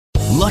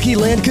Lucky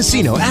Land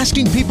Casino,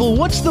 asking people,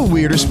 what's the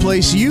weirdest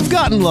place you've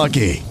gotten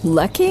lucky?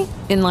 Lucky?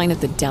 In line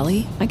at the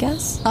deli, I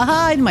guess?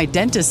 Aha, in my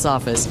dentist's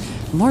office.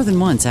 More than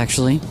once,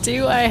 actually.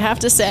 Do I have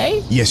to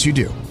say? Yes, you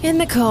do. In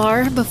the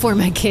car before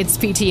my kids'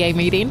 PTA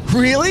meeting.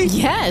 Really?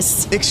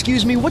 Yes.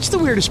 Excuse me, what's the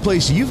weirdest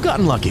place you've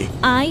gotten lucky?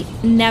 I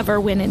never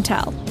win and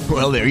tell.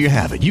 Well, there you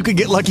have it. You can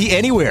get lucky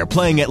anywhere,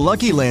 playing at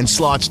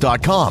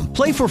LuckyLandSlots.com.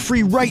 Play for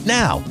free right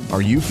now.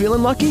 Are you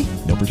feeling lucky?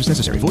 No purchase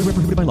necessary. Void where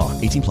prohibited by law.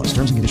 18 plus.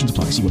 Terms and conditions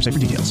apply. See website for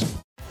details.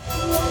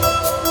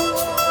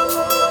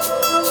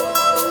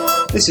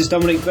 This is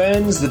Dominic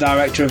Burns, the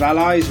Director of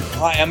Allies.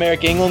 Hi, I'm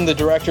Eric England, the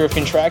Director of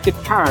Contracted.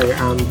 Hi,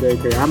 I'm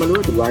J.K.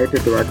 Amalu, the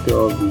Writer-Director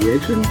of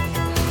Aviation.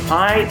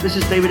 Hi, this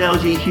is David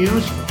L.G.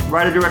 Hughes,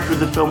 Writer-Director of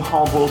the film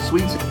Hallball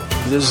Suites.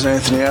 This is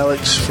Anthony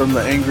Alex from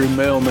the Angry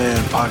Mailman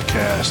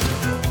podcast.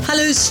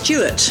 Hello,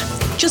 Stuart.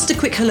 Just a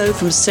quick hello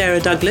from Sarah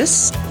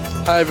Douglas.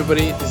 Hi,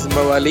 everybody. This is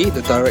Mo Ali,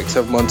 the Director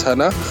of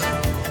Montana.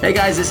 Hey,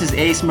 guys, this is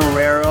Ace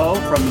Marrero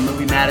from the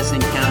movie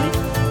Madison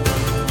County.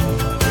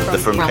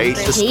 From page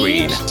to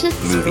screen.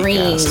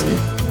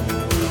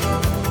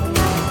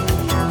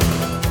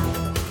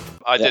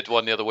 I did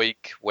one the other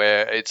week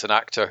where it's an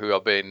actor who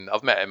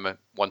I've met him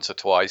once or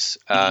twice,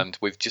 and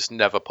we've just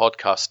never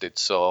podcasted.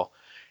 So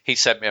he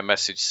sent me a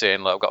message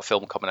saying, "Look, I've got a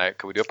film coming out.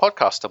 Can we do a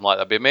podcast?" I'm like,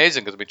 "That'd be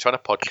amazing," because I've been trying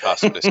to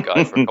podcast with this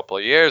guy for a couple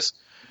of years.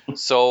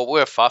 So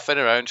we're faffing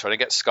around trying to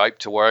get Skype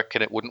to work,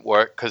 and it wouldn't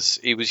work because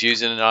he was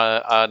using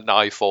an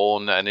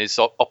iPhone and his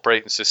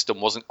operating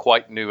system wasn't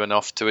quite new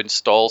enough to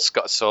install.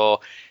 So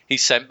he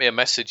sent me a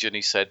message and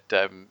he said,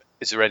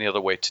 "Is there any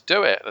other way to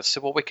do it?" And I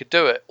said, "Well, we could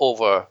do it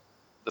over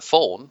the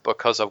phone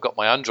because I've got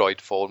my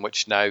Android phone,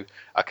 which now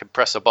I can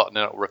press a button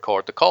and it'll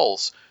record the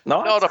calls.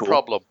 Not a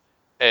problem.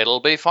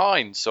 It'll be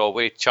fine." So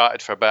we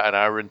chatted for about an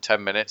hour and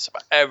 10 minutes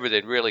about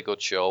everything. Really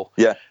good show.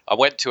 Yeah. I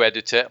went to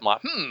edit it. I'm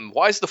like,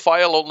 why is the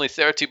file only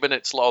 30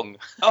 minutes long?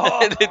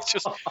 And it's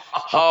just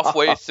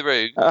halfway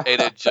through, it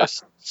had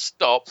just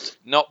stopped.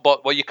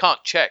 Well, you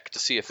can't check to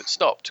see if it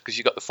stopped because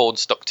you got the phone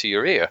stuck to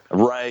your ear.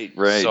 Right.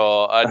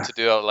 So I had to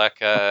do it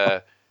like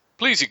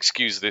please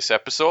excuse this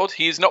episode.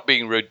 He is not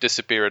being rude,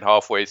 disappearing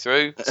halfway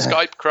through.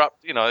 Skype crap,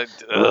 You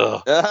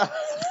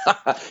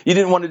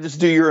didn't want to just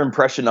do your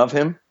impression of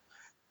him?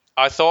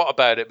 I thought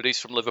about it, but he's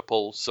from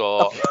Liverpool,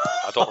 so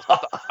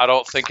I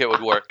don't think it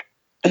would work.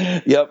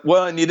 Yep.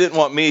 Well, and you didn't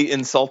want me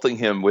insulting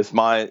him with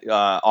my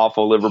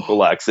awful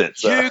Liverpool accent.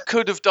 So. You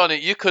could have done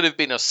it. You could have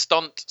been a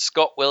stunt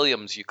Scott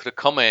Williams. You could have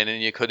come in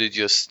and you could have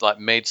just like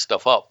made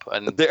stuff up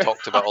and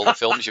talked about all the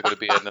films you're going to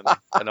be in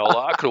and all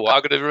that. I'm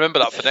going to remember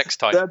that for next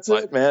time. That's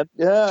it, man.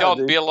 Yeah. John,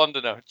 dude. be a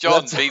Londoner.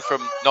 John, be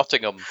from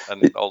Nottingham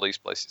and all these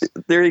places.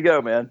 There you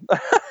go, man.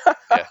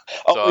 Yeah.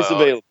 Always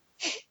available.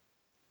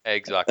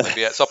 Exactly. But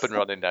yeah, it's up and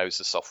running now as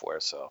the software.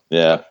 So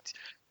yeah.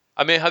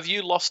 I mean, have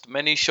you lost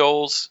many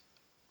shows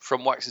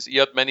from Waxing?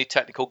 You had many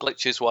technical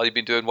glitches while you've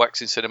been doing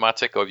Waxing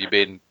Cinematic, or have you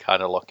been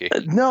kind of lucky?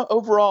 No,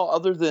 overall,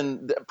 other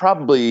than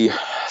probably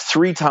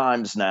 3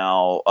 times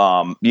now,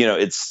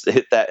 it's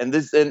hit that, and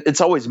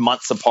it's always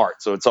months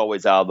apart, so it's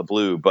always out of the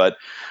blue. But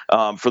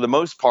for the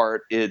most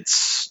part,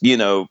 it's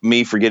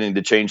me forgetting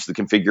to change the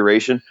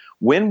configuration.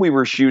 When we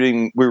were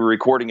shooting, we were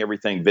recording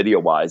everything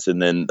video-wise,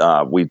 and then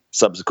we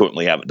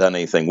subsequently haven't done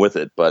anything with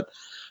it, but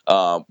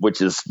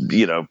which is,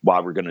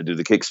 why we're going to do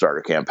the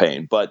Kickstarter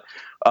campaign. But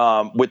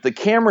with the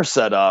camera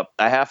set up,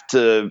 I have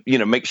to,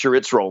 make sure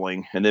it's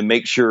rolling and then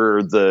make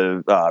sure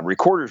the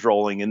recorder's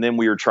rolling. And then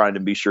we were trying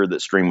to be sure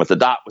that Stream with the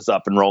Dot was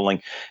up and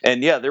rolling.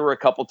 And yeah, there were a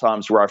couple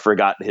times where I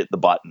forgot to hit the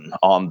button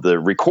on the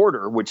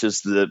recorder, which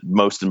is the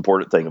most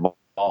important thing of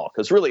all,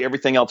 because really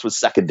everything else was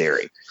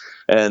secondary.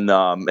 And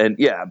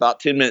yeah,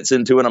 about 10 minutes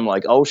into it, I'm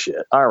like, oh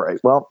shit. All right.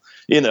 Well,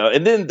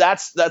 and then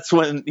that's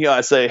when,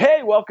 I say,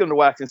 hey, welcome to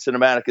Waxing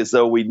Cinematic, as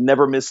though we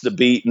never missed a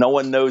beat. No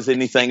one knows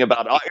anything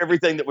about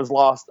everything that was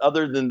lost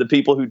other than the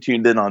people who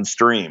tuned in on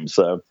stream.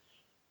 So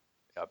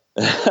yep.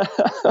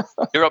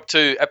 You're up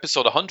to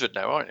episode 100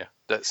 now, aren't you?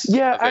 That's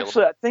available.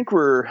 Actually,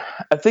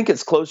 I think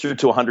it's closer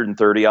to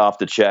 130. I'll have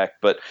to check.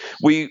 But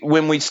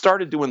when we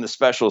started doing the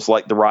specials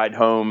like the ride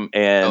home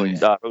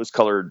and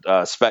rose-colored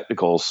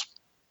spectacles,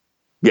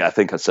 yeah, I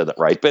think I said that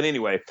right. But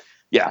anyway,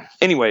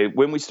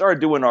 when we started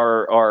doing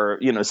our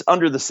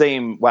under the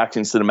same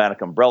Waxing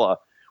Cinematic umbrella,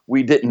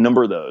 we didn't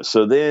number those.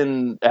 So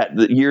then at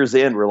the year's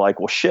end, we're like,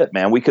 well, shit,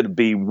 man, we could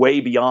be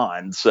way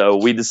beyond. So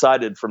we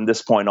decided from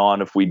this point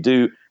on, if we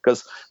do,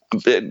 because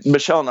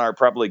Michelle and I are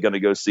probably going to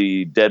go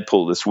see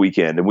Deadpool this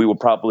weekend, and we will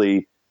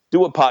probably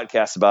do a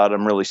podcast about it.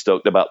 I'm really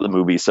stoked about the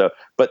movie. So,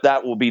 but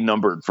that will be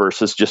numbered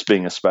versus just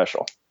being a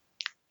special.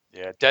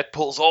 Yeah,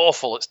 Deadpool's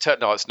awful.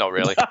 No, it's not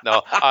really.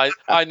 No,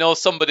 I know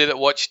somebody that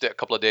watched it a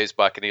couple of days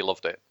back and he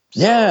loved it. So,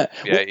 yeah,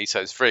 he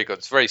says it's very good.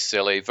 It's very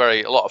silly,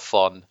 a lot of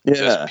fun,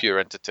 just pure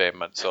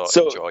entertainment. So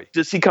enjoy.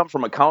 Does he come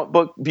from a comic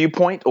book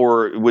viewpoint,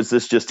 or was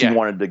this just he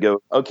wanted to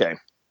go? Okay.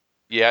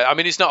 Yeah, I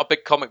mean, he's not a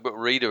big comic book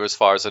reader as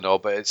far as I know,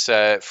 but it's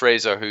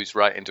Fraser who's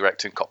writing,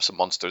 directing Cops and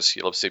Monsters.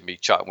 You'll have seen me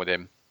chatting with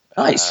him.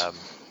 Nice.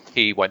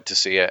 He went to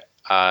see it,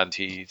 and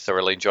he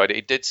thoroughly enjoyed it.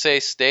 He did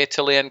say stay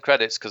till the end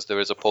credits because there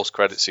is a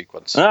post-credit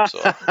sequence.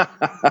 So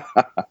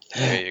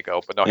there you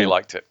go. But no, he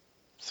liked it.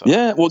 So,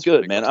 yeah, well,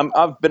 good, man.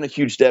 I've been a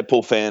huge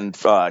Deadpool fan,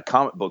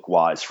 comic book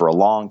wise, for a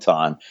long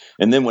time.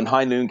 And then when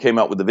High Noon came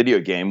out with the video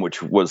game,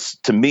 which was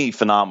to me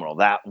phenomenal,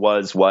 that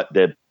was what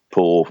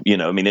Deadpool.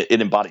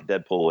 It embodied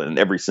Deadpool in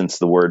every sense of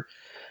the word.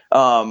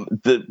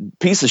 The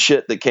piece of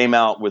shit that came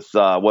out with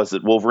was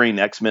it Wolverine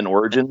X-Men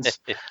Origins?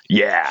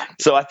 Yeah.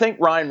 So I think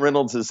Ryan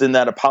Reynolds is in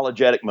that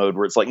apologetic mode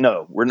where it's like,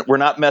 no, we're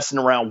not messing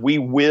around. We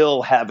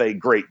will have a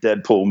great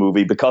Deadpool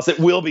movie because it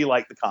will be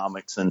like the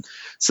comics. And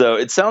so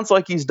it sounds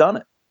like he's done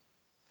it.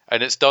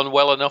 And it's done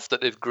well enough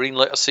that they've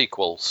greenlit a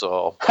sequel.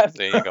 So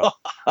there you go.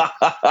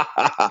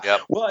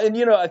 Yep. Well,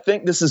 and I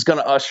think this is going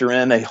to usher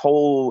in a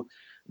whole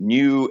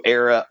new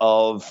era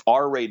of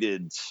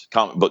R-rated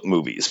comic book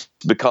movies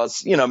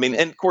because, and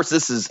of course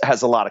this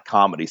has a lot of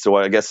comedy. So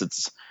I guess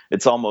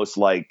it's almost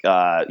like,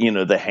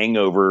 the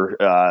Hangover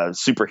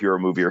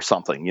superhero movie or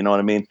something, you know what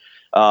I mean?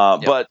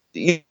 Yep. But,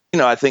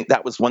 I think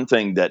that was one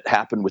thing that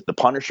happened with The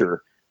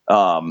Punisher.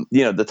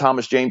 The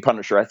Thomas Jane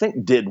Punisher, I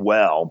think did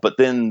well, but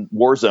then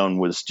Warzone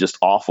was just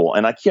awful.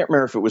 And I can't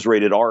remember if it was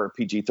rated R or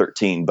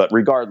PG-13, but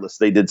regardless,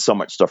 they did so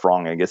much stuff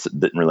wrong. I guess it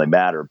didn't really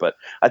matter. But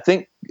I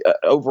think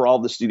overall,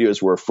 the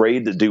studios were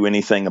afraid to do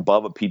anything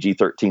above a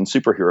PG-13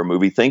 superhero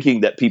movie,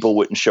 thinking that people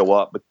wouldn't show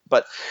up.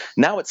 But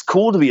now it's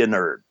cool to be a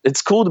nerd.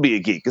 It's cool to be a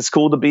geek. It's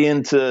cool to be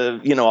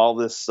into, all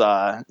this,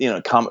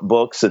 comic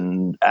books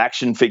and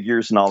action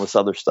figures and all this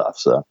other stuff.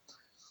 So.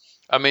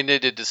 They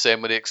did the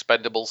same with the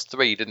Expendables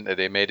 3, didn't they?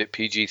 They made it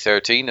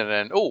PG-13, and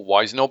then,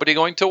 why is nobody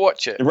going to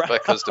watch it? Right.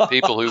 Because the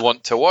people who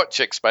want to watch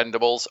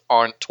Expendables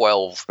aren't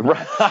 12.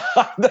 Right.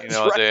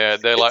 Right.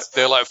 They're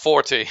like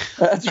 40.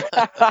 That's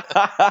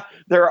right.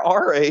 They're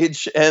our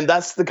age, and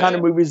that's the kind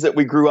of movies that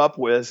we grew up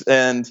with.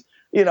 And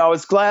I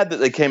was glad that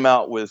they came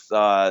out with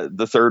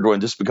the third one,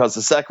 just because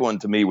the second one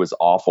to me was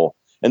awful.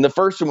 And the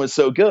first one was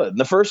so good. And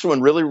the first one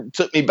really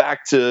took me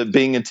back to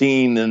being a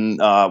teen and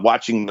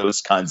watching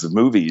those kinds of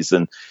movies.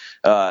 And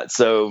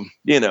so,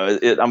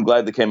 I'm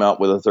glad they came out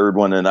with a third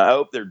one, and I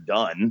hope they're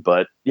done.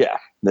 But yeah,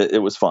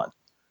 it was fun.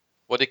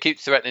 Well, they keep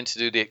threatening to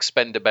do the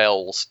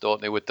Expendables, don't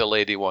they, with the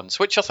lady ones,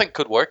 which I think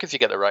could work if you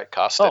get the right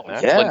cast in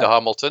there. Yeah. Linda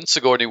Hamilton,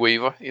 Sigourney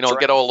Weaver,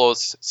 get all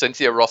those,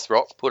 Cynthia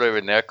Rothrock, put her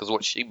in there because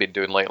what she's been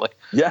doing lately.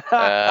 Yeah.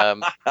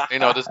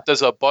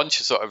 There's a bunch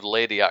of sort of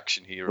lady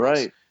action heroes.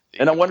 Right.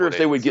 And I wonder if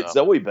they would get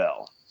Zoe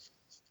Bell.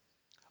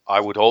 I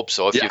would hope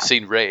so. If you've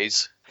seen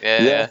Rays,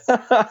 yeah.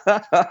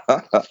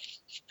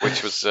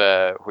 which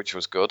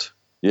was good.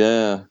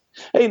 Yeah.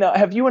 Hey, now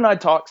have you and I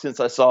talked since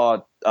I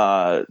saw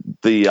was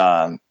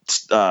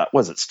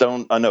it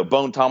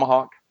Bone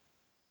Tomahawk?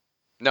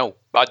 No,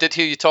 I did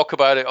hear you talk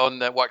about it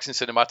on Waxing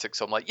Cinematics.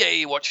 So I'm like,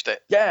 yay, you watched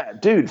it. Yeah,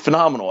 dude,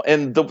 phenomenal.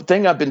 And the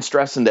thing I've been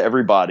stressing to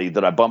everybody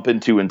that I bump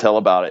into and tell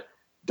about it,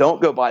 don't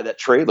go buy that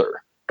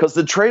trailer. Because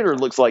the trailer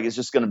looks like it's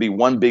just going to be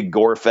one big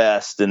gore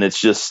fest, and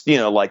it's just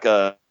like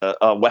a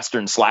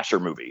Western slasher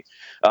movie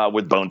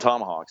with bone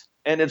tomahawks,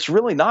 and it's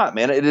really not,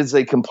 man. It is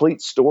a complete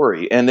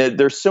story, and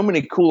there's so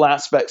many cool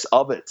aspects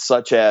of it,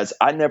 such as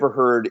I never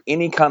heard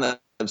any kind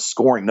of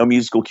scoring, no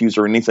musical cues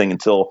or anything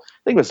until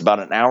I think it was about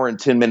an hour and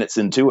 10 minutes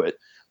into it,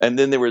 and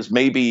then there was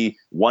maybe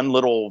one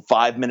little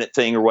 5-minute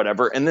thing or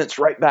whatever, and then it's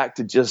right back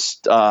to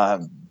just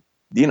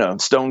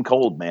stone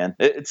cold, man.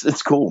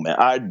 It's cool, man.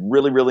 I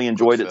really, really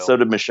enjoyed it. So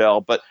did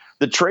Michelle. But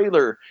the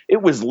trailer,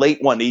 it was late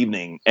one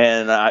evening,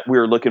 and we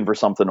were looking for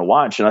something to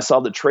watch, and I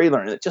saw the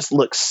trailer, and it just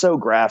looks so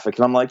graphic.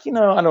 And I'm like,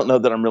 I don't know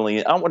that I'm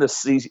really. I want to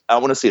see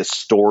a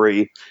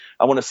story.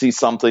 I want to see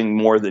something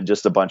more than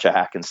just a bunch of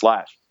hack and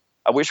slash.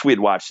 I wish we had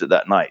watched it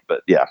that night,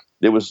 but yeah,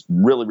 it was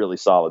really, really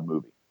solid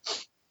movie.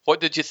 What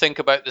did you think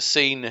about the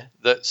scene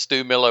that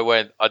Stu Miller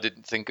went, I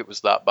didn't think it was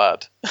that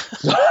bad?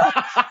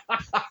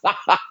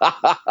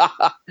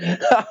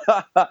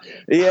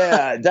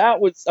 Yeah, that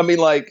was,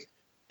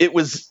 it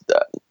was,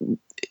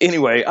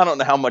 anyway, I don't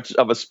know how much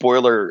of a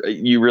spoiler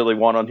you really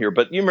want on here,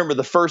 but you remember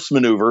the first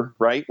maneuver,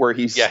 right? Where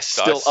he's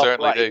still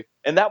upright. Do.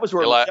 And that was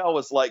where Michelle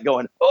was like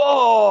going,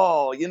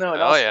 oh,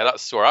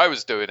 that's where I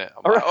was doing it.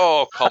 I'm like,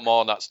 oh, come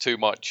on, that's too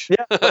much.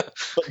 Yeah, but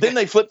then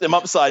they flipped him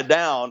upside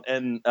down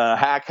and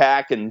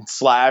hack and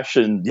slash.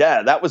 And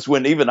yeah, that was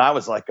when even I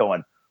was like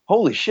going,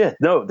 holy shit,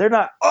 no, they're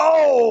not.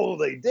 Oh,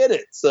 they did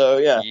it. So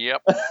yeah.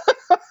 Yep.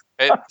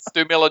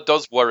 Stu Miller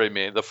does worry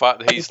me. The fact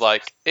that he's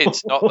like,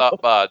 it's not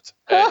that bad.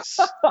 It's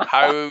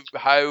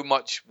how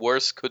much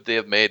worse could they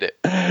have made it?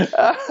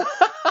 I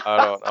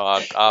don't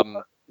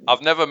know.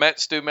 I've never met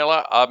Stu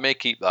Miller. I may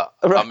keep that.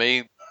 Right. I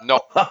may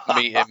not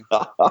meet him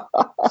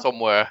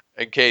somewhere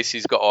in case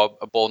he's got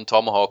a bone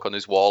tomahawk on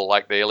his wall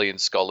like the alien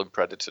skull in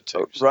Predator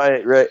 2. So,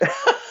 right. It's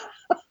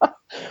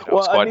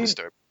quite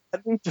disturbing. I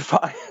need to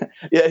find.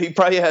 Yeah, he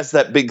probably has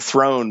that big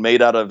throne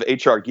made out of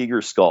H.R.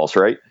 Giger's skulls,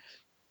 right?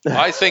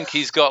 I think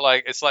he's got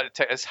like, it's like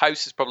his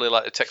house is probably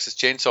like the Texas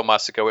Chainsaw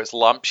Massacre, where it's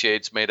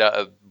lampshades made out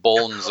of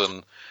bones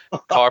and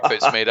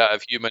carpets made out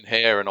of human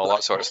hair and all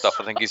that sort of stuff.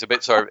 I think he's a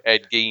bit sort of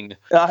Ed Gein.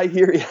 I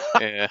hear you.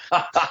 Yeah.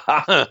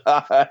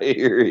 I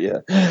hear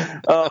you.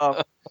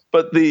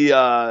 But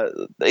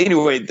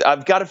anyway,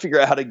 I've got to figure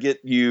out how to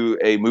get you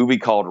a movie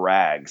called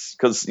Rags,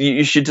 because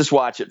you should just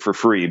watch it for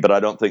free. But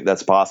I don't think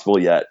that's possible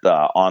yet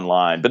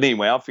online. But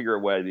anyway, I'll figure a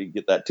way to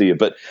get that to you.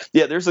 But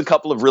yeah, there's a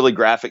couple of really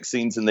graphic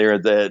scenes in there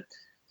that,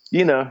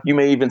 you know, you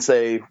may even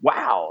say,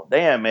 wow,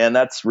 damn, man,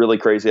 that's really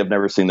crazy. I've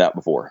never seen that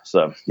before.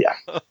 So, yeah.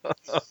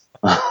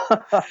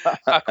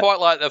 I quite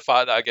like the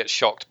fact that I get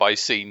shocked by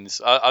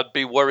scenes. I'd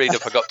be worried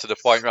if I got to the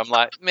point where I'm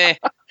like, meh,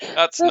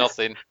 that's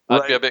nothing.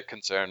 I'd be a bit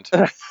concerned.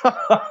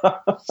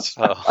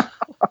 So.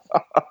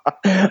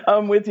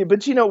 I'm with you.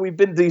 But, you know, we've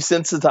been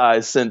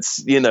desensitized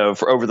since, you know,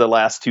 for over the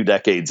last 2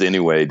 decades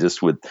anyway,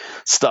 just with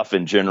stuff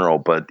in general.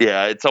 But,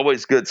 yeah, it's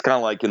always good. It's kind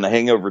of like in The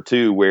Hangover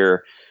 2,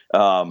 where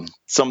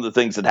some of the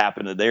things that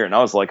happened in there, and I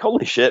was like,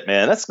 holy shit,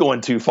 man, that's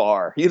going too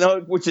far, you know,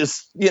 which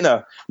is, you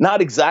know, not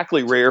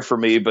exactly rare for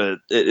me, but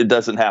it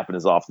doesn't happen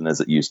as often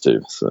as it used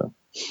to. So,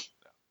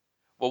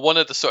 well, one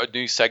of the sort of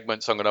new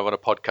segments I'm going to have on a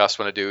podcast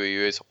when I do with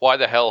you is, why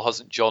the hell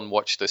hasn't John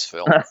watched this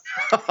film?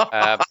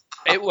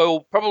 It will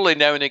probably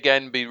now and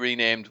again be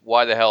renamed,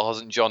 why the hell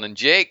hasn't John and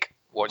Jake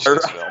watched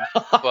this film?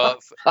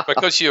 But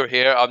because you're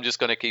here, I'm just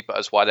going to keep it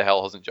as, why the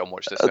hell hasn't John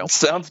watched this film?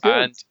 Sounds good.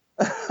 And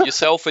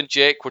yourself and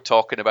Jake were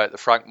talking about the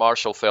Frank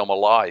Marshall film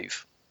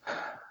Alive.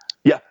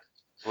 Yeah.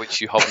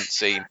 Which you haven't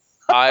seen.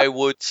 I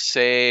would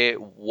say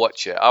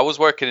watch it. I was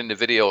working in the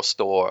video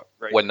store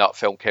when that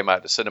film came out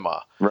of the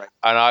cinema. Right.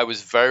 And I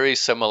was very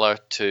similar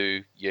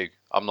to you.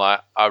 I'm like,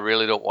 I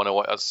really don't want to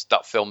watch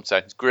that film.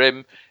 Sounds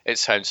grim. It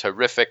sounds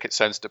horrific. It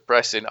sounds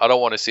depressing. I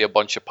don't want to see a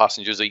bunch of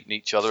passengers eating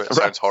each other. It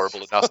sounds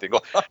horrible and nasty.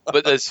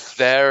 But there's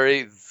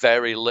very,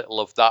 very little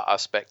of that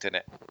aspect in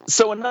it.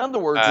 So in other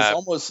words, it's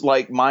almost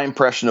like my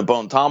impression of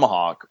Bone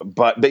Tomahawk,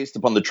 but based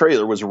upon the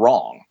trailer, was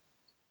wrong.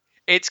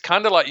 It's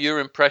kind of like your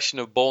impression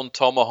of Bone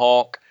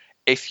Tomahawk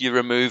if you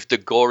remove the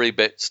gory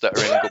bits that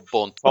are in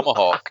Bone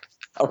Tomahawk.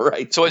 All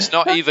right. So it's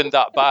not even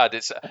that bad.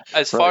 It's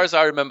as far as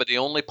I remember, the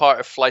only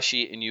part of flesh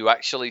eating you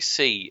actually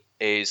see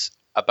is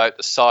about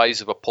the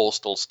size of a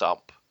postal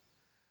stamp.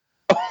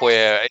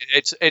 Where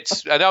it's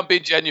and I'm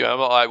being genuine. I'm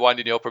not like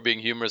winding you up or being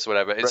humorous or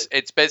whatever.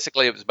 It's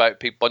basically, it was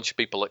about a bunch of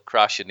people that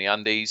crash in the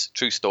Andes.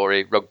 True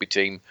story. Rugby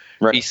team.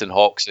 Right. Ethan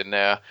Hawke's in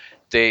there.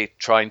 They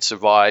try and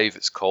survive.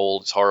 It's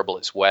cold. It's horrible.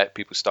 It's wet.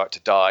 People start to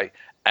die.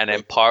 And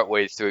then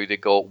partway through, they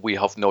go, we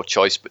have no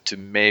choice but to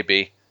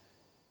maybe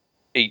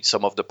eat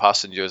some of the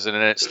passengers. And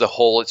then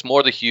it's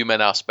more the human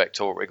aspect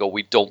of it. We go,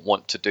 we don't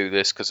want to do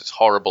this because it's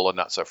horrible and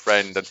that's our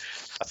friend. And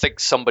I think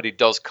somebody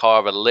does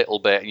carve a little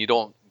bit and you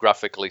don't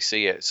graphically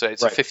see it. So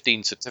it's a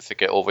 15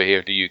 certificate over here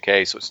in the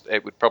UK. So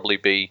it would probably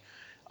be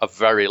a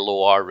very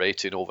low R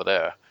rating over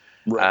there.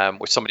 Where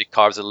somebody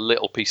carves a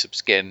little piece of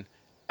skin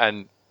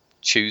and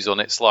chews on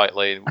it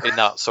slightly in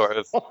that sort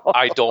of,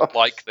 I don't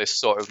like this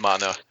sort of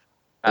manner.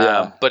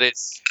 But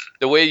it's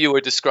the way you were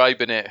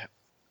describing it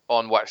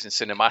on Waxing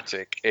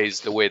Cinematic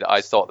is the way that I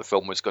thought the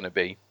film was going to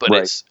be. But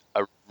it's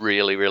a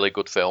really, really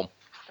good film.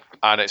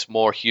 And it's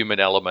more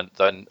human element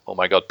than, oh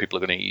my God, people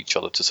are going to eat each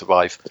other to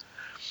survive.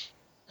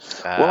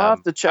 Well, I'll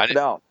have to check it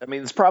out. I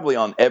mean, it's probably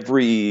on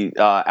every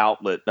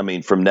outlet. I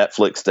mean, from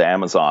Netflix to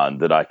Amazon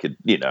that I could,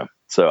 you know,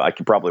 so I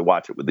could probably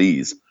watch it with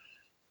these.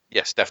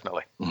 Yes,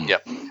 definitely. Yeah,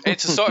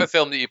 it's a sort of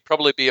film that you'd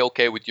probably be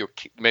okay with your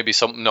maybe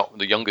some, not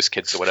the youngest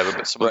kids or whatever,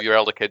 but some of your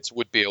elder kids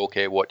would be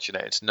okay watching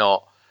it. It's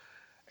not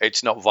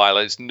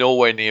violent. It's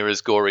nowhere near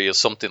as gory as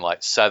something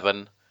like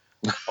Seven,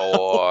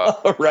 or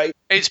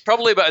It's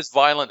probably about as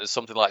violent as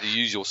something like The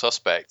Usual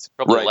Suspect.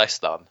 Probably less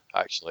than,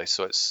 actually.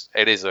 So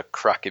it is a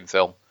cracking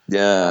film.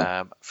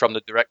 Yeah. From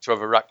the director of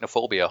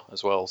Arachnophobia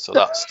as well. So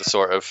that's the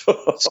sort of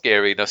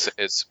scariness it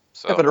is.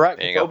 So, yeah, but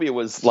Arachnophobia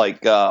was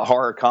like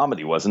horror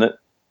comedy, wasn't it?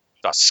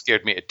 That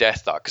scared me to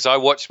death, that, because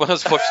when I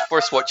was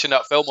first watching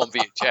that film on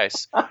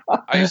VHS,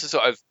 I used to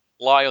sort of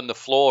lie on the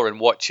floor and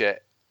watch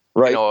it,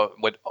 you know,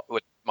 with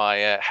my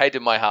head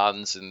in my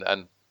hands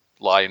and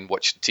lie and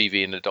watch the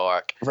TV in the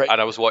dark. And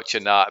I was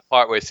watching that.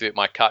 Partway through it,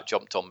 my cat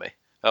jumped on me.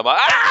 I'm like,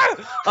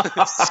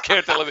 ah!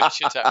 Scared the living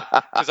shit out of me,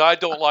 because I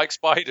don't like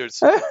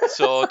spiders.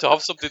 So to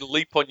have something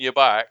leap on your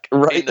back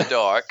in the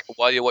dark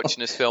while you're watching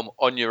this film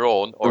on your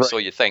own, or so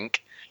you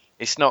think,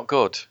 it's not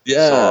good.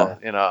 Yeah. So,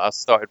 you know, I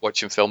started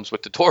watching films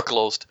with the door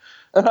closed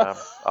after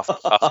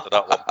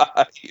that one.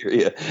 I hear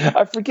you.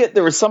 I forget,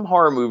 there was some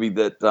horror movie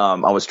that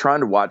I was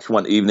trying to watch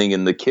one evening,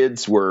 and the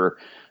kids were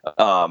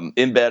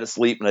in bed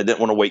asleep, and I didn't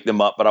want to wake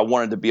them up, but I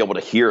wanted to be able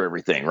to hear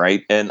everything,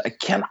 right? And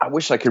I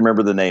wish I could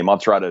remember the name. I'll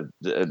try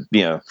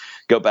to,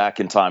 go back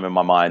in time in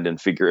my mind and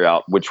figure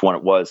out which one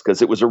it was,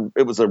 because it was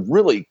a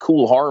really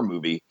cool horror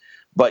movie.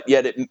 But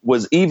yet it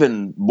was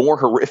even more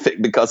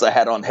horrific because I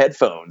had on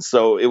headphones.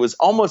 So it was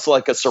almost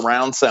like a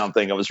surround sound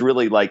thing. I was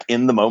really like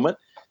in the moment.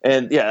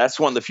 And yeah, that's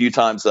one of the few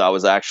times that I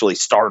was actually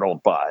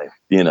startled by,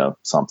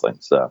 something.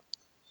 So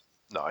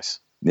nice.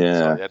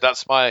 Yeah. So,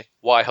 that's my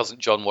why hasn't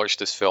John watched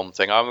this film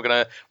thing. I'm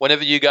gonna,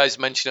 whenever you guys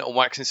mention it on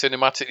Waxing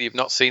Cinematic, you've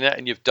not seen it,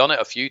 and you've done it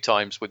a few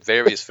times with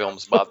various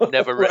films, but I've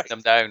never written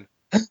them down.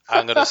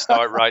 I'm gonna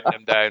start writing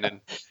them down,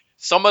 and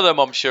some of them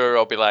I'm sure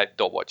I'll be like,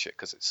 don't watch it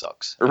because it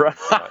sucks. Right.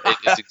 It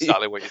is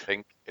exactly what you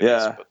think it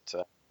is,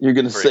 but you're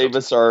going to save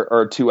us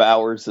our 2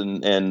 hours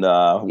and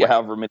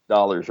however many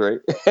dollars, right?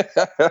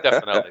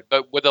 Definitely.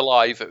 But with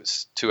Alive, it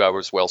was 2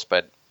 hours well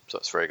spent. So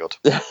that's very good.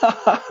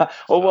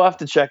 Well, we'll have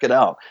to check it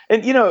out.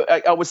 And,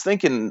 I was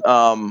thinking,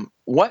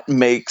 what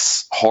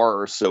makes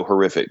horror so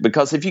horrific?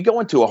 Because if you go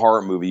into a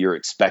horror movie, you're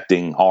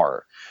expecting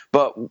horror.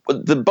 But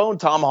the Bone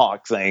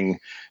Tomahawk thing,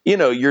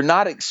 you're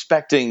not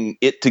expecting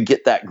it to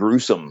get that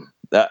gruesome.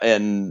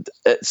 And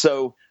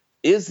so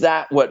is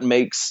that what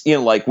makes,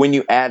 like when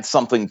you add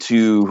something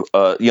to,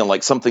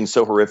 like something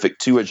so horrific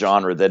to a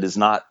genre that is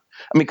not,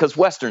 because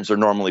Westerns are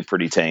normally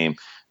pretty tame.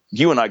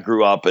 You and I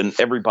grew up, and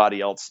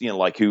everybody else,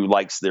 like who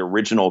likes the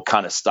original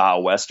kind of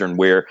style Western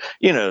where,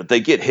 they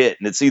get hit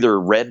and it's either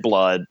red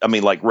blood,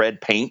 like red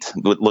paint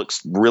that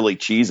looks really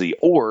cheesy,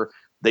 or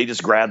they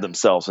just grab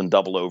themselves and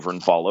double over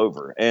and fall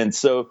over. And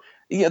so,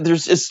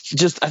 it's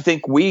just, I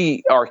think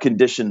we are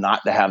conditioned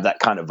not to have that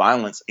kind of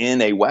violence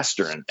in a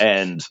Western.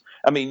 And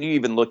you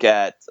even look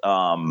at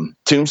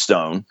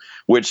Tombstone,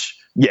 which,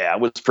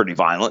 was pretty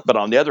violent. But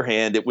on the other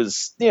hand, it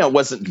was, it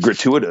wasn't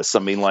gratuitous. To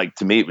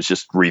me, it was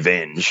just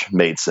revenge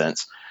made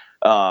sense.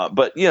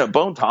 But,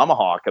 Bone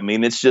Tomahawk,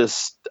 it's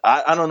just,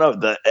 I don't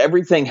know,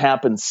 everything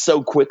happens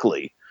so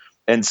quickly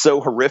and so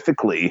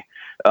horrifically.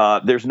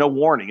 There's no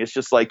warning. It's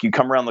just like you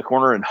come around the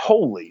corner and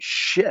holy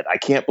shit, I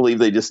can't believe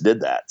they just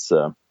did that.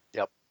 So,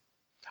 yep.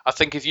 I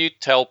think if you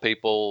tell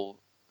people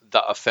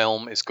that a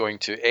film is going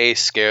to A,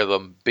 scare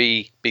them,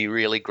 B, be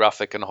really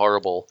graphic and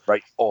horrible,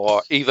 right,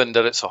 or even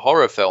that it's a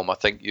horror film, I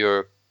think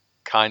you're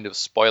kind of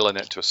spoiling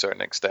it to a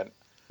certain extent.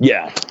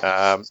 Yeah.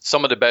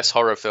 Some of the best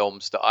horror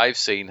films that I've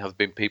seen have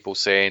been people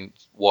saying,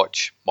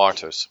 watch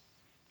Martyrs.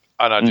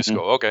 And I just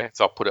go, okay.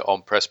 So I'll put it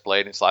on, press play,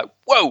 and it's like,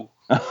 whoa,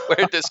 where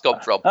did this come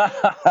from?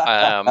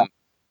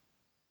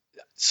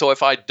 So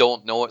if I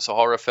don't know it's a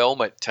horror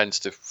film, it tends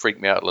to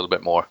freak me out a little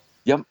bit more.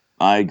 Yep.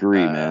 I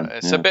agree, man.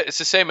 It's it's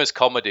the same as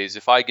comedies.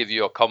 If I give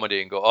you a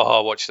comedy and go, oh,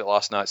 I watched it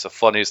last night, it's the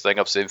funniest thing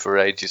I've seen for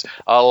ages,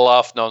 I'll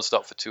laugh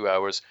nonstop for 2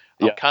 hours.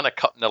 I'm kind of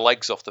cutting the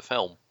legs off the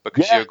film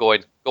because you're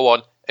going, go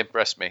on,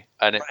 impress me,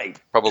 and it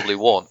probably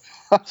won't.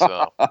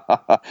 So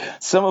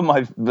some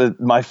of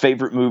my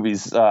favorite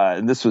movies,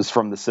 and this was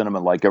from the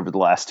cinema, like over the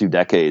last 2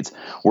 decades,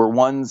 were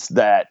ones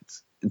that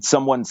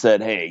someone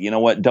said, hey, you know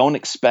what, don't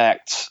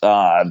expect,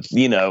 go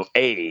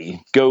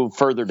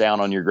further down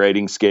on your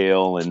grading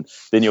scale and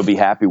then you'll be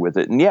happy with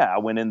it. And I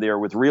went in there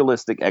with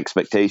realistic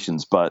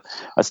expectations, but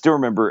I still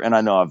remember, and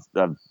I know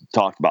I've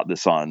talked about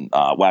this on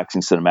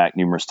Waxing Cinematic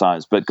numerous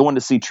times, but going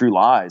to see True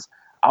Lies,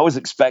 I was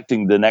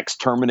expecting the next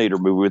Terminator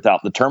movie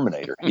without the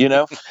Terminator,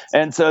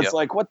 And so it's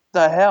like, what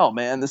the hell,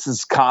 man? This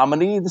is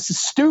comedy. This is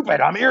stupid.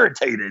 I'm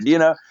irritated,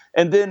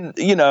 And then,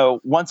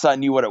 once I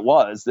knew what it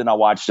was, then I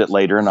watched it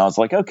later and I was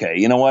like, okay,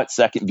 you know what?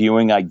 Second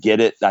viewing, I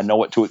get it. I know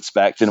what to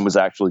expect. And it was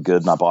actually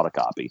good. And I bought a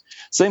copy.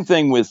 Same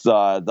thing with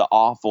the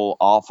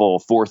awful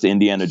fourth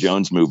Indiana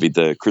Jones movie,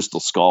 The Crystal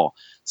Skull.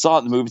 Saw it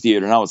in the movie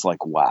theater and I was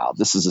like, wow,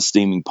 this is a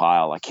steaming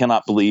pile. I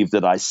cannot believe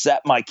that I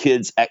set my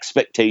kids'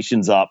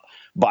 expectations up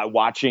by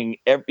watching,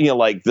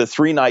 like the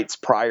 3 nights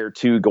prior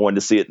to going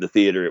to see it in the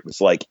theater. It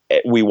was like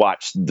we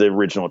watched the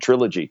original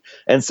trilogy.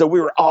 And so we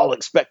were all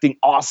expecting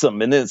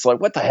awesome. And then it's like,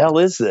 what the hell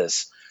is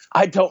this?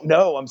 I don't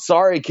know. I'm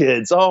sorry,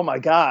 kids. Oh, my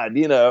God.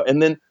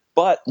 And then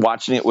but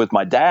watching it with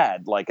my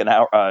dad like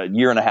a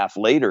year and a half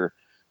later,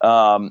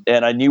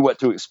 and I knew what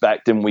to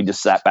expect. And we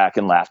just sat back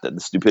and laughed at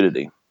the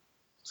stupidity.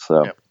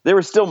 So there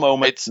were still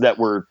moments that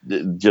were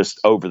just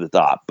over the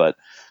top. But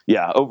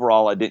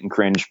overall, I didn't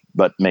cringe,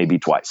 but maybe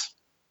twice.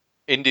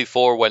 Indy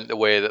 4 went the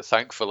way that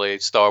thankfully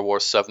Star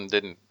Wars 7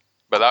 didn't.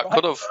 But that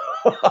could have,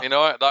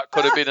 that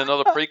could have been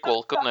another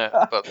prequel, couldn't it?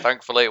 But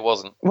thankfully it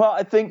wasn't. Well,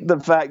 I think the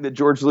fact that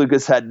George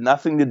Lucas had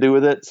nothing to do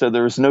with it, so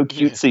there was no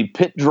cutesy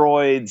pit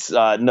droids,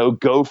 no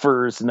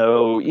gophers,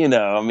 no,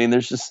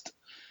 there's just,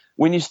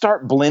 when you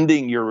start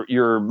blending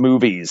your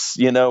movies,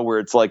 where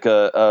it's like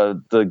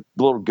the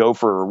little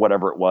gopher or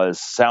whatever it was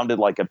sounded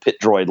like a pit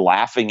droid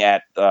laughing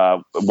at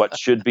what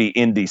should be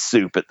Indy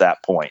soup at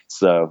that point.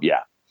 So,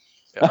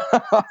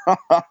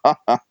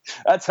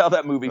 that's how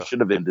that movie should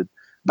have ended.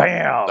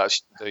 Bam.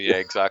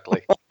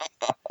 Exactly.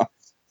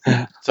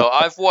 So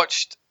I've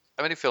watched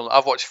how many films?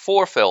 I've watched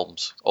 4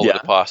 films over the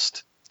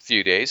past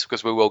few days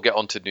because we will get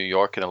on to New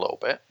York in a little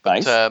bit.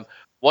 But, nice.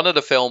 One of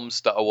the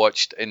films that I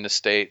watched in the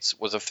States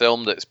was a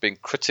film that's been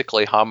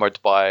critically hammered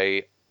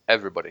by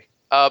everybody.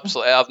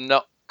 Absolutely, I've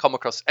not come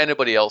across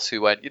anybody else who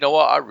went, you know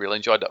what, I really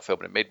enjoyed that film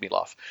and it made me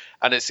laugh.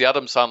 And it's the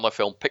Adam Sandler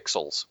film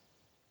Pixels.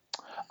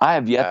 I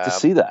have yet to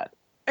see that.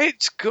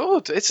 It's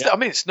good.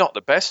 It's not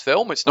the best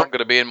film. It's not going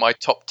to be in my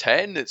top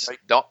 10. It's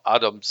not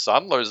Adam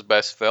Sandler's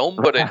best film,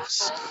 but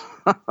it's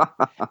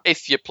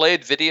if you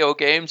played video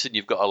games and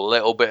you've got a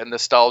little bit of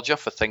nostalgia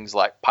for things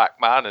like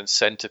Pac-Man and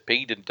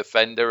Centipede and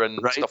Defender and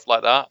stuff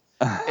like that,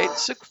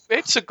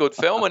 it's a good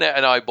film, and Ed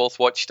and I both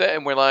watched it,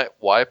 and we're like,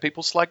 why are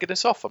people slagging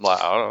this off? I'm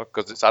like, I don't know,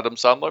 because it's Adam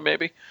Sandler,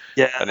 maybe.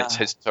 Yeah, and it's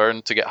his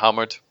turn to get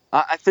hammered.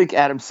 I think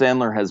Adam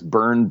Sandler has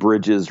burned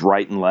bridges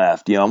right and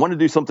left. I want to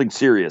do something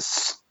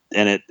serious,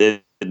 and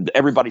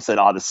everybody said,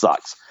 "Oh, this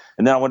sucks."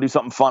 And then I want to do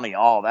something funny.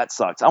 Oh, that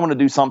sucks. I want to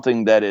do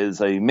something that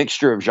is a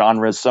mixture of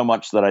genres so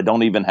much that I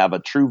don't even have a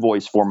true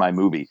voice for my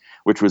movie,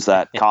 which was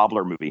that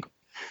Cobbler movie.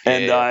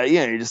 And,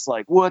 you're just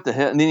like, what the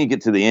hell? And then you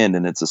get to the end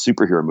and it's a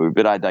superhero movie,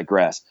 but I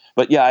digress.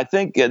 But yeah, I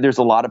think there's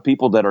a lot of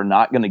people that are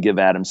not going to give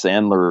Adam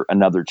Sandler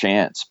another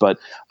chance. But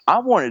I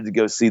wanted to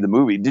go see the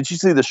movie. Did you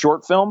see the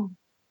short film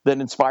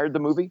that inspired the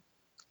movie?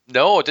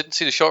 No, I didn't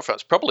see the short film.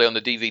 It's probably on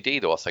the DVD,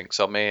 though, I think.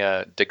 So I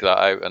may dig that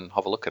out and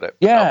have a look at it.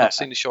 Yeah. I've not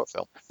seen the short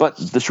film. But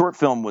the short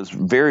film was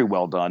very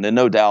well done. And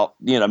no doubt,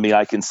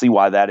 I can see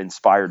why that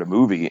inspired a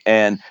movie.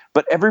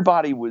 But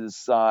everybody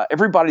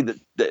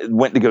that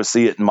went to go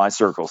see it in my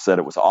circle said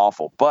it was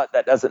awful. But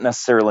that doesn't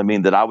necessarily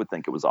mean that I would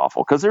think it was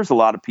awful. Because there's a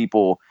lot of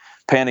people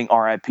panning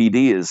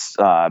R.I.P.D. as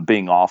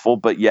being awful.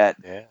 But yet,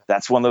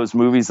 that's one of those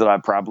movies that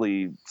I've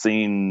probably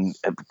seen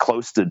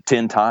close to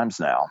 10 times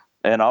now.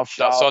 And that's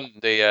on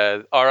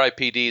the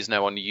R.I.P.D. is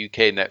now on the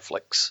UK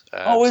Netflix. Is so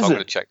I'm it? going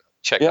to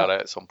check that out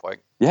at some point.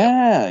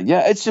 Yeah,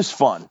 it's just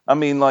fun. I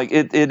mean, like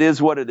it is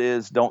what it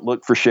is. Don't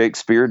look for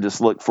Shakespeare.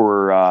 Just look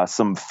for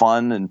some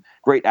fun and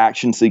great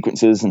action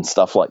sequences and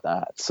stuff like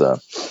that. So,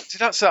 see,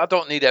 that's it. I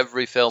don't need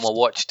every film I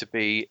watch to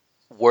be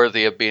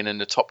worthy of being in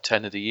the top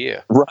 10 of the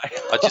year. Right.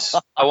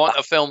 I want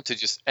a film to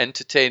just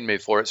entertain me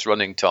for its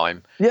running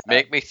time. Yeah.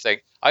 Make me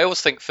think. I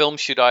always think films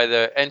should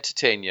either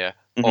entertain you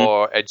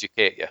or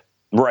educate you.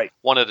 Right.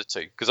 One of the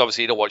two. Because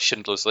obviously you don't watch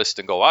Schindler's List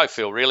and go, I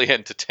feel really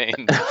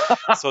entertained.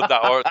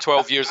 Or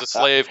 12 Years a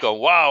Slave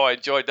going, wow, I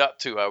enjoyed that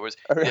 2 hours.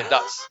 Yeah,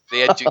 that's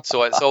the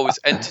so it's always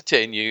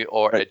entertain you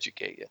or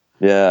educate you.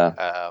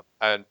 Yeah.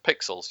 And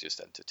Pixels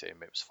just entertained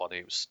me. It was funny.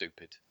 It was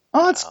stupid.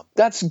 Oh,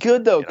 that's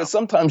good, though, because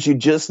sometimes you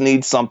just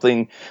need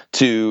something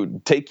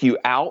to take you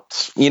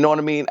out, you know what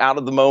I mean, out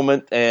of the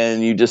moment,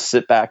 and you just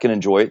sit back and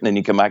enjoy it, and then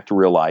you come back to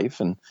real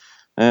life. And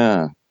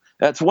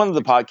that's one of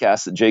the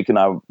podcasts that Jake and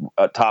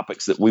I,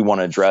 topics that we want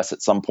to address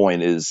at some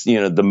point is,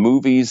 the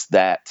movies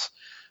that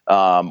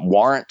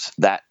warrant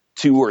that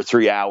 2 or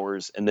 3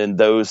 hours, and then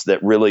those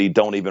that really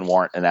don't even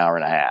warrant an hour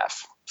and a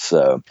half.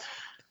 So,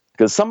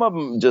 because some of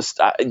them just,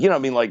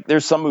 like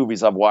there's some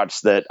movies I've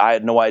watched that I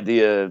had no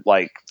idea,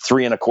 like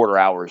 3.25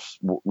 hours,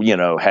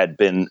 had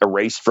been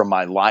erased from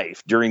my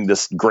life during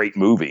this great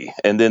movie.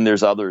 And then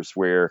there's others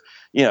where,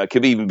 it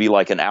could even be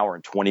like an hour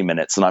and 20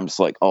 minutes. And I'm just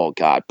like, oh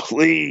God,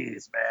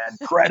 please, man,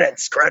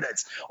 credits.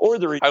 Or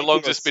the ridiculous. How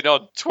long's this been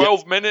on?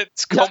 12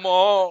 minutes? Come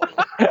on.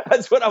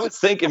 That's what I was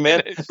thinking,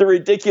 man. The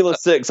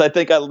ridiculous 6. I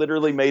think I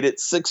literally made it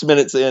 6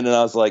 minutes in and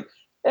I was like,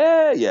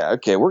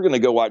 okay, we're going to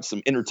go watch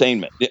some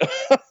entertainment.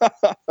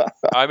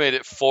 I made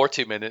it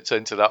 40 minutes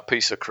into that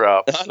piece of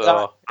crap.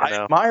 So, I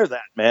admire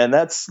that, man.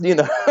 That's,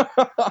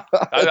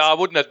 I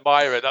wouldn't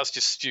admire it. That's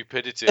just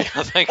stupidity.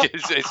 I think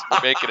it's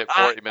making it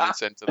 40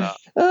 minutes into that.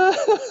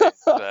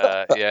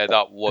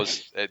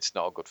 It's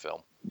not a good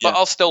film. But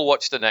I'll still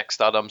watch the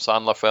next Adam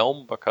Sandler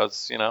film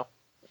because,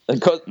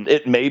 Because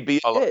it may be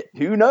a hit.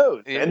 Who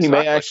knows? Yeah, and he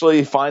may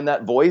actually find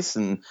that voice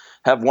and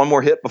have one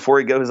more hit before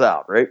he goes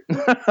out, right?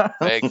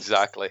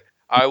 Exactly.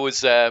 I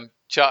was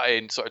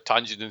chatting, sort of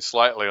tangenting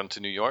slightly onto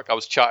New York. I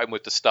was chatting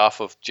with the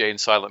staff of Jay and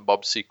Silent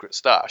Bob's Secret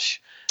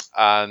Stash,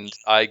 and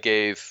I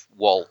gave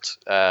Walt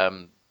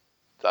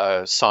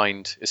a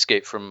signed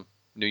Escape from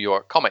New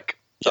York comic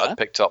that I'd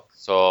picked up.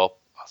 So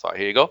I thought,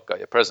 here you go, got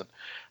your present.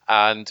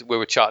 And we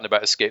were chatting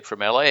about Escape from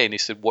LA, and he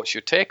said, what's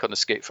your take on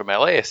Escape from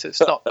LA? I said, it's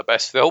not the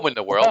best film in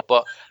the world,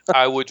 but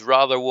I would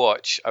rather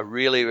watch a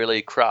really,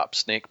 really crap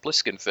Snake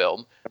Plissken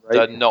film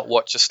than not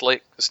watch a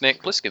Snake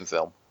Plissken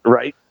film.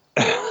 Right.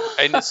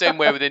 In the same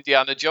way with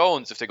Indiana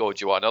Jones, if they go,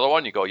 do you want another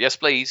one? You go, yes,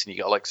 please. And you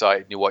get all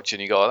excited and you watch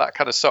and you go, that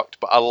kind of sucked,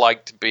 but I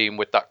liked being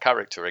with that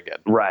character again.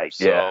 Right,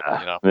 so,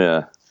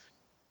 yeah.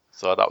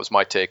 So that was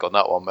my take on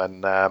that one.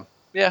 And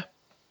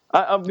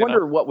I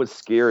wonder what was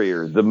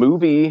scarier, the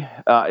movie,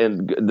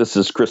 and this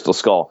is Crystal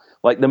Skull,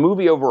 like the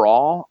movie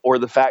overall, or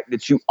the fact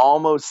that you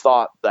almost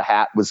thought the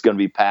hat was going to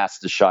be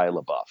passed to Shia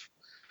LaBeouf.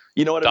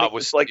 You know what I mean? That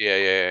was like,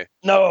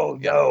 No,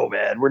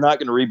 man, we're not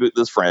going to reboot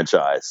this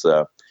franchise.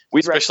 So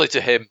especially to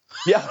him.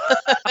 Yeah.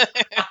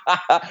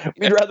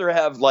 We'd rather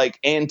have like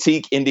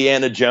antique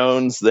Indiana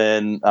Jones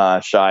than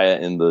Shia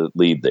in the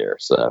lead there.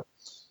 So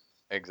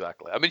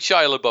exactly. I mean,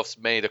 Shia LaBeouf's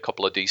made a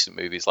couple of decent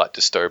movies like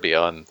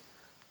Disturbia, and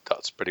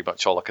that's pretty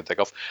much all I can think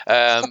of.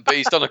 But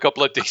he's done a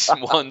couple of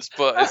decent ones,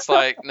 but it's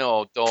like,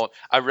 no, don't.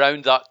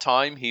 Around that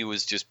time, he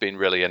was just being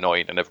really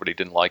annoying and everybody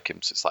didn't like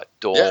him. So it's like,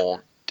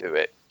 don't do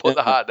it. Put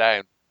the hat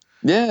down.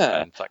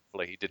 Yeah. And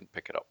thankfully, he didn't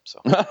pick it up.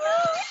 So,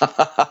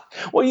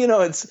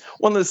 well, it's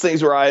one of those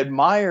things where I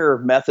admire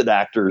method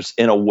actors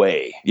in a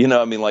way.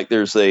 I mean, like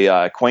there's a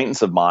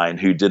acquaintance of mine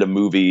who did a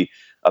movie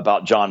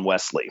about John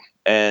Wesley.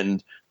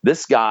 And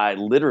this guy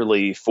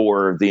literally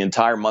for the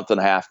entire month and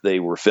a half they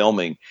were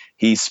filming,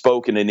 he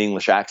spoke in an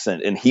English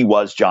accent, and he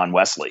was John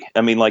Wesley.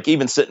 I mean, like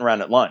even sitting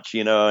around at lunch,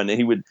 and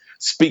he would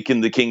speak in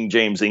the King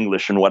James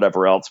English and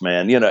whatever else,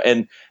 man,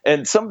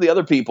 and some of the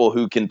other people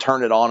who can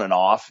turn it on and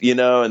off,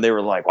 and they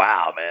were like,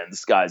 wow, man,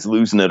 this guy's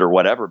losing it or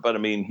whatever. But I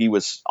mean, he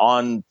was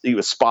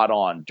spot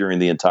on during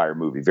the entire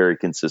movie, very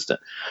consistent.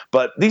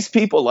 But these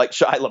people like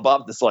Shia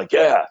LaBeouf, that's like,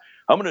 yeah,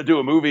 I'm going to do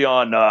a movie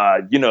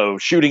on,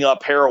 shooting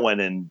up heroin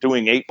and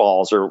doing 8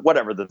 balls or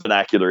whatever the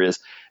vernacular is.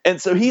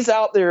 And so he's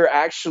out there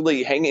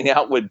actually hanging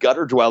out with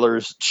gutter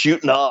dwellers,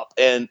 shooting up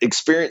and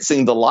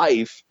experiencing the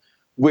life,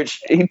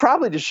 which he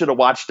probably just should have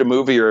watched a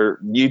movie or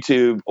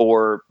YouTube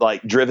or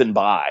like driven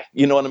by,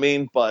 you know what I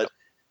mean? But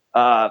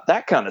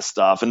that kind of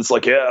stuff. And it's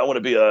like, yeah, I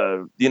want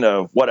to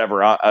be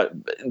whatever.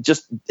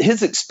 Just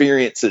his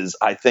experiences,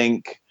 I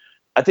think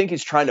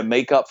he's trying to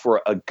make up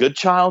for a good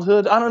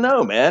childhood. I don't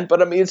know, man.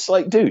 But I mean, it's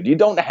like, dude, you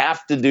don't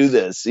have to do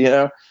this,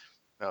 No,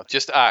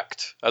 just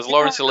act. As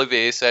Laurence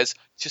Olivier says,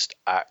 just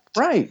act.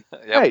 Right,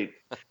 right.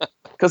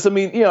 Because, I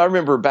mean, I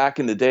remember back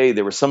in the day,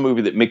 there was some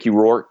movie that Mickey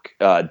Rourke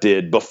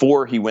did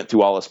before he went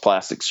through all his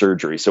plastic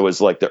surgery. So it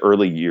was like the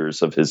early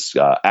years of his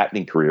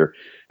acting career.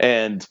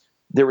 And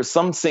there was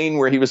some scene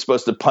where he was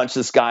supposed to punch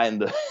this guy in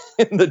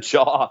the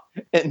jaw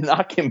and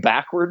knock him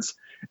backwards.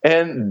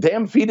 And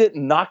damn if he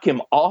didn't knock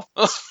him off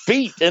his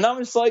feet. And I'm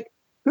just like,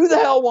 who the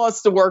hell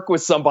wants to work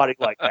with somebody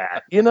like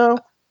that?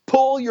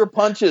 Pull your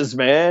punches,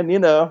 man,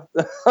 Yep.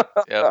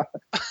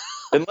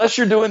 Unless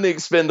you're doing the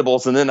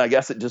Expendables, and then I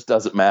guess it just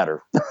doesn't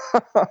matter.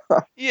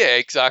 Yeah,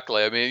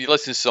 exactly. I mean, you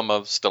listen to some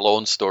of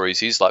Stallone's stories,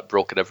 he's like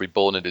broken every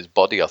bone in his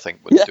body, I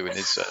think, with doing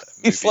his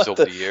movies like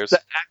over the years. The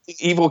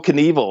acting Evel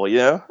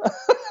Knievel,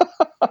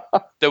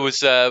 There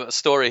was a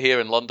story here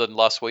in London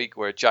last week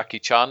where Jackie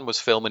Chan was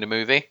filming a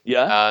movie.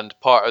 Yeah. And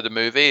part of the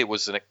movie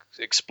was an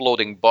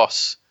exploding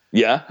bus.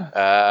 Yeah.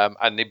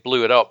 And they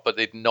blew it up, but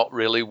they'd not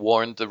really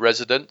warned the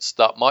residents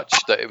that much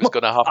that it was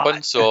going to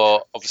happen.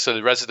 So obviously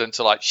the residents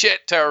are like,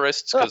 shit,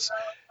 terrorists, because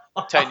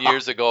 10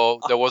 years ago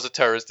there was a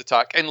terrorist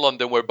attack in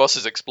London where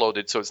buses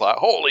exploded. So it's like,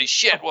 holy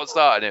shit, what's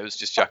that? And it was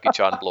just Jackie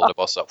Chan blowing the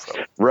bus up for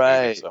it.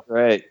 Right, so,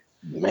 right.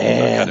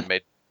 Man.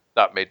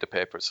 That made the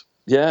papers.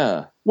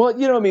 Yeah. Well,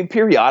 I mean,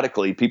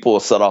 periodically people will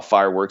set off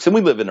fireworks, and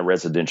we live in a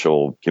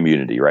residential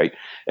community, right?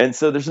 And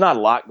so there's not a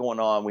lot going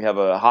on. We have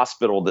a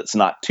hospital that's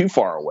not too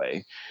far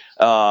away.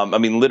 I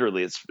mean,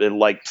 literally, it's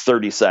like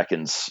 30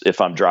 seconds if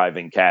I'm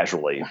driving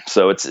casually.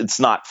 So it's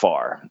not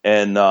far.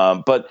 And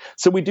but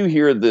so we do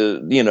hear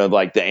the,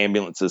 like the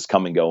ambulances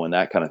come and go and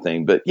that kind of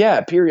thing. But yeah,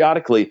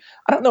 periodically,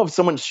 I don't know if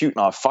someone's shooting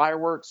off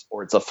fireworks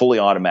or it's a fully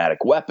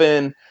automatic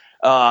weapon.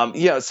 So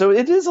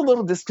it is a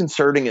little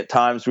disconcerting at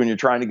times when you're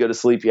trying to go to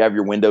sleep. You have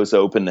your windows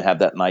open and have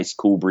that nice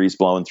cool breeze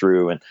blowing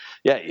through, and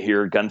you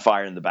hear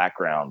gunfire in the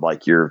background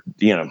like you're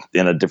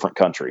in a different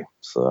country.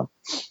 So,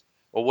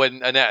 well,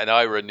 when Annette and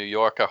I were in New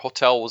York, our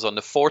hotel was on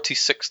the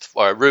 46th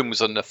floor. Our room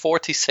was on the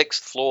 46th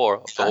floor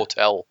of the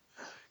hotel.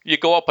 You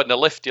go up in the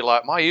lift, you're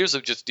like, my ears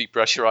have just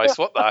depressurized.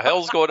 What the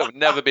hell's going on? I've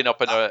never been up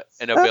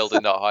in a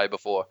building that high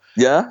before.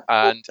 Yeah.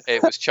 And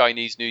it was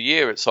Chinese New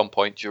Year at some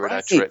point during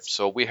our trip.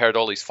 So we heard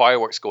all these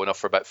fireworks going off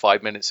for about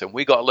 5 minutes, and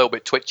we got a little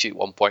bit twitchy at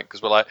one point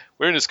because we're like,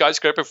 we're in a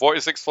skyscraper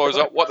 46 floors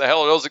up. What the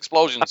hell are those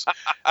explosions?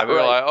 And we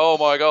were like, oh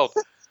my God.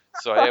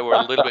 So yeah, we're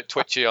a little bit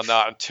twitchy on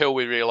that until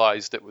we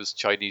realized it was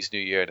Chinese New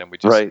Year, and then we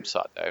just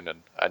sat down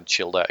and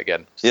chilled out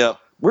again. So yeah.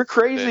 We're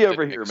crazy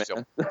over here,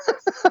 man.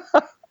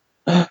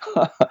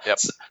 Yep.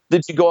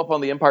 Did you go up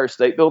on the Empire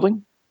State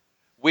Building?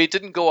 We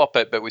didn't go up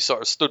it, but we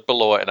sort of stood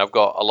below it, and I've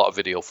got a lot of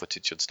video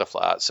footage and stuff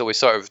like that. So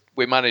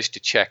we managed to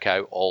check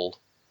out all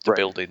the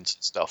buildings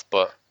and stuff,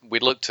 but we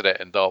looked at it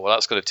and thought, well,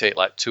 that's going to take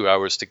like 2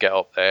 hours to get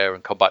up there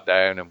and come back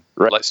down, and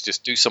let's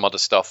just do some other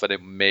stuff, and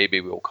then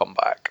maybe we'll come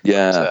back.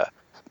 Yeah. But,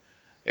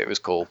 it was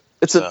cool.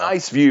 It's a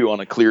nice view on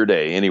a clear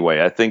day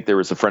anyway. I think there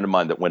was a friend of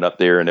mine that went up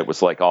there and it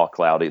was like all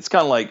cloudy. It's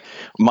kind of like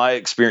my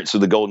experience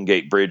with the Golden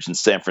Gate Bridge in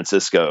San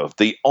Francisco.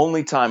 The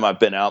only time I've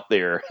been out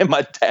there, and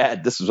my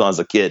dad, this was when I was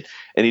a kid,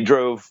 and he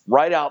drove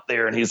right out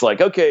there and he's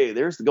like, okay,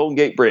 there's the Golden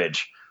Gate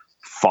Bridge.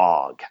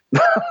 Fog.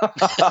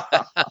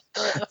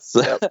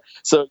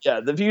 So yeah,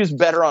 the view's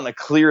better on a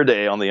clear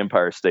day on the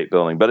Empire State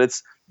Building, but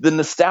it's the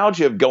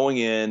nostalgia of going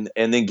in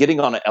and then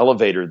getting on an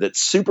elevator that's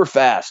super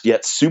fast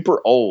yet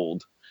super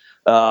old.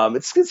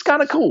 It's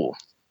kind of cool.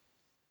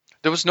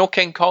 There was no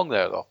King Kong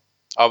there though.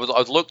 I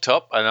was looked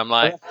up and I'm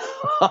like,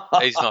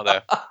 he's not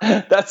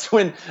there. That's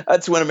when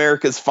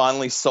America's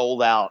finally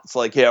sold out. It's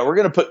like, yeah, we're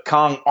going to put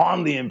Kong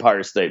on the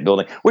Empire State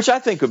Building, which I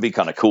think would be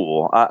kind of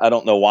cool. I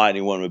don't know why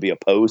anyone would be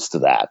opposed to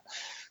that.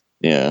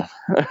 Yeah.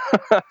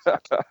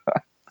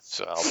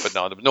 So, but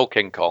no, there was no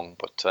King Kong.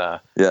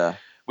 But yeah,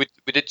 we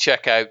did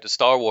check out the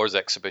Star Wars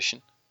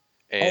exhibition.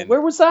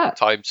 Where was that?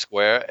 Times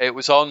Square. It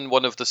was on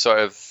one of the sort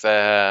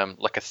of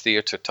like a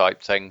theater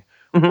type thing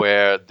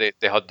where they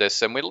had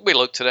this, and we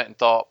looked at it and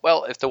thought,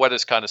 well, if the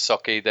weather's kind of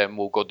sucky, then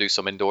we'll go do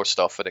some indoor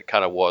stuff, and it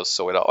kind of was.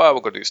 So we thought, we'll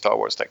go do a Star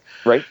Wars thing.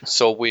 Right.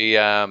 So we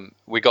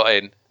got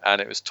in,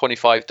 and it was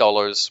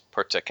 $25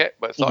 per ticket.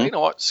 But I thought, you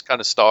know what, it's kind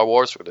of Star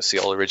Wars. We're going to see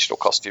all the original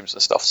costumes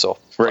and stuff, so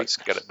let's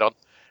get it done.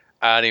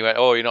 And he went,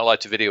 "Oh, you're not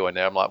allowed to video in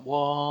there." I'm like,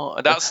 "What?"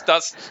 And that's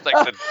like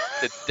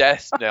the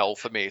death knell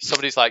for me.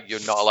 Somebody's like, "You're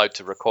not allowed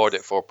to record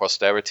it for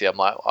posterity." I'm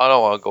like, "I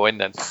don't want to go in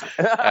then."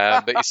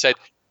 But he said,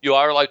 "You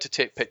are allowed to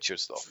take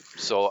pictures though."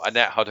 So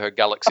Annette had her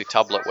Galaxy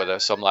tablet with her,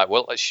 so I'm like,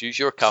 "Well, let's use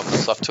your camera."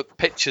 So I took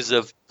pictures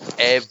of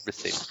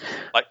everything,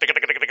 like.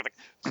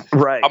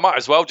 Right. I might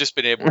as well just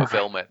been able to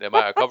film it, the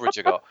amount of coverage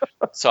I got.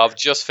 So I've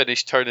just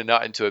finished turning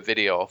that into a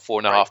video, a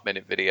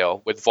 4.5-minute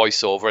video with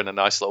voiceover and a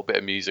nice little bit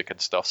of music and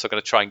stuff. So I'm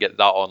going to try and get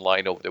that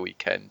online over the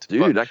weekend.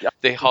 Dude, I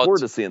look forward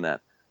to seeing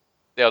that.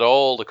 They had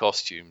all the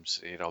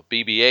costumes.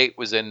 BB-8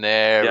 was in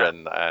there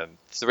and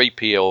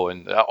 3PO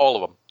and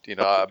all of them.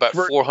 About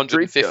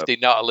 450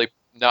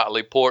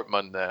 Natalie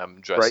Portman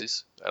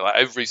dresses. Right. Like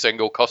every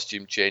single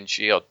costume change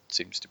she had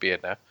seems to be in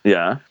there.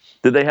 Yeah.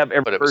 Did they have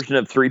every version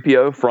of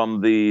 3PO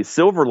from the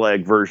silver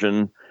leg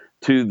version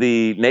to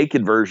the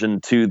naked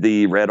version to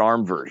the red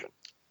arm version?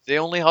 They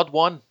only had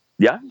one.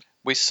 Yeah.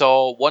 We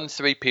saw one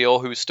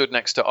 3PO who stood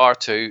next to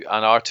R2,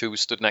 and R2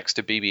 stood next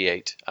to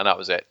BB-8, and that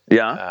was it.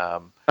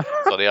 Yeah.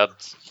 So they had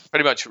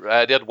pretty much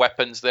they had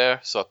weapons there,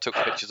 so I took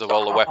pictures of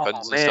all the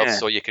weapons and stuff,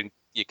 so you could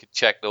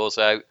check those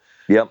out.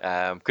 Yep.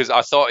 Because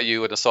I thought of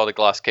you when I saw the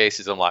glass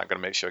cases. I'm like, I'm going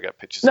to make sure I get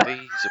pictures of these,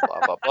 and blah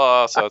blah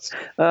blah. So it's,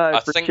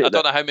 I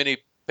don't know how many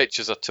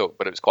pictures I took,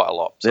 but it was quite a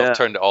lot. So I've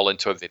turned it all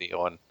into a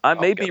video, and I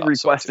may be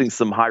requesting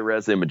some high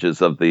res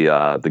images of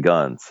the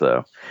gun.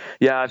 So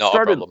I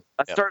started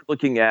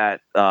looking at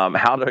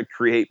how to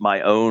create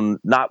my own,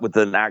 not with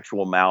an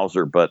actual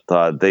Mauser, but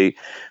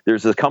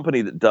there's a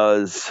company that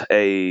does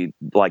a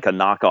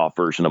knockoff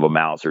version of a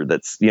Mauser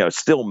that's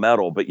still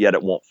metal, but yet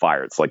it won't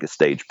fire. It's like a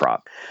stage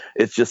prop.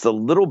 It's just a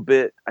little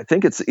bit. I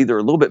think it's either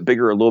a little bit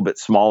bigger or a little bit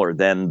smaller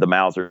than the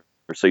Mauser.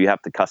 So you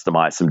have to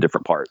customize some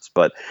different parts.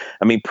 But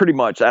I mean, pretty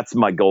much that's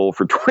my goal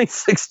for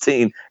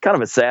 2016. Kind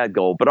of a sad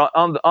goal. But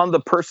on the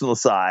personal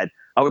side,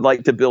 I would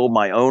like to build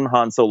my own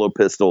Han Solo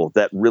pistol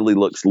that really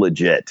looks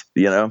legit,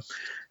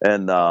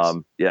 And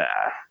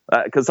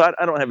because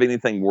I don't have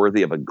anything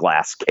worthy of a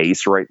glass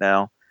case right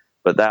now.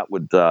 But that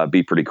would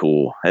be pretty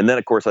cool. And then,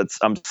 of course,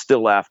 I'm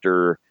still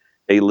after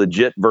a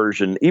legit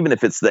version, even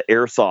if it's the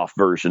airsoft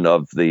version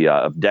of the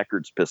of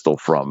Deckard's pistol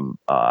from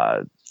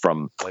Blade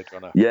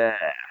Runner. Yeah.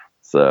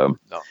 So,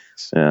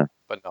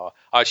 But no,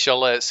 I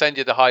shall send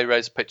you the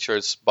high-res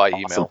pictures by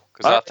email,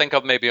 because I think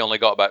I've maybe only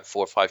got about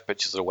 4 or 5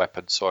 pictures of the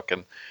weapon, so I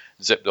can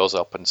zip those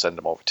up and send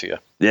them over to you.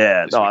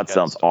 Yeah, that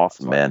sounds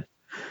awesome, man.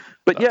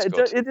 But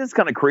it is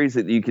kind of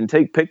crazy that you can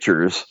take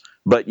pictures,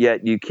 but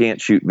yet you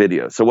can't shoot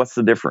video. So what's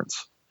the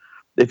difference?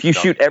 If you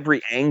shoot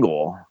every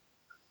angle,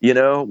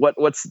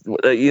 what's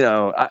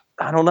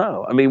I don't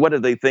know. I mean, what do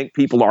they think?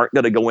 People aren't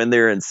going to go in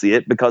there and see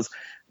it? Because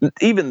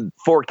even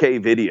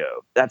 4K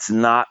video, that's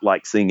not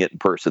like seeing it in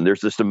person. There's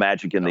just a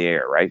magic in the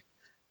air, right?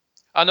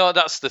 I know,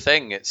 that's the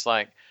thing. It's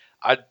like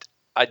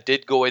I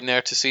did go in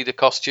there to see the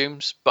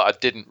costumes, but I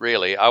didn't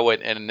really. I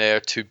went in there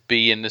to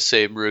be in the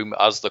same room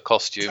as the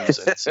costumes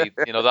and see,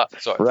 that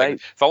sort of thing.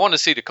 If I want to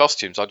see the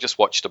costumes, I'll just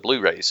watch the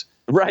Blu-rays.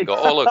 Right. And go,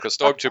 oh, look, a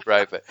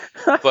Stormtrooper outfit.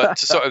 But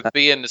to sort of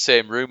be in the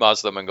same room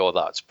as them and go,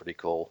 that's pretty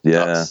cool.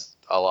 Yeah.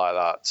 I like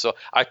that. So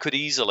I could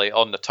easily,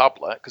 on the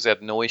tablet, because I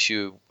had no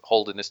issue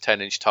holding this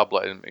 10-inch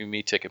tablet and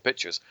me taking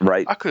pictures,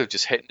 right? I could have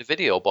just hit the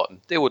video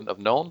button. They wouldn't have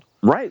known.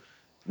 Right.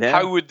 Yeah.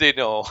 How would they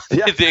know?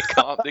 Yeah. They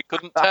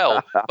couldn't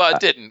tell. But I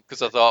didn't,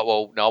 because I thought,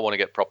 well, no, I want to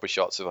get proper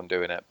shots if I'm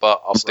doing it.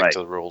 But I'll stick to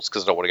the rules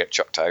because I don't want to get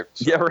chucked out.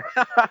 So, yeah,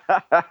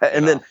 right.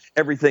 And then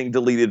everything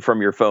deleted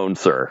from your phone,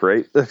 sir,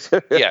 right?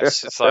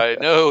 Yes. It's like,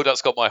 no,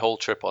 that's got my whole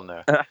trip on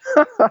there.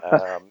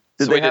 So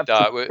we did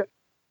that.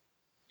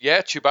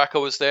 Yeah,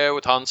 Chewbacca was there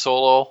with Han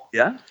Solo.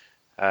 Yeah.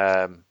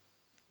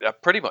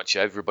 Pretty much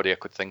everybody I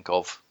could think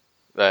of.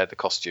 The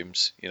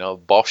costumes,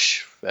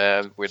 Bosch,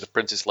 where the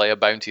Princess Leia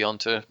bounty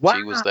hunter,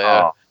 she was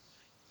there.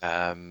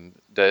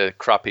 The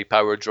crappy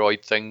power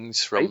droid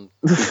things from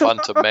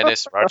Phantom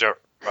Menace, Roger,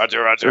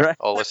 right.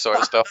 All this sort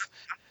of stuff.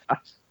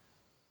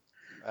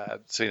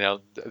 So,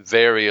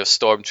 various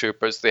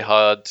stormtroopers. They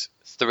had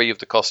 3 of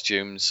the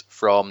costumes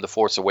from The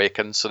Force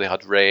Awakens. So they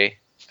had Rey,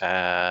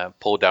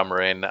 Poe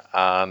Dameron,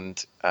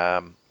 and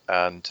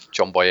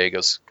John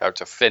Boyega's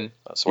character Finn.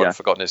 That's why I've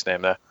forgotten his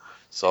name there.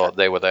 So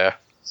they were there.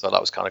 So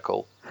that was kind of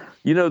cool.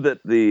 You know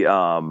that the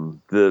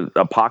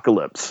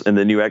Apocalypse in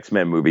the new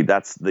X-Men movie,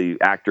 that's the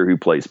actor who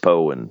plays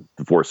Poe in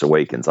The Force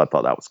Awakens. I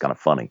thought that was kind of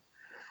funny.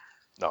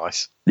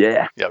 Nice.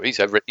 Yeah. Yeah,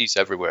 he's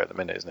everywhere at the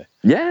minute, isn't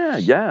he?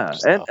 Yeah.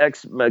 And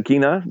Ex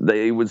Machina,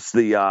 they was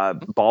the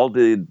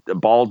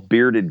bald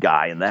bearded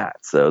guy in that.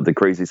 So the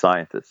crazy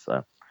scientist.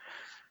 So.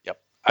 Yep.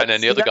 And then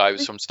the other guy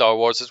was from Star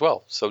Wars as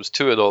well. So it was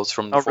 2 of those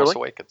from The Force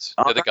Awakens.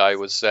 The other guy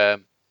was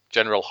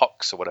General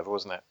Hux or whatever,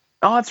 wasn't it?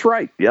 Oh, that's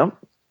right. Yep.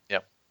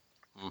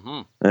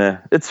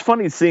 It's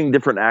funny seeing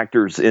different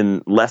actors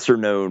in lesser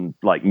known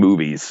like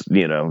movies,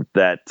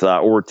 that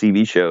or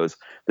TV shows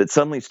that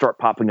suddenly start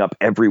popping up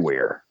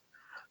everywhere.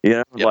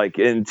 Like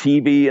in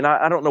TV, and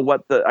I don't know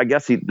what I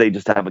guess they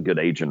just have a good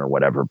agent or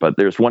whatever. But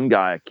there's one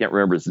guy, I can't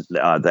remember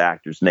the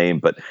actor's name,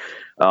 but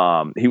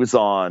he was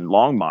on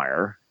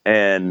Longmire,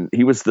 and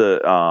he was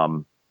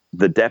the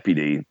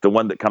deputy, the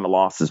one that kind of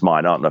lost his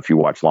mind. I don't know if you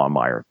watch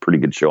Longmire, pretty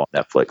good show on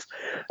Netflix.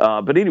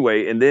 But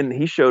anyway, and then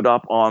he showed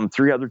up on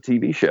 3 other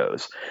TV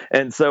shows.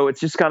 And so it's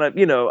just kind of,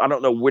 I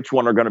don't know which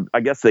one are going to, I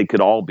guess they could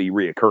all be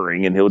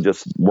reoccurring, and he'll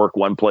just work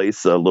one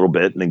place a little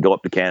bit and then go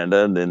up to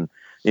Canada and then,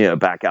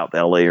 back out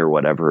to LA or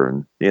whatever,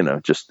 and,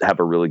 just have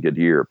a really good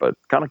year, but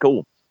kind of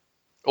cool.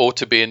 Or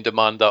to be in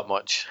demand that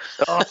much.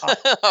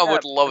 I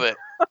would love it.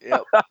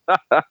 Yep.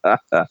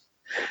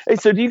 Hey,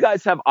 so do you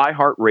guys have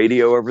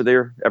iHeartRadio over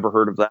there? Ever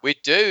heard of that? We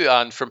do,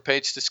 and From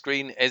Page to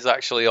Screen is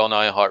actually on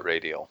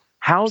iHeartRadio.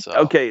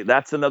 Okay,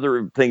 that's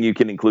another thing you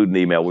can include in the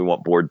email. We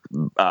won't board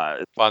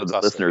the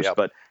listeners,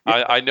 but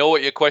I know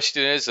what your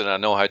question is, and I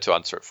know how to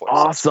answer it for you.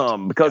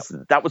 Awesome, because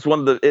that was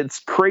one of it's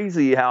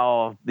crazy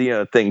how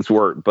things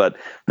work. But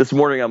this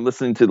morning I'm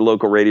listening to the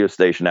local radio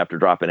station after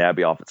dropping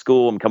Abby off at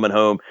school. I'm coming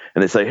home,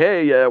 and they say,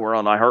 "Hey, yeah, we're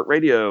on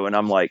iHeartRadio," and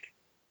I'm like,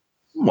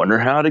 wonder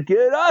how to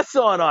get us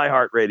on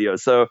iHeartRadio.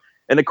 So.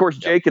 And of course,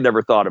 Jake had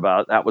never thought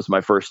about it. That was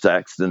my first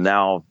text. And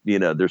now,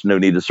 there's no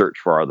need to search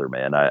for other,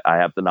 man. I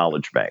have the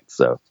knowledge bank.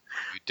 So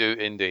you do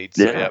indeed.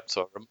 So,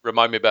 so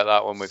remind me about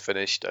that when we've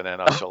finished, and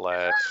then I shall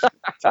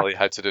tell you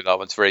how to do that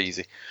one. It's very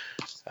easy.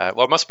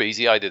 Well, it must be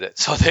easy. I did it.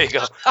 So there you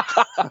go.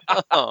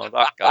 Oh,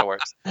 that kind of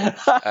works.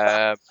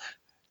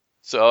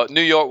 So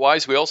New York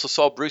wise, we also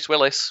saw Bruce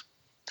Willis.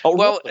 Oh,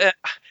 well, really?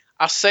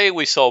 I say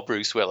we saw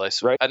Bruce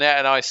Willis, right? And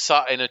I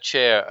sat in a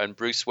chair, and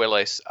Bruce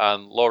Willis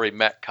and Laurie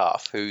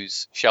Metcalf,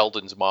 who's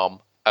Sheldon's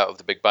mom out of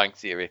The Big Bang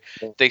Theory,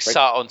 they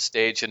sat on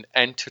stage and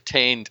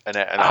entertained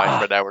Annette and I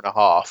for an hour and a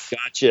half.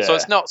 Gotcha. So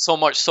it's not so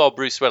much saw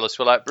Bruce Willis.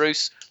 We're like,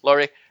 Bruce,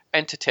 Laurie,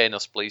 entertain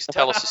us, please.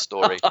 Tell us a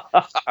story.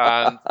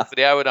 And for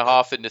the hour and a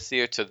half in the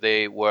theater,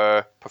 they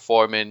were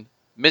performing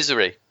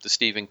Misery, the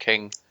Stephen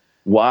King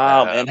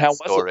man. How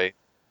story.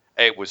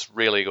 It was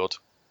really good.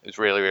 It was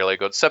really, really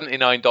good.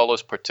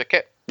 $79 per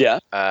ticket. Yeah.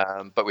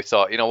 But we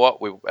thought, you know what?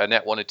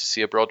 Annette wanted to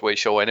see a Broadway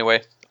show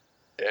anyway.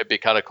 It'd be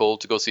kind of cool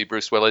to go see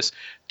Bruce Willis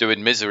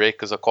doing Misery,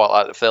 because I quite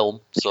like the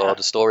film. So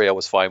the story I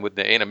was fine with.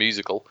 It ain't a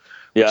musical,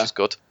 which is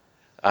good.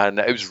 And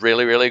it was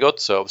really, really good.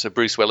 So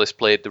Bruce Willis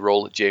played the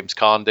role that James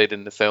Caan did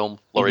in the film.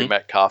 Laurie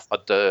Metcalf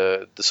had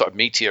the sort of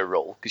meteor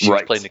role, because she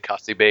was playing the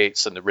Kathy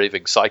Bates and the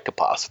raving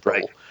psychopath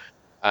role.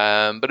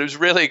 But it was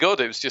really good.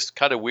 It was just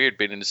kind of weird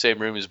being in the same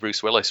room as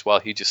Bruce Willis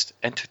while he just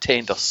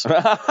entertained us.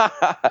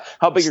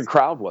 How big a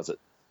crowd was it?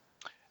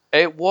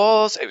 It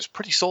was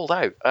pretty sold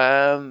out.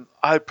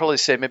 I'd probably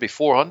say maybe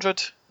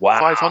 400,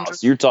 500.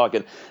 So you're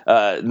talking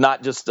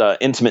not just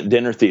intimate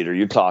dinner theater.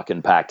 You're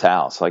talking packed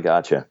house. I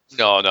gotcha.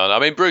 No. I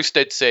mean, Bruce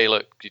did say,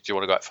 look, do you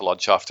want to go out for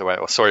lunch after?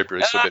 Well, sorry,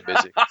 Bruce, we're a bit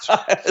busy.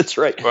 That's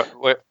right.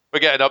 We're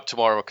getting up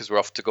tomorrow because we're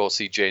off to go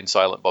see Jane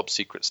Silent Bob's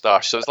Secret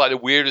Stash. So it's like the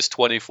weirdest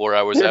 24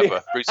 hours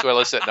ever. Bruce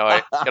Willis at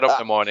night, get up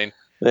in the morning.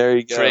 There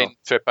you go. Train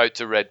trip out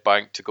to Red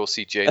Bank to go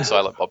see Jane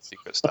Silent Bob's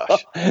Secret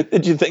Stash.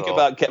 Did you think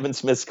about Kevin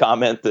Smith's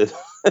comment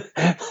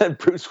that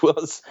Bruce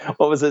Willis,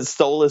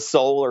 stole his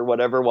soul or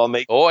whatever while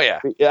making? Oh yeah.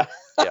 Yeah.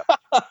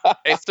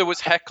 If there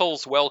was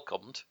heckles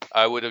welcomed,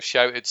 I would have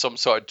shouted some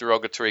sort of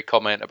derogatory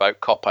comment about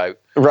Cop Out.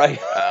 Right.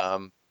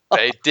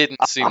 But it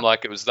didn't seem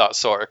like it was that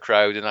sort of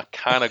crowd, and I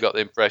kind of got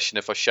the impression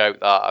if I shout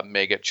that, I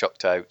may get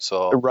chucked out.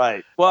 So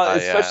right. Well,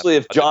 especially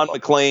if John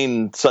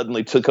McClane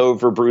suddenly took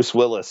over Bruce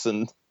Willis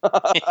and.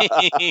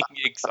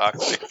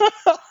 Exactly.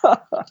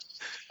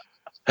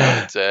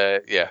 But,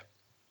 yeah.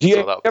 Do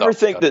you ever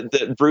think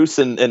that Bruce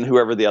and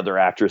whoever the other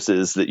actress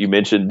is that you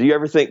mentioned, do you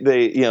ever think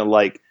they,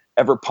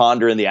 ever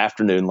ponder in the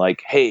afternoon,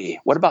 like, hey,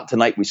 what about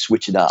tonight we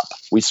switch it up?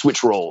 We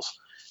switch roles.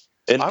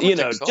 And,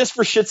 just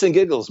for shits and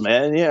giggles,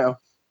 man,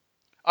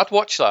 I'd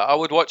watch that. I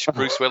would watch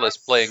Bruce Willis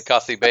playing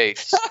Kathy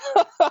Bates.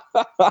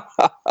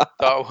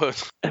 That would.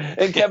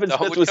 And Kevin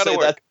Smith would say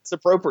that's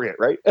appropriate,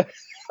 right?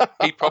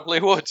 He probably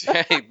would.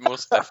 Yeah, he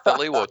most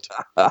definitely would.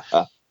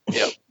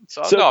 Yeah.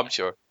 So no, I'm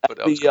sure. But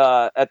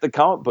at the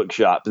comic book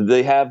shop, do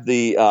they have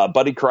the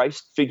Buddy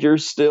Christ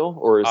figures still,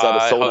 or is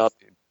that a sold out?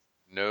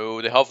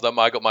 No, they have them.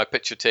 I got my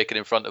picture taken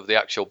in front of the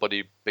actual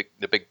the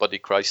big Buddy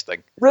Christ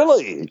thing.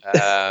 Really?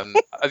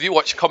 Have you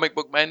watched Comic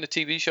Book Men, the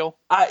TV show?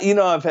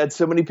 I've had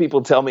so many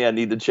people tell me I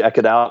need to check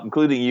it out,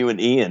 including you and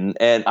Ian,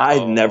 and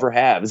I never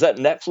have. Is that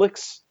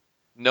Netflix?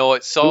 No,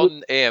 it's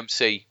on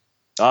AMC.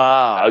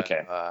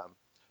 Okay.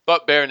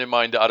 But bearing in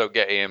mind that I don't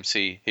get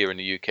AMC here in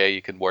the UK,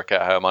 you can work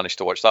out how I managed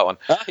to watch that one.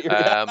 But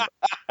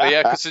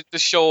yeah, because the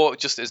show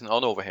just isn't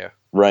on over here.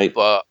 Right.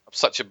 But I'm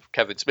such a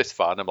Kevin Smith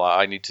fan. I'm like,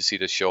 I need to see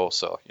this show.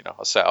 So,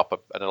 I set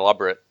up an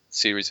elaborate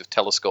series of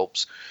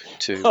telescopes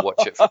to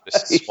watch it from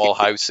this small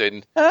house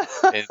in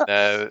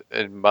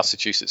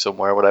Massachusetts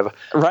somewhere or whatever.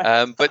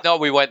 Right. But no,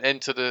 we went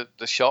into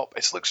the shop.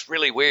 It looks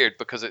really weird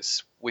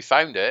because we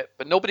found it,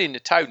 but nobody in the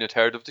town had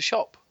heard of the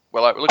shop.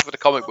 We're like, we're looking for the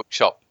comic book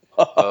shop.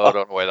 Oh, I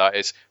don't know where that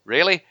is.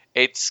 Really?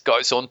 It's got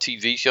its own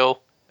TV show?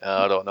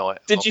 I don't know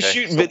it. Did you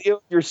shoot video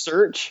of your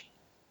search?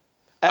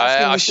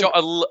 I shot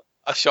a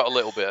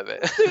little bit of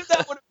it. Dude,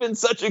 that would have been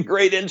such a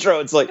great intro.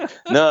 It's like,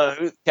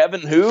 no,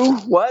 Kevin who?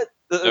 What?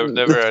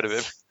 Never heard of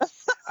him.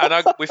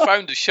 And we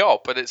found a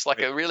shop, and it's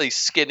like a really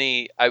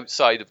skinny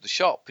outside of the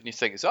shop. And you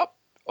think, it's up.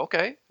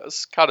 Okay,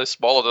 that's kind of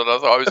smaller than I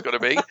thought it was going to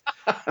be.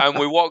 And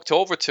we walked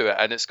over to it,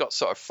 and it's got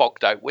sort of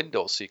fogged out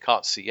windows, so you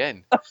can't see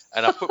in.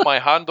 And I put my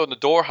hand on the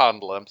door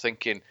handle, and I'm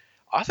thinking,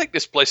 I think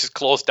this place is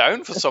closed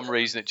down for some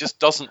reason. It just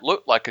doesn't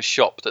look like a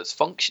shop that's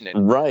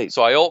functioning. Right.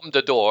 So I opened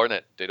the door, and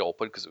it did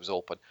open because it was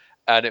open.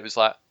 And it was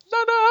like,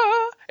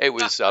 la-da! It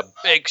was a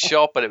big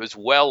shop, and it was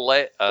well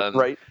lit. And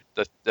right.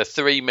 The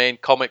three main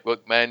comic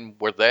book men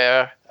were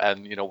there,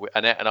 and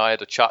Annette and I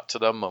had a chat to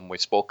them, and we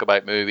spoke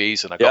about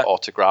movies, and I got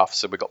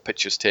autographs, and we got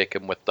pictures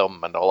taken with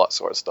them, and all that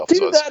sort of stuff. Dude,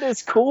 so that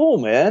is cool,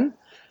 man.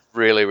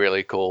 Really,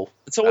 really cool.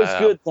 It's always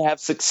good to have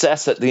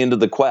success at the end of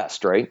the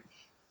quest, right?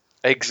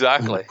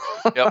 Exactly.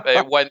 Yep,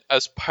 it went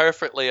as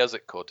perfectly as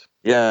it could.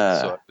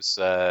 Yeah.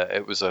 So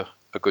it was a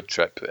good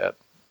trip. Yeah.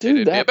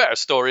 Dude, it'd be a better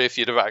story if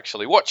you'd have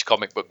actually watched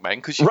Comic Book Men,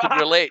 because you could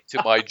relate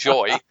to my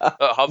joy at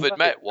having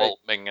met Walt,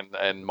 Ming,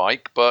 and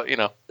Mike. But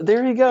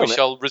there you go. We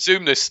shall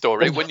resume this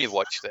story when you've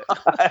watched it.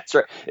 That's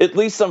right. At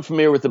least I'm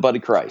familiar with the Buddy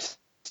Christ.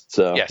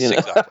 So yes,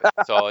 exactly.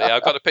 So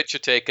I got a picture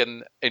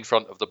taken in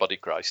front of the Buddy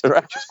Christ,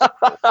 which is quite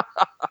cool.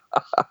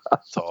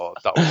 So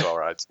that was all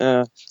right.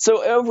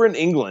 So over in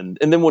England,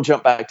 and then we'll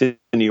jump back to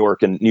New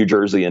York and New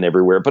Jersey and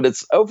everywhere. But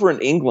it's over in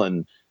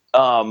England.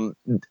 Do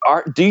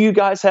you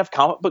guys have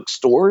comic book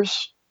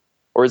stores?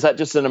 Or is that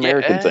just an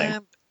American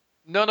thing?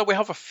 No, we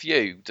have a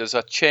few. There's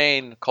a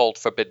chain called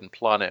Forbidden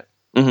Planet,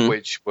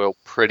 which will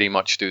pretty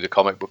much do the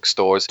comic book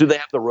stores. Do they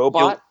have the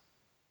robot?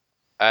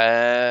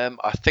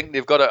 I think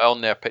they've got it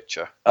on their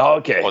picture. Oh,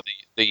 okay. Or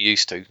they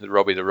used to, the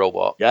Robbie the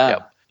Robot.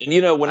 Yeah.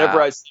 Yep. And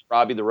whenever I see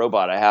Robbie the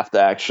Robot, I have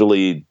to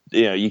actually,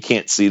 you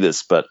can't see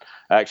this, but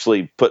I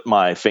actually put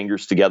my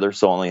fingers together,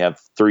 so I only have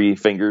 3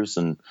 fingers,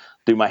 and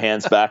do my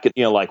hands back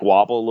and like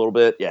wobble a little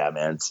bit. Yeah,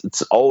 man,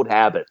 it's an old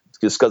habit,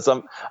 just because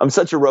I'm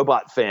such a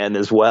robot fan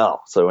as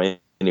well. So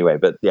anyway,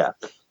 but yeah,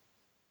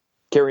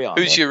 carry on.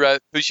 Who's your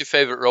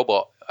favorite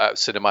robot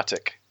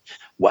cinematic?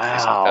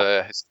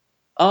 Wow.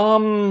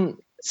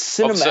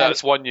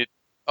 Cinematic.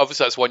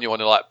 Obviously that's one you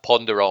want to like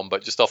ponder on,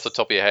 but just off the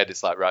top of your head,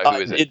 it's like, right,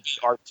 who is it? It'd be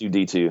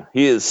R2-D2.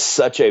 He is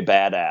such a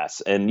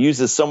badass and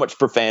uses so much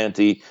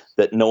profanity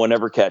that no one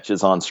ever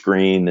catches on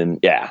screen, and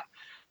yeah.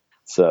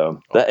 So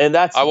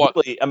that's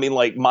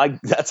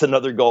that's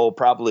another goal,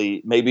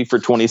 probably maybe for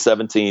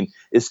 2017,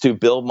 is to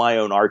build my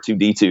own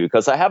R2-D2,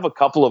 because I have a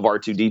couple of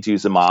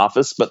R2-D2s in my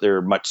office, but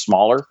they're much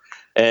smaller.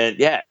 And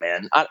yeah,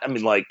 man, I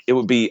mean, it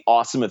would be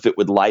awesome if it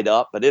would light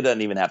up, but it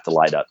doesn't even have to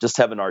light up. Just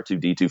have an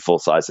R2-D2 full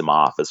size in my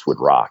office would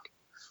rock.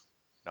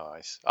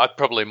 Nice. I'd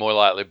probably more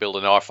likely build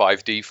an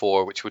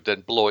R5D4, which would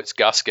then blow its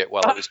gasket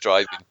while I was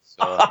driving.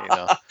 So,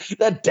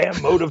 that damn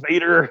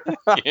motivator.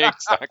 Yeah,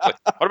 exactly.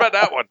 What about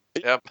that one?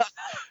 Yep.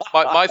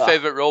 My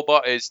favorite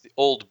robot is the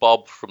old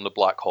Bob from the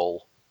Black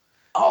Hole.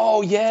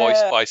 Oh yeah,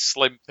 voiced by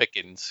Slim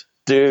Pickens.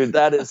 Dude,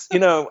 that is.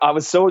 I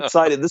was so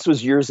excited. This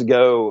was years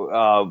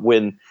ago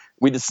when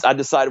I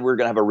decided we were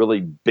going to have a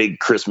really big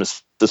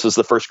Christmas. This was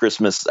the first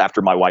Christmas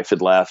after my wife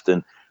had left,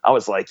 and I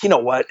was like, you know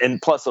what? And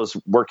plus, I was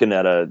working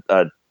at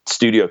a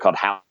studio called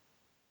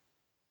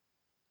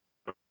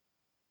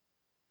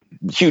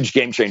huge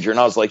game changer, and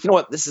I was like, you know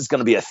what, this is going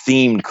to be a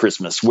themed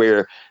Christmas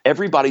where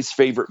everybody's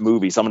favorite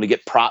movies, I'm going to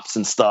get props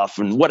and stuff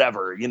and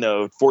whatever,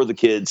 for the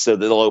kids, so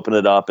they'll open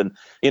it up. And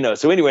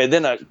so anyway,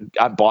 then I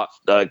bought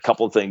a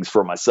couple of things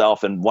for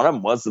myself, and one of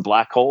them was the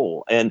Black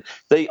Hole, and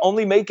they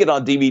only make it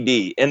on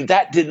DVD, and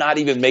that did not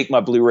even make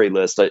my Blu-ray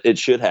list. It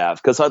should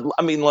have, because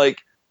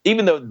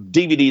even though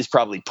DVD is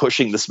probably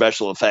pushing the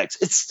special effects,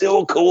 it's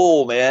still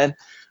cool, man.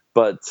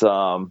 But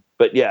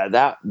yeah,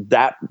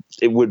 that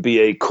it would be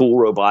a cool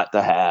robot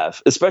to have,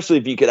 especially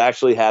if you could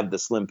actually have the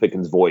Slim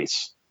Pickens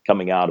voice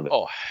coming out of it.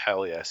 Oh,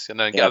 hell yes. And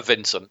then get a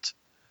Vincent.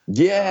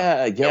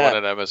 Yeah. Get one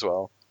of them as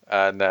well.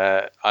 And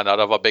I'd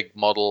have a big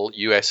model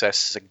USS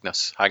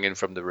Cygnus hanging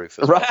from the roof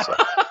as well. So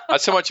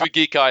that's how much of a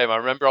geek I am. I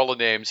remember all the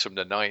names from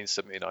the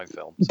 1979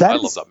 films. I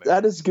love that movie.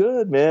 That is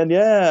good, man.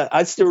 Yeah.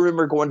 I still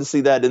remember going to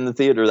see that in the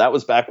theater. That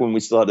was back when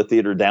we still had a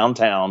theater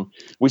downtown.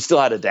 We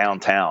still had a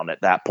downtown at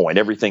that point.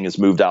 Everything has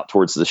moved out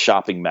towards the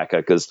shopping mecca,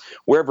 because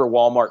wherever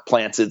Walmart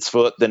plants its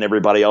foot, then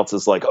everybody else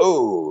is like,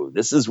 oh,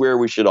 this is where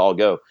we should all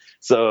go.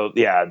 So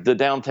yeah, the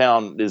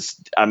downtown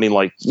is,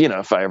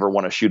 if I ever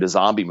want to shoot a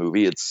zombie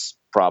movie, it's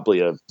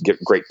probably a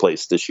great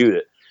place to shoot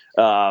it.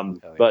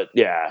 But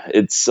yeah,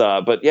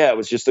 it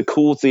was just a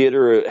cool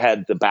theater. It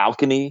had the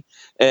balcony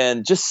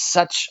and just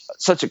such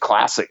a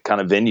classic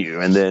kind of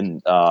venue. And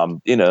then,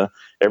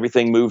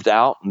 everything moved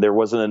out and there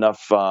wasn't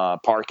enough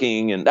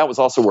parking. And that was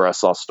also where I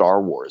saw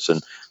Star Wars.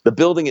 And the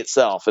building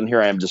itself, and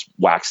here I am just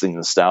waxing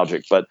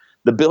nostalgic, but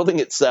the building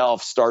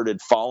itself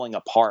started falling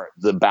apart.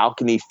 The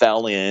balcony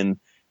fell in,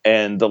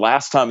 And the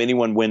last time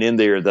anyone went in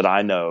there that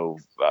I know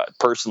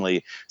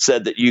personally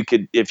said that you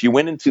could, if you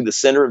went into the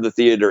center of the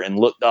theater and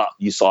looked up,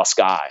 you saw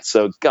sky.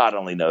 So God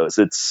only knows.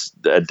 It's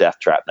a death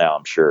trap now,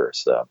 I'm sure.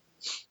 So,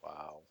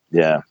 wow.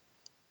 Yeah.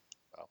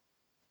 Well,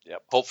 yeah.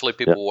 Hopefully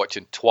people were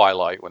watching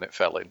Twilight when it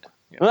fell in.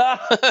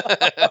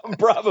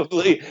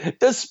 Probably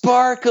the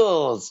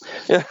sparkles.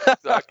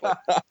 Exactly.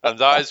 And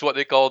that is what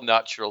they call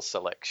natural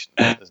selection,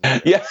 isn't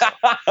it? Yeah.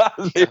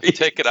 So,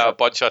 taking out a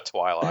bunch of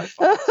Twilight.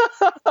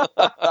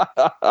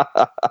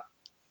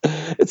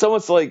 It's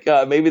almost like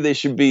maybe they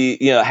should be,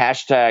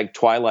 hashtag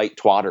Twilight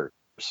Twatters.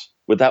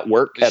 Would that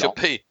work? It should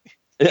be.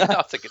 Yeah.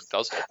 I think it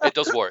does. It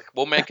does work.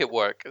 We'll make it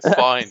work. It's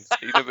fine.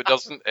 Even if it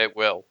doesn't, it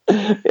will.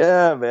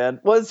 Yeah,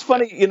 man. Well, it's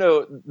funny,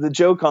 the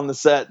joke on the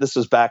set, this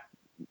was back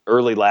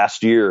early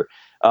last year.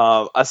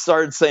 I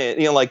started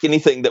saying, like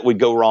anything that would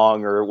go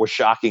wrong or was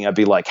shocking, I'd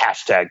be like,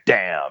 hashtag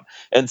damn.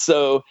 And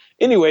so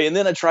anyway, and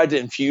then I tried to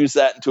infuse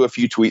that into a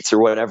few tweets or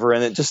whatever,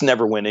 and it just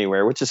never went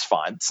anywhere, which is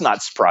fine. It's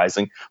not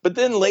surprising. But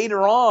then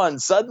later on,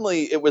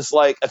 suddenly it was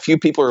like a few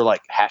people are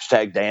like,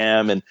 hashtag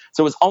damn. And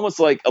so it was almost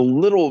like a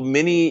little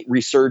mini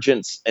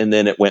resurgence, and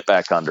then it went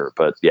back under.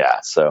 But yeah,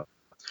 so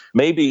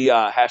maybe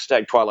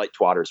hashtag Twilight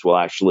Twatters will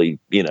actually,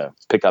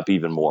 pick up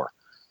even more.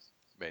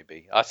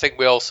 Maybe. I think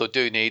we also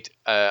do need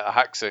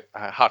I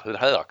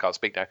can't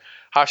speak now.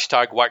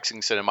 Hashtag waxing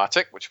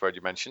cinematic, which I've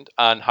already mentioned,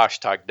 and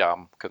hashtag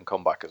damn can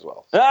come back as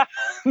well.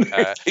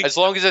 As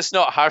long as it's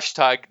not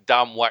hashtag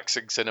damn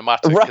waxing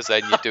cinematic, because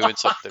then you're doing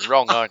something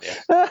wrong, aren't you?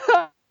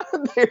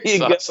 There you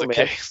go, That's the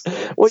man. case.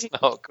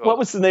 What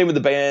was the name of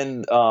the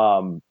band?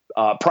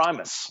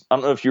 Primus. I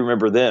don't know if you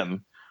remember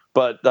them,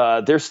 but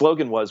their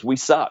slogan was "We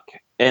suck."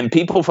 And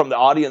people from the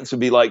audience would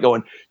be like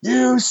going,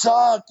 you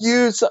suck.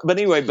 But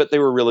anyway, they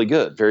were really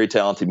good, very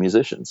talented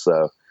musicians.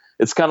 So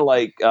it's kind of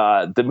like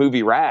the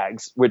movie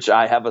Rags, which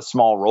I have a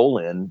small role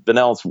in.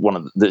 Vanelle's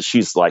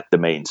she's like the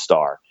main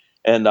star.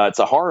 And it's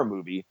a horror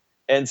movie.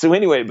 And so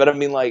anyway, but I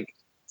mean, like,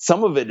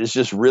 some of it is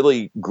just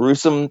really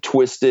gruesome,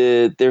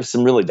 twisted. There's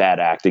some really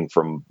bad acting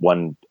from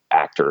one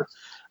actor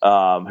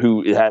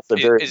who has a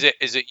very... Is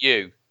it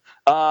you?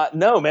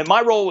 No, man,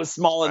 my role was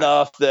small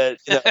enough that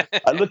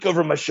I look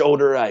over my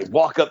shoulder, I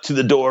walk up to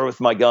the door with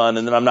my gun,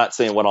 and then I'm not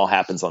saying what all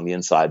happens on the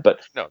inside,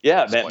 but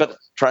but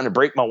trying to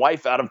break my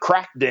wife out of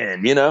crack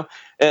den,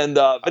 and,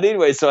 but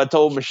anyway, so I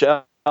told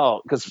Michelle,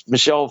 because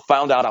Michelle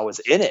found out I was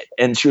in it,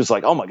 and she was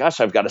like, oh my gosh,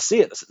 I've got to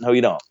see it. I said, no,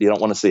 you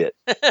don't want to see it.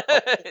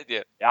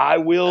 Yeah. I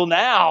will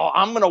now.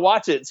 I'm going to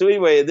watch it. So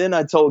anyway, then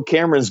I told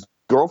Cameron's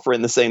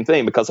girlfriend the same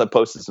thing because I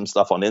posted some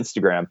stuff on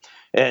Instagram,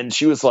 and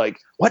she was like,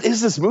 what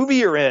is this movie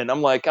you're in?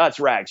 I'm like,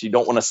 it's Rags. You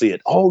don't want to see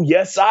it. Oh,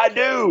 yes, I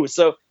do.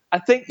 So I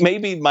think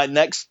maybe my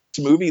next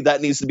movie, that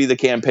needs to be the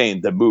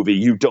campaign, the movie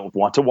you don't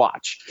want to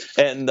watch,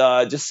 and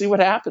just see what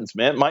happens,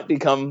 man. It might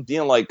become,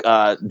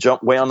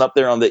 jump way on up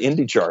there on the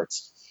indie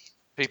charts.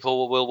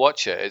 People will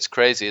watch it. It's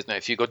crazy, isn't it?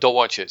 If you go, don't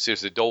watch it.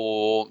 Seriously,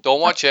 don't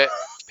watch it.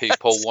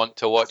 People want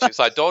to watch it. It's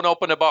like, don't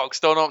open the box.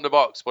 Don't open the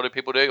box. What do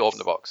people do? Open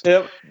the box.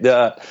 Yep.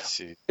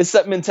 It's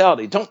that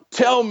mentality. Don't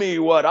tell me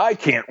what I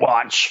can't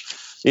watch.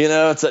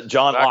 It's that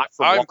John Locke.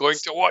 I'm going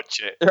to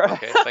watch it.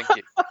 Okay, thank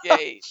you.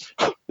 Yay.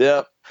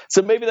 Yeah.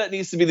 So maybe that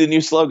needs to be the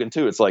new slogan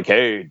too. It's like,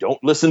 hey, don't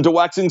listen to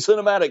waxing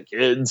cinematic,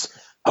 kids.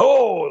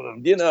 Oh,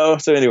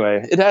 So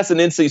anyway, it has an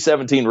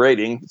NC-17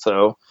 rating.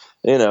 So,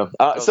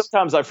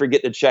 sometimes I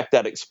forget to check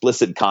that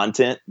explicit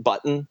content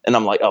button, and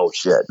I'm like, oh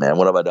shit, man,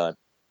 what have I done?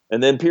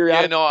 And then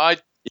periodically,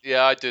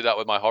 I do that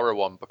with my horror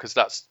one, because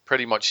that's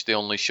pretty much the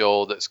only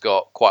show that's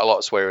got quite a lot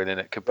of swearing in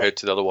it compared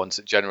to the other ones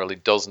that generally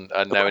doesn't.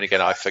 And now and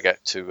again, I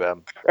forget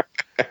to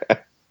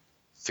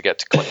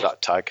click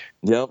that tag.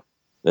 Yep.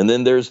 And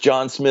then there's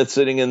John Smith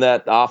sitting in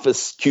that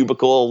office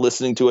cubicle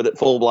listening to it at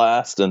full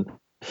blast, and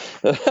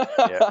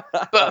yeah.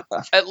 But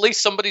at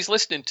least somebody's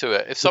listening to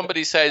it. If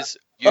somebody says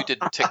you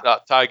didn't tick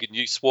that tag and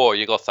you swore,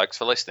 you go, thanks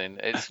for listening.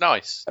 It's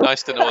nice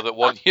to know that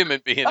one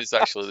human being is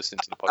actually listening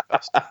to the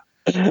podcast.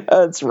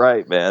 That's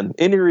right, man.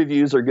 Any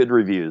reviews are good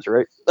reviews,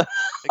 right?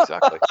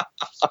 Exactly.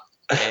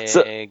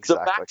 So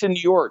back to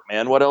New York,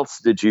 man. What else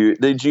did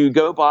you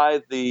go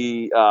by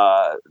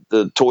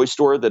the toy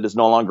store that is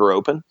no longer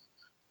open?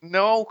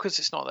 No, because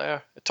it's not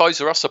there. Toys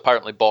R Us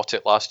apparently bought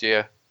it last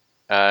year,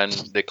 and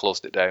they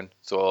closed it down.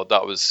 So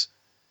that was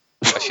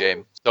a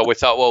shame. So we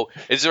thought, well,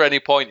 is there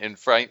any point in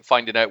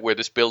finding out where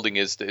this building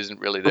is that isn't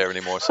really there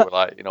anymore? So we're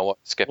like, you know what,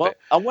 skip it.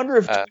 I wonder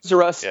if Toys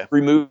R Us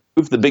removed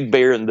the big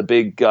bear and the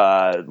big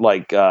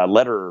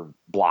letter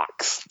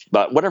blocks.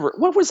 But whatever,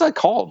 what was that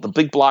called? The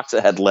big blocks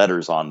that had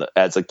letters on.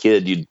 As a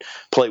kid, you'd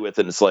play with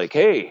it, and it's like,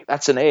 hey,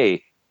 that's an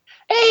A.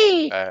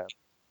 Hey.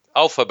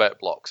 Alphabet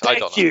blocks. I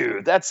don't know. Thank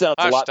you. That sounds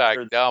a lot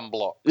better. Hashtag damn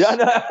blocks. Yeah,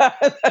 no,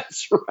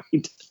 that's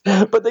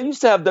right. But they used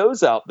to have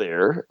those out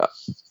there,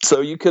 so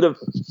you could have,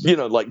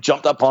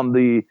 jumped up on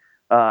the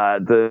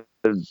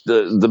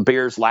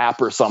bear's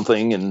lap or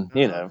something, and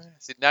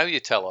See, now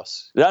you tell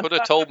us. You could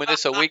have told me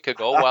this a week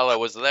ago while I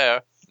was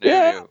there.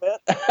 Yeah.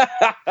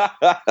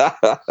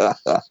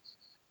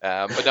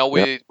 But now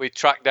we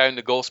tracked down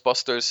the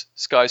Ghostbusters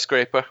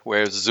skyscraper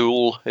where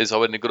Zool is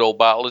having a good old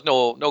battle. There's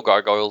no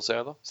gargoyles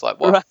there, though. It's like,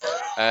 what?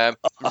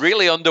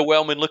 Really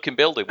underwhelming looking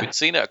building. We'd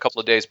seen it a couple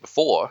of days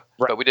before,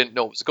 but we didn't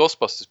know it was a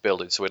Ghostbusters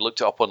building. So we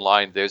looked it up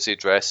online. There's the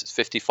address. It's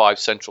 55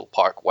 Central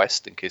Park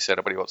West, in case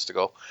anybody wants to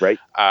go. Right.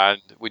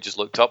 And we just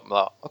looked up and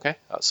thought, okay,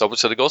 that's over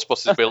to the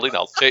Ghostbusters building.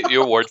 I'll take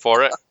your word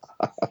for it.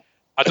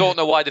 I don't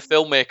know why the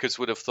filmmakers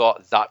would have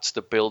thought that's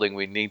the building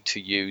we need to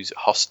use. It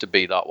has to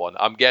be that one.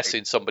 I'm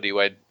guessing somebody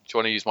went, do you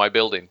want to use my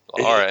building?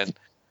 All right.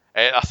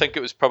 And I think it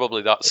was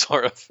probably that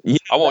sort of,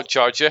 I won't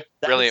charge you.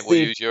 Brilliant,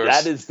 we'll use yours.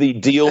 That is the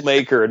deal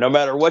maker. No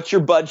matter what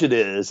your budget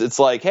is, it's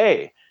like,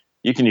 hey,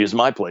 you can use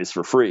my place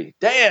for free.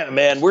 Damn,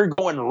 man, we're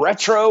going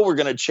retro. We're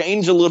going to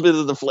change a little bit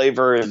of the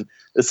flavor, and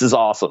this is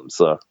awesome.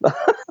 So,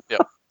 yeah.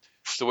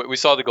 So we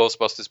saw the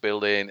Ghostbusters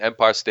building,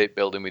 Empire State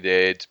Building we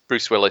did.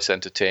 Bruce Willis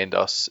entertained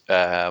us.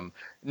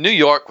 New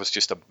York was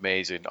just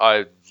amazing.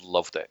 I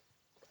loved it.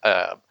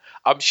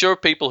 I'm sure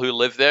people who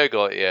live there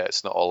go, yeah,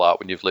 it's not all that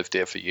when you've lived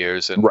there for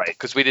years. And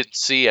because we didn't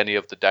see any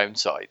of the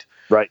downside.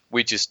 Right.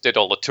 We just did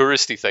all the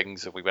touristy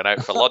things, and we went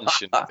out for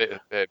lunch and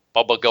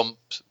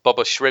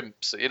Bubba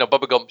Shrimps,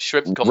 Bubba Gump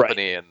Shrimp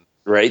Company.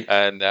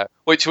 And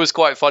which was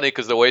quite funny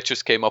because the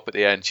waitress came up at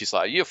the end. She's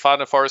like, are you a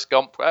fan of Forrest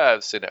Gump?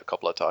 I've seen it a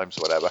couple of times,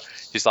 whatever.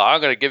 She's like,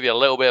 I'm going to give you a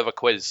little bit of a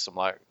quiz. I'm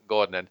like,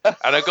 go on then.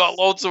 And I got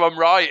loads of them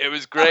right. It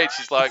was great.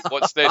 She's like,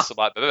 what's this? I'm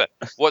like,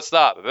 what's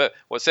that?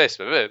 What's this?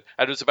 And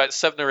it was about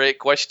 7 or 8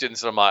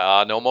 questions. And I'm like,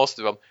 I know most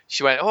of them.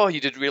 She went, oh,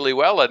 you did really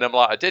well. And I'm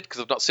like, I did,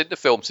 because I've not seen the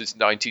film since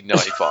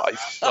 1995.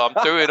 So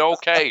I'm doing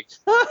okay.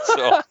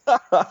 So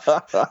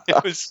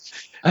it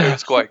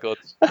was quite good.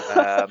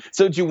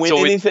 So did you win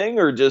anything,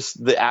 or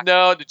just the act?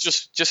 No,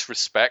 just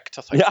respect,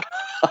 I think. Yeah.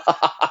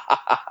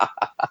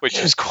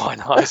 Which was quite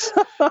nice.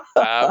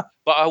 But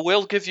I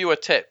will give you a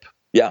tip.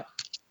 Yeah.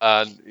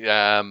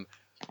 And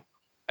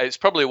it's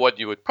probably what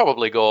you would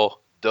probably go,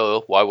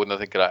 duh, why wouldn't I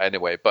think of that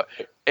anyway? But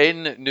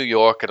in New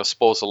York, and I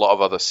suppose a lot of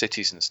other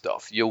cities and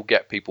stuff, you'll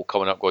get people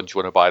coming up going, do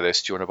you want to buy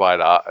this? Do you want to buy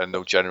that? And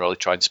they'll generally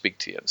try and speak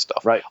to you and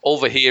stuff. Right.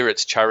 Over here,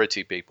 it's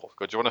charity people.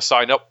 Go, do you want to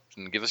sign up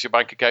and give us your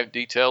bank account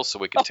details so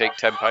we can take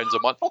 £10 a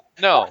month?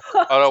 No,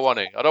 I don't want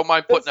to. I don't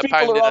mind putting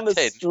 £1 in a tin. On the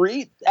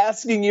street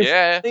asking you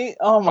for money?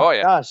 Oh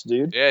my gosh,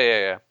 dude.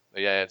 Yeah.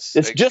 Yeah, it's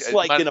just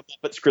like in a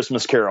Muppets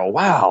Christmas Carol.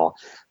 Wow.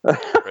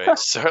 It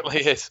certainly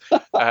is.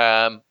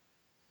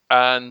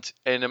 And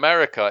in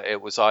America,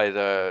 it was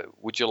either,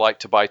 would you like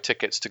to buy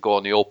tickets to go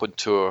on the open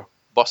tour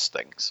bus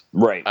things?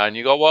 Right. And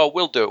you go, well,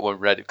 we'll do it when we're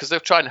ready. Because they'll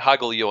try and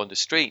haggle you on the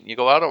street. And you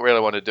go, I don't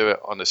really want to do it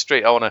on the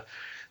street. I want to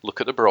look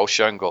at the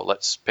brochure and go,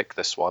 let's pick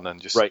this one and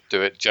just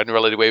do it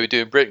generally the way we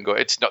do in Britain. Go,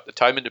 it's not the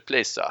time and the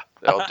place, sir.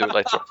 I'll do it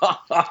later.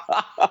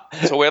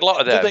 So we had a lot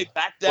of them. Did they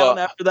back down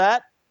after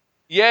that?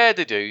 Yeah,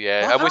 they do,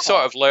 yeah. Wow. And we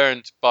sort of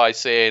learned by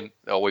saying,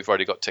 oh, we've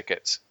already got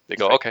tickets. They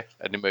go, okay,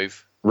 and they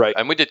move. Right.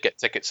 And we did get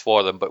tickets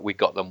for them, but we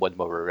got them when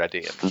we were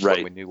ready and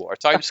when we knew what our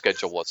time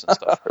schedule was and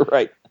stuff.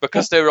 Right.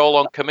 Because they're all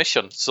on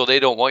commission, so they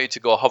don't want you to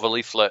go have a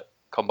leaflet,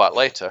 come back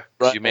later,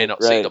 because you may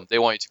not see them. They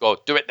want you to go,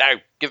 do it now,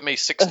 give me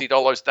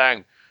 $60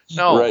 down.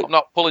 No, I'm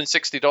not pulling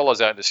 $60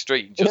 out of the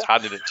street and just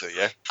handing it to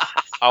you.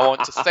 I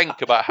want to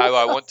think about how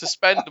I want to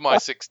spend my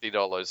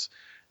 $60.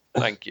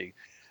 Thank you.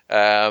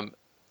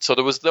 So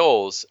there was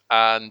those,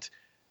 and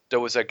there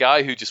was a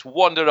guy who just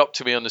wandered up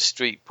to me on the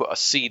street, put a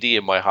CD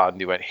in my hand,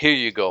 and he went, here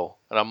you go.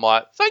 And I'm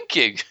like, thank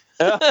you.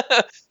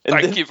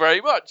 Thank you very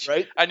much.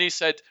 Right. And he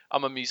said,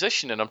 I'm a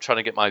musician, and I'm trying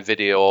to get my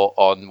video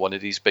on one of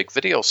these big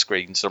video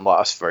screens. And I'm like,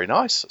 that's very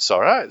nice. It's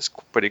all right. It's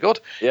pretty good.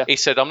 Yeah. He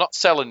said, I'm not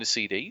selling the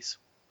CDs.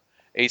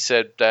 He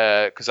said,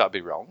 because that'd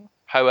be wrong.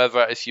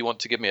 However, if you want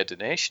to give me a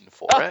donation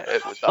for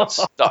it,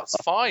 that's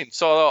fine.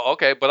 So,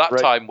 okay, by that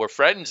time, we're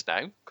friends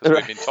now because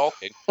we've been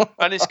talking.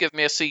 And he's given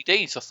me a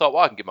CD. So I thought,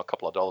 well, I can give him a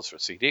couple of dollars for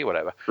a CD or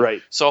whatever.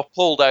 Right. So I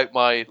pulled out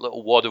my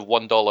little wad of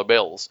 $1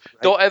 bills.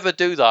 Right. Don't ever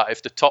do that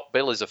if the top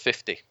bill is a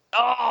 50.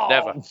 Oh,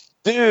 never.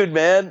 Dude,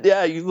 man.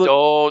 Yeah, you look.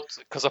 Don't,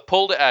 because I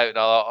pulled it out and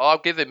I'll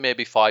give him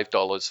maybe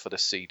 $5 for the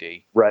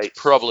CD. Right. It's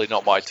probably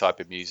not my type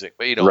of music,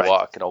 but you know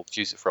what? I can always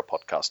use it for a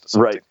podcast or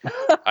something. Right.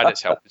 And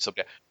it's helping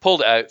somebody.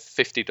 Pulled it out,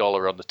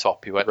 $50 on the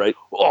top. He went,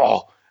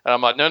 oh. And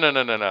I'm like, no,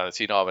 is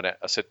he not having it?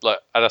 I said, look,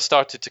 and I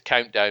started to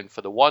count down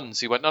for the ones.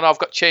 He went, no, I've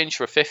got change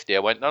for 50. I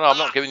went, no, I'm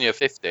not giving you a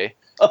 50.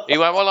 He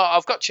went, well,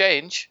 I've got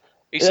change.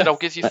 He said, I'll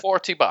give you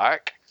 40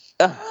 back.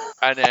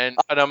 And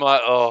I'm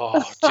like,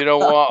 oh, do you know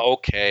what?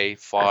 Okay,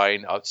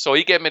 fine. So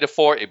he gave me the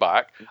 40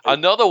 back.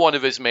 Another one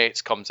of his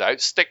mates comes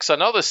out, sticks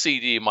another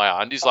CD in my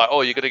hand. He's like,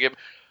 oh, you're going to give...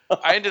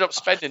 I ended up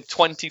spending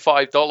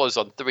 $25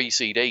 on 3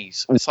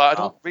 CDs. It's like,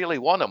 I don't really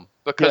want them.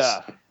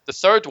 Because the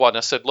third one, I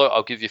said, look,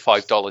 I'll give you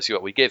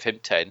 $5. We gave him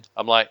 10.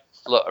 I'm like,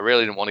 look, I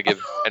really didn't want to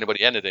give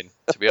anybody anything,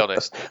 to be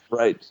honest.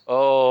 Right.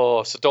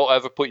 Oh, so don't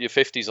ever put your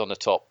 50s on the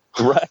top.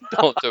 Right.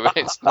 Don't do it.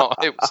 It was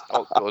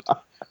not good.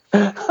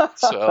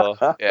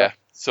 So, yeah.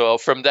 So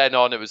from then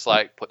on, it was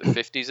like, put the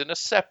 50s in a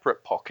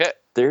separate pocket.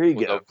 There you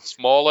go. The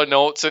smaller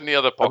notes in the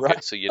other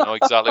pocket, so you know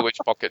exactly which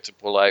pocket to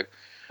pull out.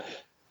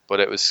 But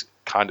it was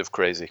kind of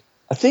crazy.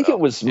 I think it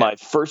was my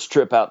first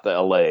trip out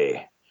to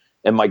LA,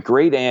 and my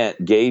great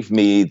aunt gave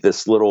me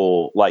this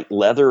little like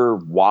leather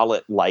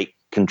wallet-like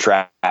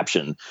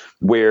contraption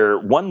where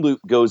one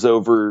loop goes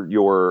over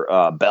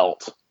your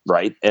belt,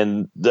 right?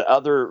 And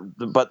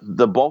but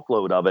the bulk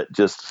load of it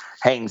just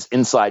hangs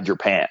inside your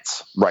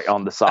pants, right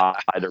on the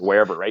side or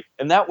wherever, right?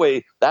 And that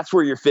way, that's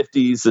where your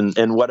 50s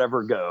and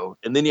whatever go.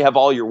 And then you have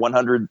all your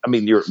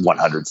your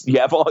 100s. You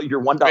have all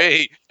your $1.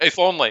 Hey, if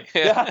only.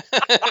 Yeah.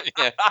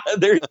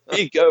 There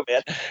you go,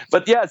 man.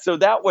 But yeah, so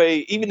that way,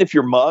 even if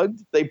you're mugged,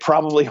 they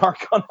probably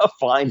aren't going to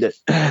find it.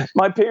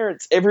 My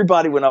parents,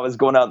 everybody, when I was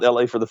going out to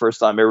LA for the first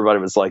time, everybody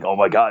was like, oh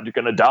my God, you're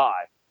going to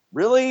die.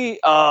 Really?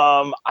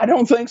 I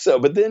don't think so.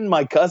 But then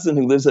my cousin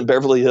who lives in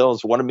Beverly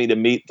Hills wanted me to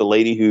meet the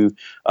lady who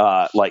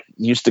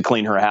used to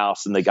clean her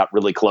house, and they got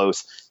really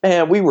close.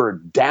 Man, we were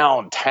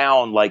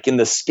downtown, like in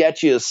the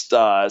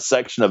sketchiest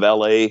section of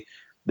LA.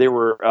 There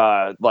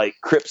were like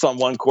Crips on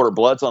one corner,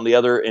 Bloods on the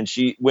other. And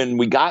when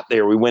we got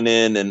there, we went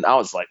in and I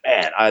was like,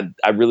 man,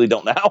 I really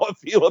don't know how I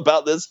feel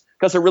about this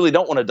because I really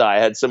don't want to die. I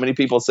had so many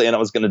people saying I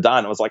was going to die,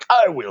 and I was like,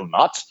 I will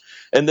not.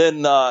 And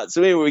then,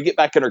 so anyway, we get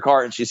back in her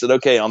car and she said,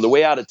 okay, on the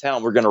way out of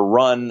town, we're going to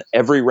run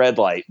every red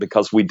light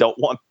because we don't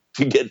want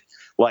to get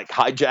like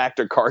hijacked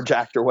or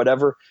carjacked or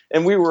whatever.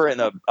 And we were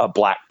in a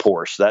black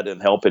Porsche. That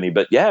didn't help any,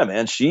 but yeah,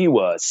 man, she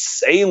was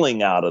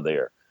sailing out of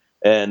there.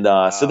 And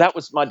so that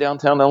was my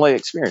downtown LA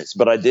experience.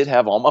 But I did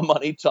have all my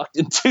money tucked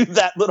into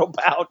that little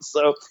pouch.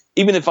 So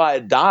even if I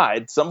had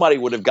died, somebody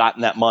would have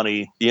gotten that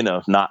money,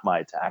 not my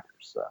attackers.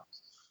 So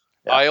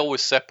yeah. I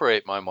always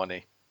separate my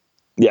money.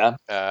 Yeah.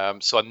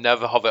 So I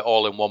never have it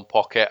all in one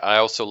pocket. I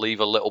also leave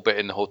a little bit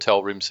in the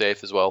hotel room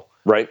safe as well.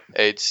 Right.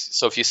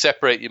 So if you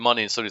separate your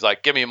money and somebody's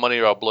like, give me your money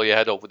or I'll blow your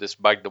head off with this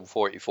Magnum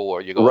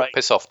 44, you go, right.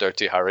 Piss off,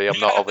 Dirty Harry. I'm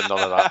not having none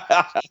of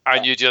that.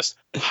 And you just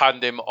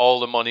hand him all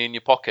the money in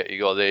your pocket. You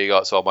go, there you go,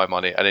 it's all my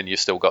money. And then you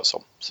still got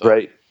some. So,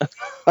 right.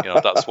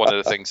 That's one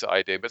of the things that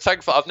I do. But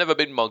thankfully, I've never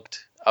been mugged.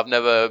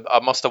 I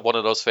must have one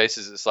of those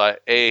faces. It's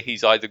like, A,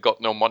 he's either got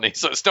no money,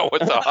 so it's not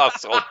worth the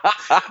hassle.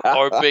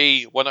 Or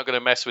B, we're not going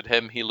to mess with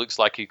him. He looks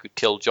like he could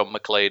kill John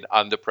McClane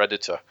and the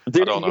Predator. I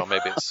don't know.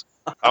 Maybe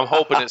I'm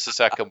hoping it's the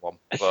second one.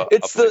 But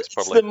it's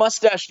the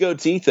mustache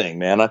goatee thing,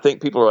 man. I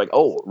think people are like,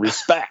 oh,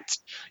 respect.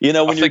 When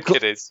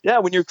it is. Yeah,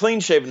 when you're clean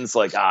shaven, it's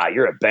like,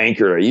 you're a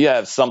banker. You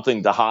have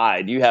something to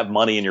hide. You have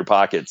money in your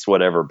pockets,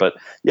 whatever. But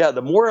yeah,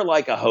 the more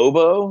like a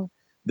hobo.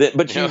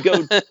 But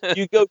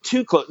you go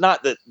too close.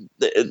 Not that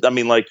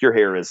like your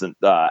hair isn't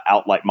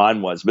out like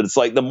mine was, but it's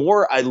like the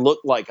more I look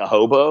like a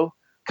hobo,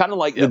 kind of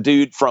like the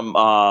dude from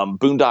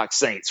Boondock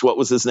Saints. What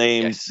was his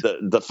name? Yes.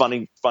 The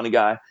funny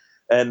guy.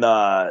 And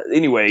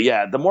anyway,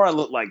 yeah, the more I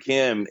look like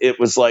him, it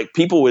was like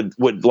people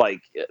would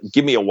like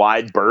give me a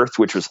wide berth,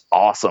 which was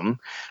awesome.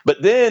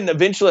 But then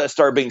eventually I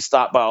started being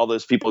stopped by all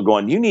those people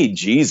going, "You need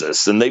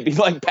Jesus," and they'd be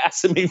like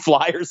passing me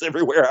flyers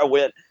everywhere I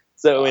went.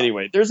 So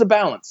anyway, there's a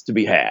balance to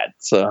be had.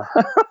 So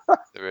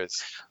there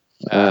is.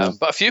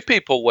 But a few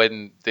people,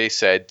 when they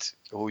said,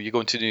 "Oh, you're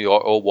going to New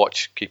York? Oh,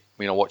 watch,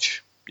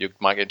 you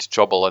might get into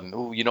trouble," and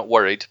 "Oh, you're not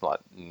worried?" I'm like,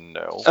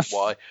 no.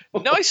 Why?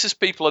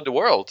 Nicest people in the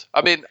world.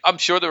 I mean, I'm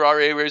sure there are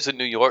areas in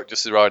New York,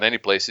 just as there are in any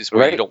places,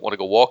 where you don't want to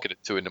go walking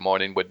at 2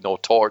 a.m. with no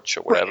torch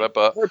or whatever. Right.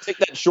 But or take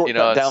that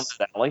shortcut down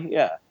the alley.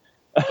 Yeah.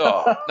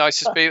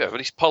 Nicest people.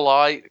 Everybody's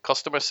polite.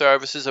 Customer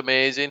service is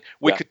amazing.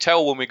 We could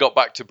tell when we got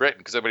back to Britain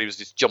because everybody was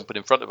just jumping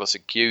in front of us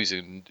in queues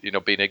and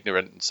being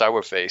ignorant and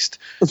sour faced.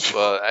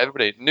 But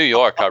everybody, New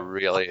York, I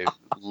really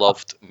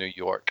loved New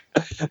York.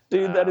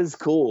 Dude, that is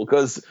cool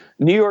because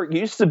New York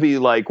used to be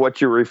like what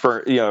you're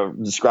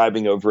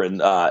describing over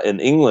in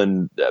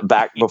England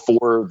back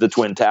before the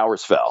Twin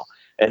Towers fell.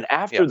 And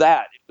after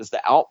that, it was the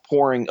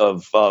outpouring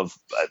of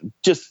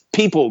just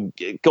people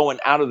going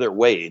out of their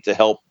way to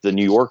help the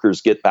New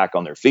Yorkers get back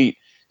on their feet.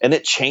 And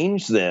it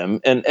changed them.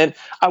 And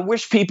I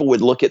wish people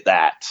would look at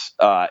that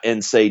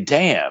and say,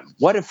 damn,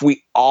 what if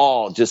we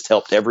all just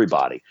helped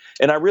everybody?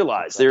 And I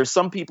realize there are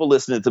some people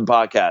listening to the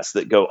podcast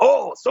that go,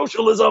 oh,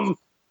 socialism.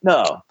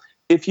 No.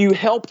 If you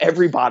help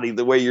everybody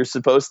the way you're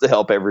supposed to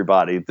help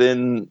everybody,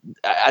 then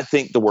I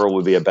think the world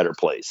would be a better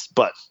place.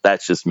 But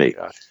that's just me.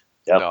 Yeah.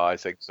 Yep. No, I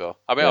think so.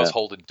 I mean, I was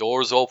holding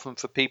doors open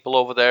for people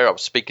over there. I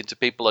was speaking to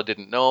people I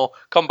didn't know.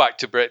 Come back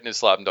to Britain,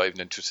 it's like I'm not even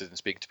interested in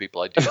speaking to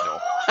people I do know.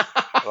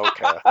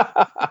 Okay.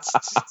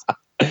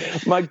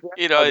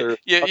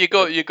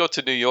 You go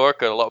to New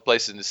York or a lot of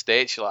places in the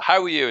States. You're like,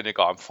 how are you? And you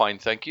go, I'm fine,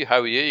 thank you. How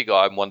are you? You go,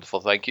 I'm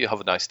wonderful, thank you.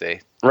 Have a nice day.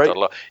 Right.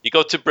 You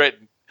go to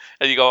Britain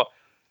and you go,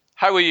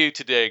 how are you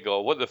today?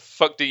 Go, what the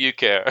fuck do you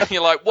care? And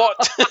you're like,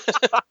 what?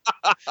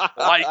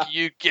 Like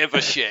you give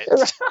a shit.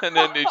 And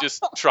then they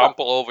just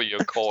trample over your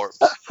corpse.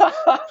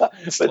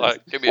 It's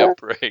like, give me a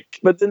break.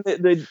 But then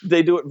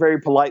they do it very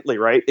politely,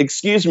 right?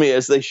 Excuse me,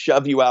 as they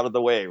shove you out of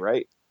the way,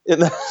 right?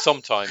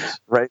 Sometimes.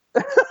 Right.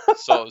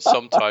 So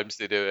sometimes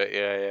they do it,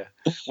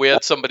 yeah. We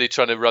had somebody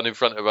trying to run in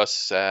front of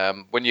us.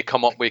 When you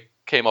come up, we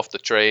came off the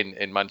train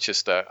in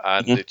Manchester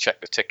and they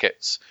checked the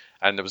tickets.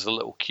 and there was a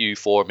little queue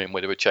forming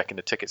where they were checking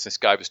the tickets. And this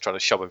guy was trying to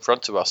shove in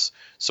front of us,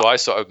 so I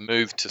sort of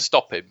moved to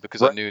stop him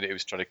because I knew that he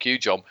was trying to queue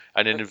jump,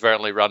 and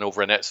inadvertently ran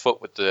over Annette's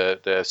foot with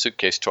the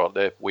suitcase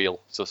the wheel.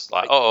 So it's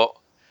like,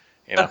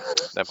 never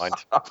mind.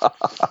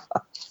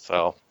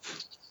 So,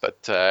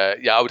 but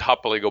I would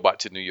happily go back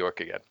to New York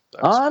again.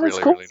 That's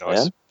really cool, really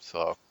nice. Man.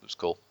 So it was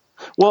cool.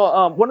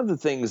 Well, one of the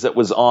things that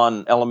was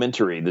on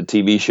Elementary, the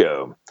TV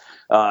show,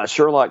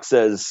 Sherlock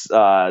says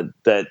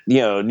that,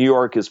 New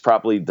York is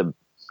probably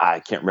I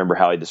can't remember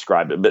how he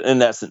described it, but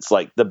in essence,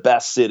 like the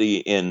best city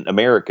in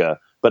America,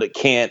 but it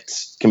can't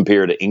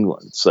compare to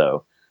England.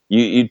 So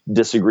you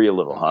disagree a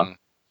little, huh?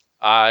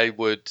 I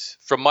would,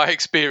 from my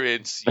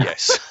experience,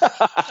 yes.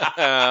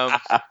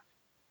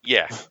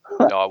 Yeah,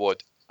 no, I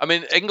would. I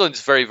mean,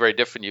 England's very, very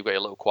different. You've got your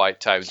little quiet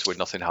towns where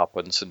nothing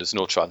happens and there's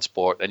no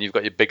transport. And you've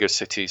got your bigger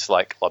cities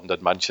like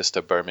London,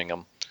 Manchester,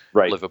 Birmingham,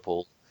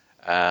 Liverpool.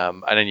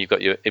 And then you've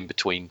got your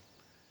in-between.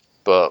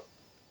 But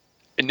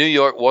New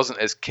York wasn't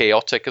as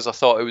chaotic as I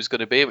thought it was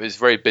going to be. It was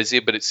very busy,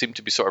 but it seemed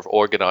to be sort of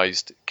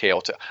organized,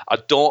 chaotic. I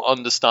don't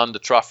understand the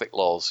traffic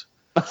laws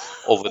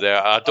over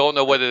there. I don't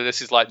know whether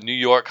this is like New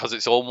York has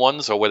its own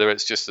ones or whether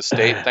it's just a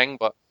state thing.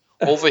 But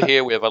over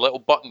here, we have a little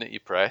button that you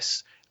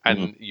press.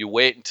 And you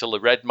wait until the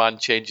red man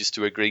changes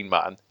to a green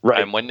man.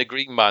 Right. And when the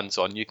green man's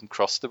on, you can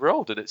cross the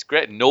road. And it's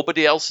great.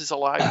 Nobody else is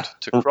allowed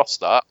to cross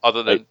that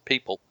other than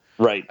people.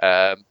 Right.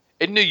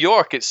 In New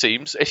York, it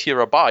seems, if you're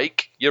a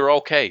bike, you're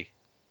okay.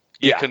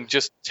 You can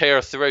just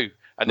tear through.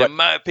 And the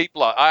amount of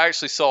people, I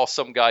actually saw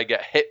some guy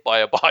get hit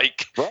by a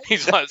bike. Right.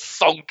 He's like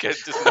thunk it,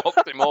 just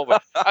knocked him over.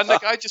 And the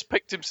guy just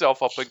picked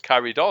himself up and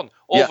carried on.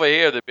 Over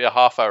here, there'd be a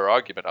half-hour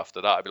argument after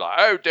that. I'd be like,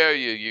 how dare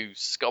you, you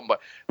scumbag.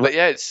 But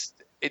yeah,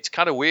 it's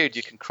kind of weird.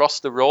 You can cross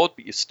the road,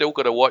 but you still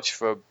got to watch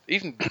for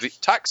even the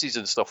taxis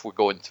and stuff we're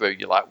going through.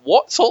 You're like,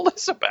 what's all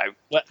this about?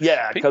 Well,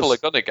 yeah, people are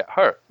going to get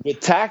hurt. With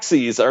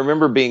taxis, I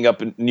remember being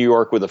up in New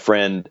York with a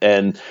friend,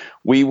 and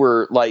we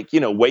were like,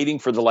 waiting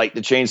for the light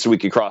to change so we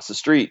could cross the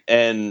street.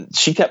 And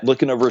she kept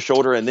looking over her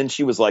shoulder, and then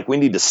she was like, we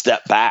need to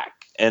step back.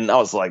 And I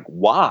was like,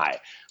 why?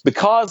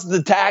 Because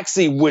the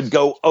taxi would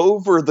go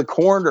over the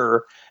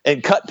corner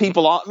and cut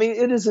people off. I mean,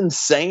 it is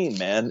insane,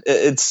 man.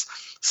 It's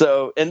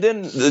so, and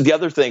then the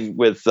other thing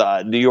with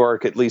New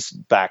York, at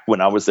least back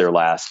when I was there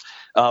last,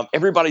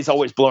 everybody's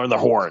always blowing their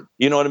horn.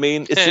 You know what I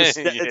mean? It's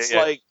just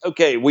like,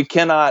 okay, we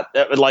cannot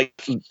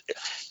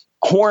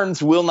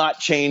horns will not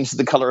change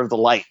the color of the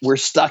light. We're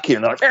stuck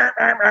here. And they're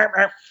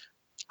like,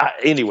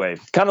 anyway,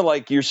 kind of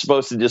like you're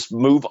supposed to just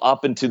move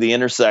up into the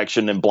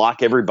intersection and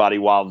block everybody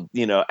while,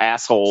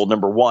 asshole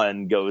number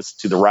one goes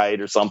to the right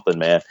or something,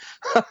 man.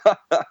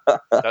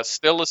 That's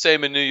still the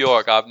same in New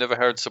York. I've never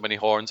heard so many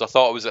horns. I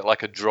thought it was at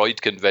like a droid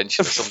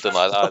convention or something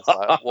like that. It's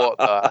like, what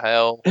the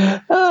hell?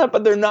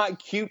 But they're not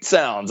cute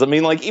sounds. I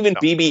mean, like even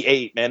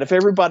BB-8, man, if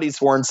everybody's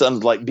horn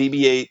sounded like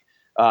BB-8,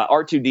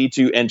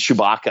 R2-D2, and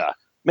Chewbacca,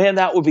 man,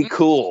 that would be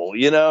cool,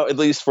 at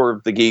least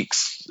for the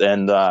geeks.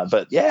 And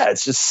but yeah,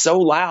 it's just so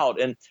loud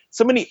and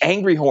so many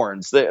angry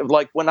horns.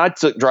 Like when I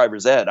took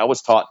driver's ed, I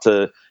was taught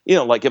to,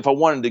 like if I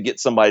wanted to get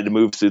somebody to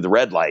move through the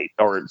red light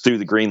or through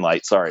the green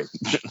light, sorry,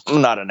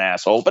 I'm not an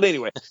asshole. But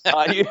anyway,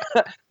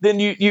 then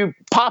you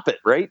pop it,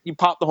 right? You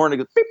pop the horn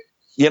and go, beep,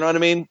 you know what I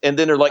mean? And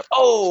then they're like,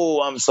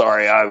 oh, I'm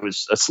sorry, I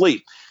was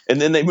asleep. And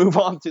then they move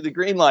on to the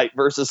green light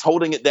versus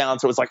holding it down.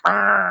 So it's like,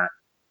 argh.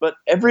 But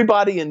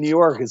everybody in New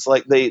York is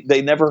like,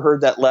 they never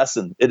heard that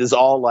lesson. It is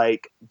all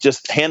like,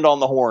 just hand on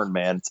the horn,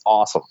 man. It's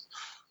awesome.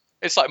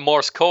 It's like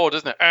Morse code,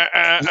 isn't it?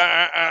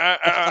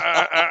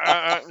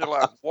 You're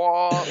like,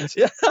 what?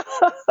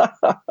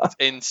 It's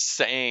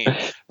insane.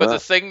 But the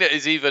thing that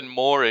is even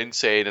more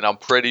insane, and I'm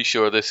pretty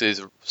sure this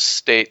is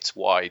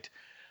stateswide,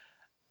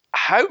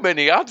 how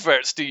many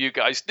adverts do you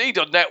guys need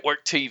on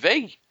network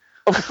TV?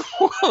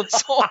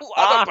 What's all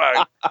that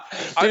about?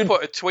 I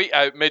put a tweet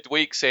out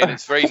midweek saying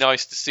it's very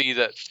nice to see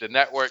that the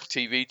network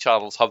TV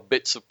channels have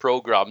bits of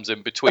programs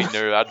in between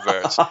their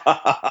adverts.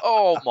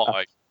 Oh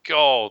my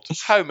God,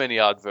 how many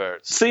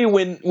adverts? See,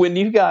 when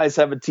you guys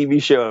have a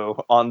TV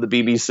show on the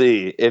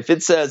BBC, if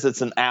it says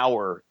it's an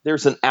hour,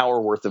 there's an hour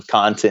worth of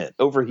content.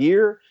 Over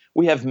here,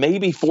 we have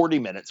maybe 40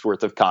 minutes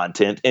worth of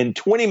content and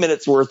 20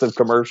 minutes worth of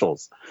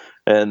commercials.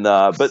 And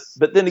but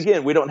then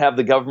again, we don't have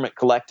the government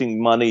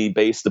collecting money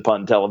based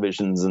upon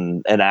televisions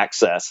and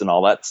access and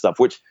all that stuff,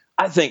 which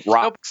I think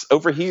rocks.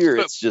 Over here,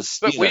 it's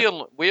just... But we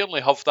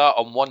only have that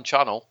on one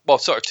channel. Well,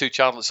 sort of two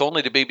channels. It's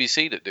only the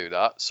BBC that do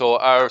that. So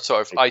our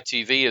sort of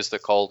ITV, as they're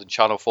called, and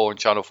Channel 4 and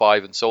Channel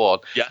 5 and so on,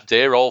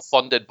 they're all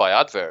funded by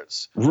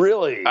adverts.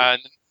 Really?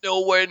 And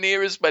nowhere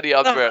near as many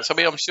adverts. I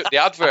mean, I'm sure the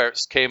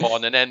adverts came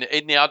on, and then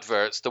in the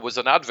adverts, there was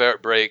an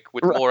advert break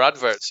with more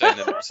adverts in, and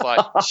it was like,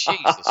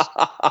 Jesus.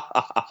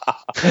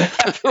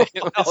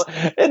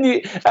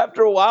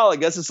 After a while, I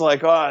guess it's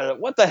like, oh,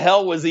 what the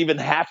hell was even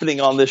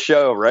happening on this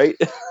show, right?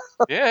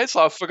 Yeah, it's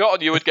like I've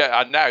forgotten you would get,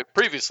 and now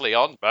previously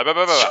on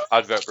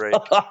advert break,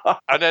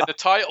 and then the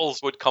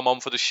titles would come on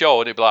for the show,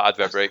 and it'd be like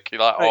advert break.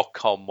 You're like, oh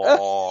come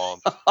on,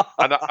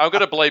 and I'm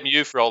going to blame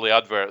you for all the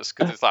adverts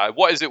because it's like,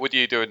 what is it with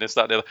you doing this,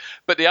 that, and the other?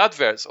 But the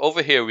adverts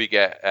over here we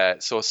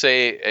get. So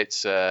say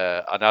it's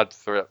an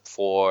advert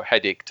for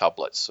headache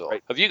tablets. So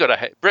have you got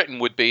Britain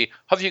would be,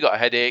 have you got a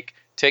headache?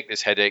 Take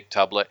this headache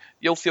tablet.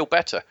 You'll feel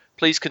better.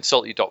 Please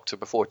consult your doctor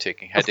before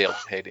taking headache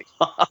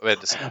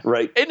medicine.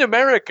 Right. In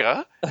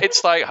America,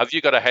 it's like, have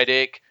you got a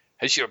headache?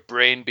 Has your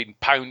brain been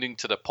pounding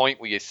to the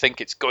point where you think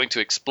it's going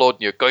to explode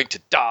and you're going to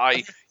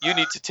die? You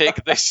need to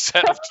take this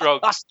set of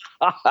drugs.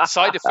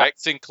 Side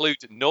effects include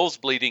nose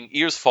bleeding,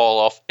 ears fall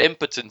off,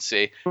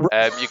 impotency. You're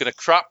going to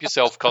crap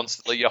yourself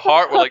constantly. Your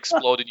heart will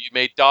explode and you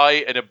may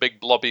die in a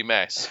big blobby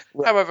mess.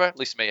 However, at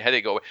least it made your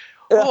headache go away.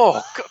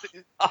 Oh,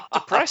 God,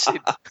 depressing.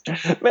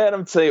 Man,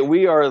 I'm telling you,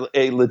 we are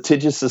a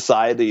litigious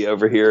society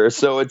over here.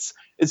 So it's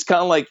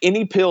kind of like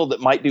any pill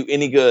that might do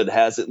any good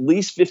has at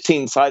least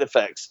 15 side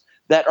effects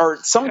that are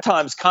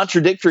sometimes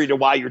contradictory to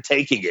why you're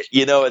taking it.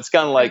 It's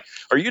kind of like,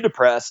 are you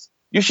depressed?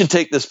 You should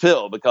take this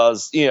pill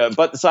because,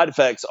 but the side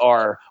effects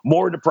are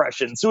more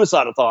depression,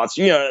 suicidal thoughts,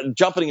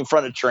 jumping in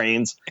front of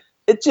trains.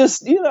 It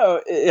just,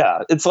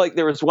 it's like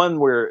there was one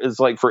where it's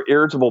like for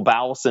irritable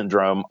bowel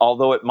syndrome,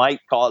 although it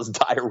might cause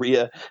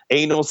diarrhea,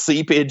 anal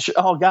seepage.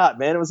 Oh, God,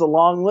 man, it was a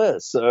long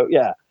list. So,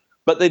 yeah.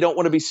 But they don't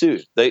want to be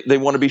sued. They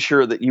want to be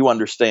sure that you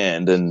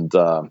understand. And,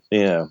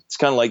 it's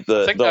kind of like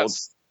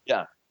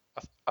yeah.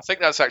 I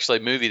think that's actually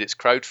a movie that's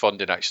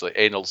crowdfunding, actually,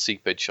 anal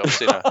seepage. I've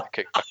seen a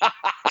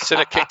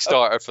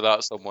Kickstarter for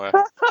that somewhere.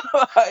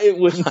 It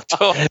wouldn't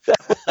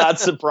not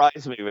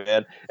surprise me,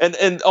 man.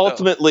 And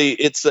ultimately,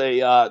 it's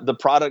the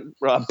product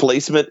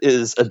placement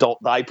is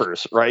adult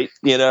diapers, right?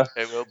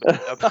 It will be.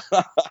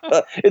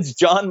 It's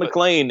John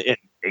McClane in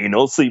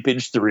Anal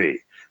Seepage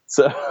 3.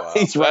 So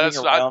he's running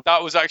around.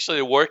 That was actually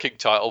a working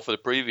title for the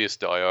previous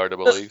Die Hard, I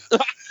believe.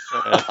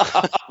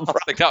 I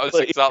think that was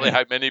exactly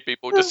how many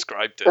people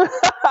described it.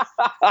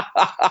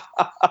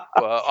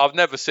 Well, I've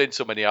never seen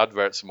so many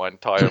adverts in my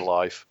entire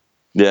life.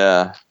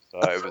 Yeah. So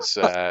it was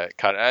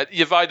kind of,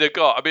 you've either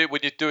got, when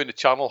you're doing the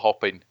channel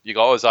hopping, you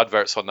got always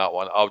adverts on that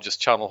one. I'll just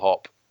channel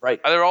hop.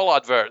 Right. And they're all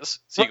adverts.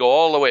 So you go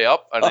all the way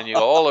up and then you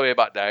go all the way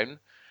back down.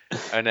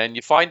 And then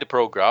you find the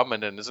program,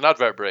 and then there's an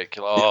advert break.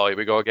 You're like, oh, here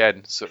we go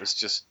again. So it's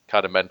just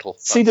kind of mental.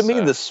 See, to me,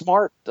 the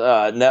smart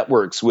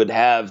networks would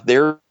have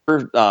their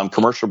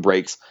commercial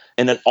breaks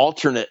in an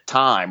alternate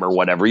time or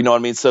whatever. You know what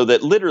I mean? So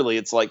that literally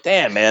it's like,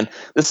 damn, man,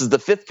 this is the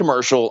 5th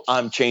commercial.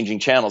 I'm changing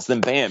channels.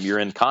 Then, bam, you're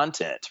in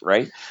content,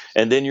 right?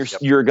 And then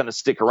you're going to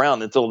stick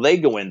around until they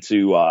go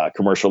into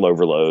commercial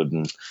overload.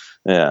 And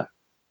yeah.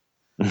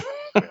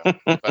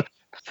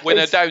 When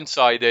a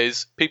downside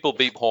is people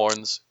beep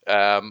horns.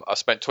 I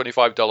spent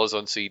 $25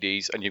 on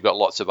CDs, and you've got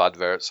lots of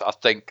adverts. I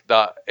think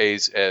that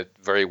is a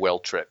very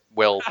well sort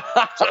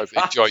of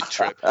enjoyed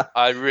trip.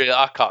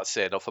 I can't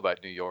say enough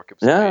about New York. It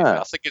was amazing.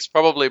 I think it's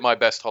probably my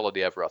best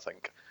holiday ever. I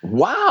think.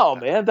 Wow,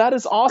 man, that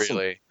is awesome.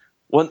 Really.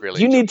 Well,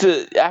 you need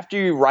to, after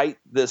you write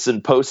this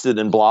and post it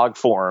in blog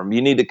form,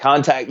 you need to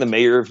contact the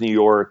mayor of New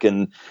York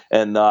and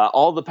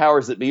all the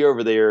powers that be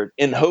over there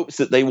in hopes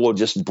that they will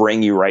just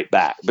bring you right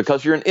back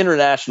because you're an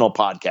international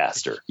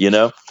podcaster,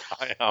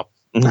 I am.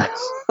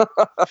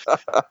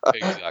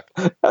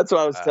 Exactly. That's what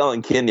I was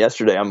telling Ken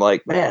yesterday. I'm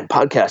like, man,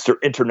 podcaster,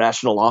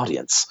 international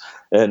audience.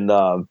 And,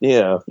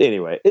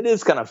 anyway, it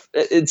is kind of,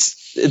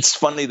 it's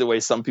funny the way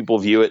some people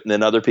view it. And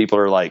then other people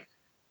are like,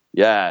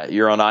 yeah,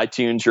 you're on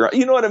iTunes.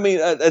 You know what I mean?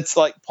 It's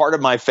like part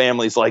of my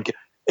family's like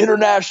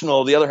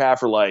international. The other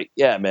half are like,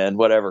 yeah, man,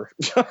 whatever.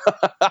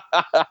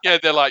 Yeah,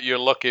 they're like, you're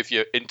lucky if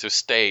you're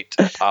interstate,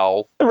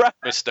 pal. Right.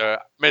 Mr.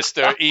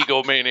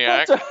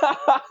 Egomaniac.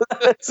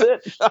 That's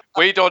it.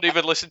 We don't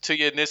even listen to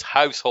you in this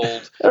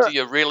household. Do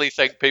you really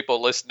think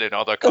people listen in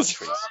other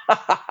countries?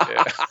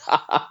 Yeah.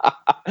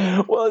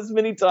 Well, as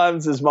many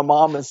times as my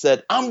mom has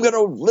said, I'm going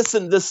to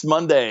listen this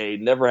Monday.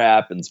 Never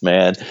happens,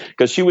 man.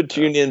 Because she would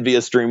tune in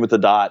via Stream with a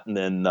Dot and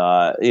then,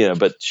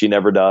 but she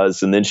never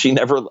does. And then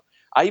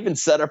I even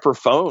set up her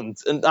phone,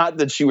 and not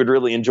that she would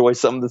really enjoy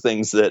some of the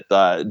things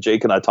that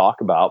Jake and I talk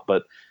about,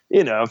 but,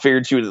 I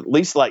figured she would at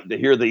least like to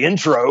hear the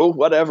intro,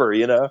 whatever,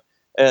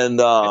 And,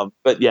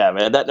 but yeah,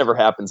 man, that never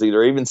happens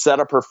either. I even set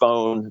up her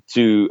phone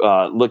to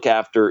look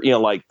after,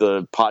 like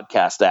the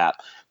podcast app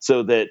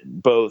so that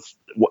both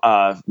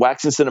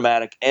Wax and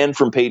Cinematic and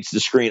From Page to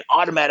Screen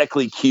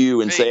automatically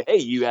queue and say, hey,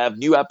 you have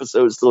new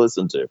episodes to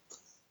listen to.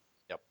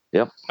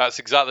 Yep. That's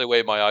exactly the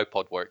way my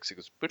iPod works. It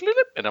goes,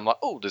 and I'm like,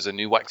 oh, there's a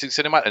new Waxing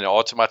Cinematic, and it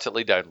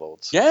automatically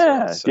downloads.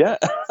 Yeah, yeah.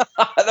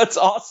 That's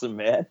awesome,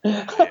 man.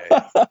 Yeah.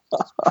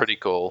 It's pretty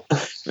cool.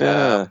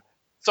 Yeah.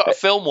 So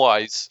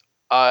film-wise,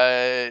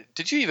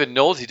 did you even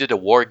know he did a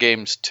War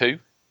Games 2?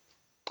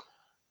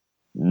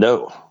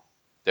 No.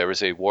 There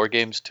is a War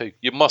Games 2.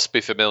 You must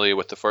be familiar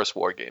with the first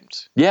War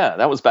Games. Yeah,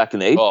 that was back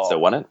in the 80s, though,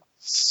 wasn't it?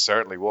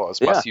 Certainly was.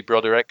 Yeah. Matthew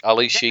Broderick,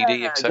 Ali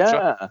Sheedy,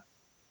 etc. Yeah.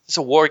 It's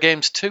a War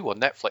Games 2 on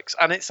Netflix,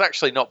 and it's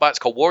actually not bad. It's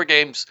called War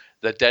Games: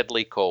 The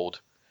Deadly Code.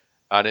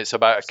 and it's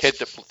about a kid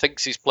that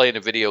thinks he's playing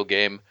a video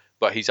game,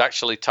 but he's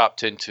actually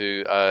tapped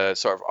into a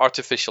sort of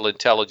artificial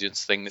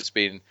intelligence thing that's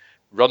been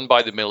run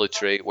by the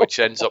military, which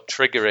ends up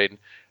triggering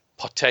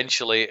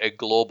potentially a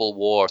global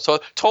war. So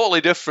totally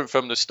different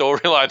from the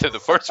storyline of the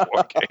first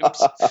War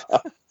Games.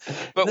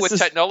 But with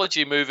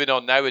technology moving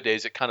on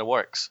nowadays, it kind of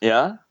works.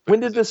 Yeah.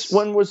 When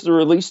was the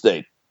release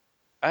date?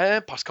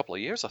 Past couple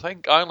of years, I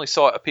think. I only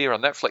saw it appear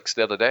on Netflix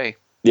the other day.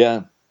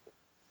 Yeah.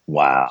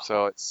 Wow.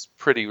 So it's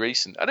pretty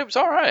recent. And it was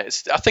all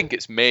right. I think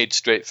it's made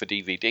straight for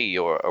DVD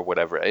or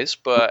whatever it is,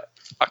 but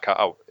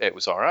it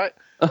was all right.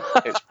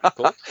 It was pretty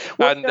cool.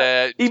 Well,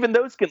 and even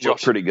those can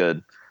look pretty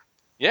good.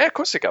 Yeah, of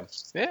course they can.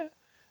 Yeah.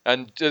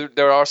 And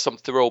there are some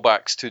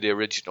throwbacks to the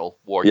original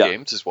War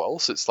Games as well.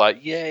 So it's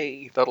like,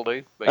 yay, that'll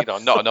do. But,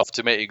 not enough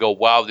to make you go,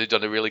 wow, they've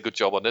done a really good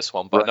job on this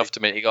one. But enough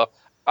to make you go,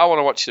 I want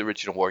to watch the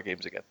original War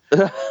Games again.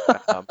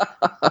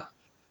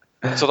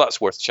 So that's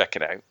worth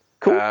checking out.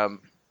 Cool.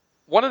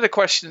 One of the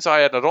questions I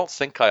had, I don't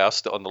think I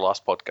asked it on the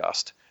last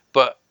podcast,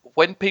 but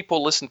when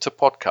people listen to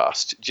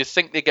podcasts, do you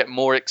think they get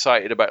more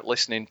excited about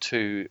listening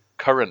to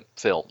current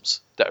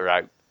films that are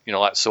out?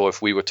 So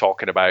if we were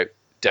talking about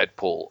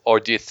Deadpool, or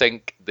do you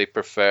think they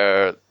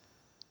prefer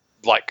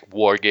like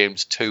War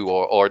Games 2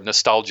 or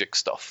nostalgic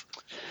stuff,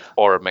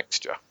 or a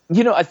mixture?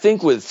 I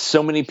think with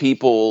so many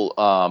people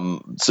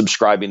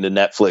subscribing to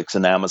Netflix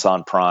and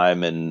Amazon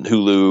Prime and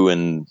Hulu,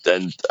 and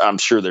I'm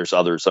sure there's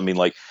others. I mean,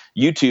 like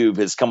YouTube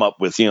has come up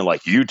with,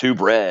 like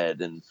YouTube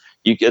Red, and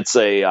it's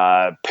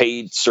a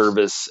paid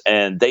service,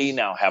 and they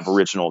now have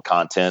original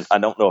content. I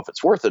don't know if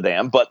it's worth a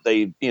damn, but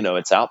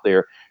it's out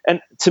there.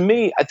 And to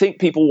me, I think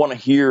people want to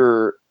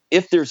hear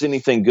if there's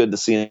anything good to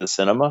see in the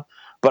cinema,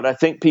 but I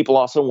think people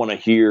also want to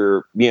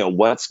hear,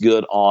 what's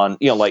good on,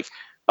 like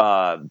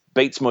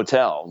Bates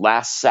Motel.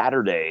 Last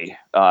Saturday,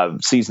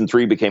 season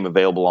 3 became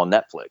available on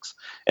Netflix.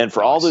 And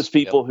for all those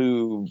people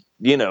who,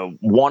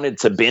 wanted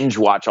to binge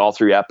watch all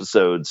 3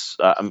 episodes,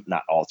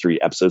 not all 3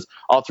 episodes,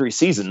 all 3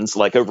 seasons,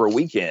 like over a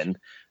weekend,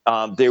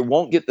 they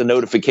won't get the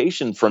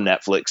notification from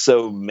Netflix.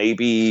 So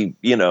maybe,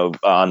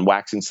 on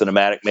Waxing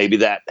Cinematic, maybe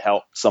that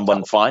helped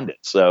someone find it.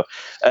 So,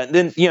 and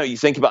then, you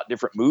think about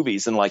different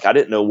movies, and like, I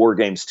didn't know War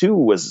Games 2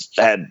 was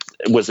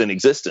in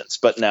existence,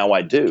 but now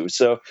I do.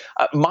 So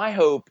my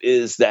hope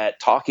is that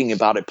talking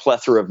about a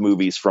plethora of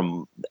movies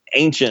from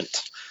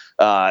ancient,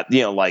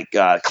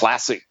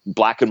 classic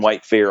black and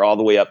white fare all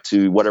the way up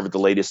to whatever the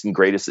latest and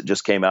greatest that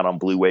just came out on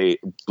Blu-ray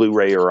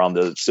or on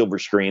the silver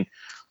screen.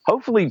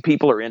 Hopefully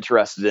people are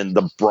interested in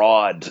the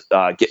broad,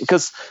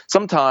 because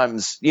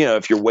sometimes,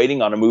 if you're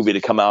waiting on a movie to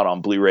come out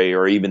on Blu-ray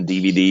or even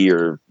DVD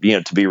or,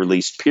 to be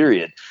released,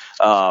 period,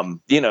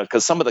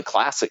 because some of the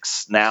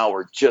classics now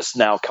are just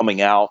now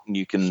coming out and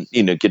you can,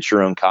 get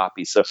your own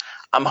copy. So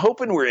I'm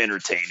hoping we're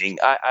entertaining.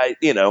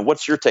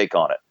 What's your take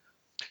on it?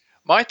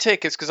 My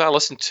take is because I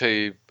listen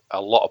to a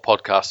lot of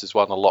podcasts as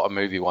well, and a lot of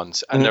movie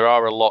ones, and there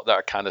are a lot that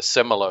are kind of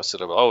similar,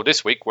 sort of,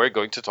 this week we're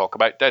going to talk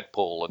about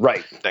Deadpool,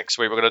 and next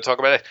week we're going to talk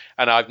about it.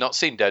 And I've not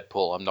seen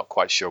Deadpool. I'm not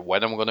quite sure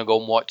when I'm going to go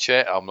and watch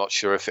it. I'm not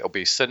sure if it'll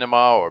be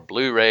cinema or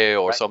Blu-ray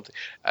or something.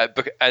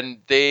 And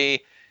they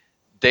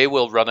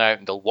will run out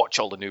and they'll watch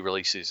all the new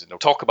releases and they'll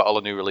talk about all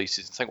the new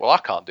releases and think, well, I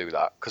can't do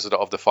that because I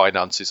don't have the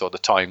finances or the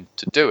time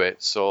to do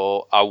it.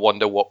 So I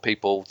wonder what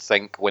people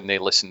think when they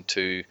listen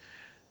to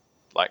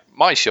like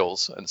my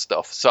shows and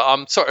stuff. So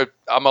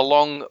I'm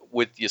along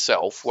with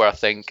yourself where I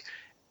think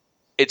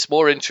it's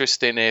more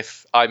interesting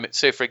if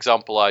say, for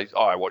example,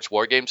 I watch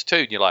War Games 2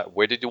 and you're like,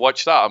 where did you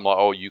watch that? I'm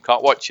like, you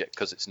can't watch it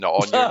because it's not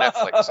on your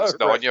Netflix. It's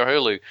not on your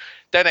Hulu.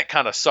 Then it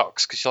kind of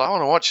sucks because you're like, I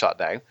want to watch that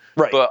now,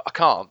 but I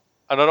can't.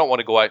 And I don't want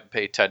to go out and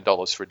pay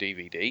 $10 for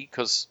DVD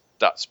because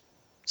that's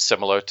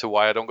similar to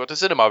why I don't go to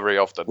cinema very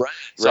often.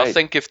 I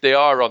think if they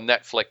are on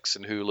Netflix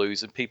and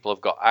Hulu's and people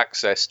have got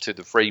access to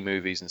the free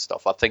movies and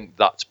stuff, I think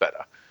that's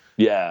better.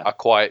 Yeah,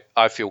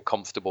 I feel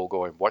comfortable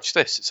going, watch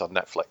this. It's on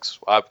Netflix.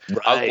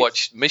 I've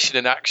watched Mission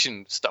in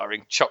Action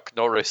starring Chuck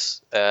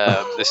Norris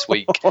this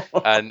week,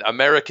 and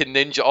American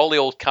Ninja. All the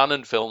old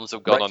canon films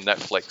have gone on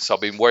Netflix.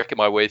 I've been working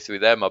my way through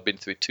them. I've been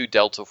through 2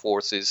 Delta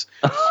Forces,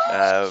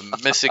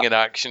 Missing in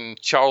Action,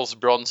 Charles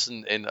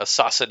Bronson in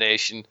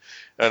Assassination,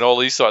 and all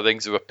these sort of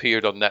things have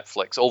appeared on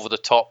Netflix. Over the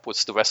Top with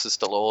Sylvester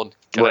Stallone,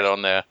 get it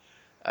on there.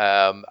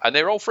 And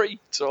they're all free,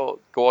 so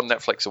go on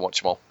Netflix and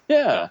watch them all.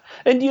 Yeah.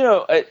 And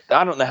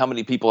I don't know how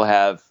many people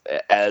have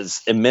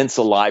as immense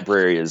a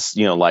library as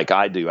like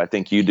I do. I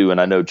think you do, and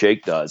I know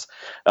Jake does,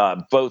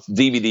 both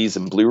DVDs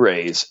and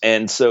Blu-rays.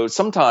 And so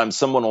sometimes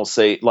someone will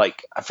say,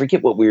 like, I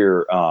forget what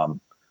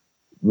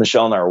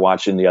Michelle and I were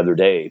watching the other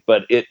day,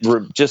 but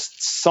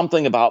just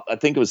something about, I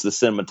think it was the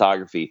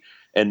cinematography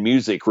and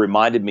music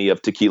reminded me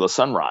of Tequila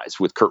Sunrise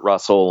with Kurt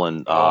Russell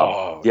and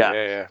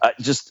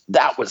just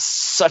that was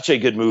such a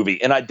good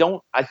movie. And I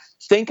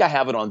think I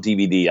have it on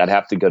DVD. I'd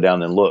have to go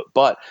down and look,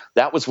 but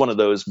that was one of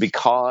those,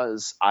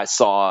 because I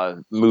saw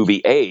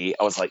movie A,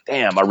 I was like,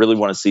 damn, I really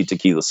want to see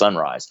Tequila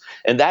Sunrise.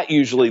 And that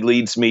usually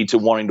leads me to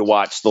wanting to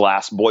watch The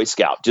Last Boy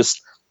Scout,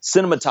 just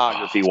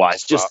cinematography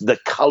wise, just the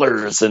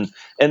colors and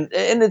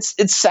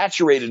it's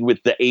saturated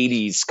with the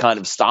 80s kind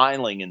of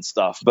styling and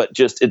stuff, but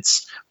just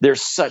they're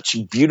such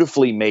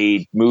beautifully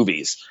made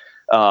movies.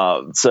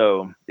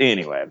 So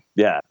anyway,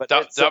 yeah, but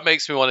that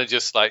makes me want to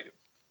just like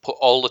put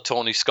all the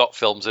Tony Scott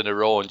films in a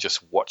row and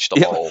just watch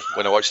them all.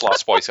 When I watch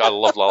Last Boy Scout, I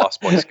love The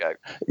Last Boy Scout.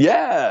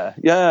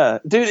 Yeah,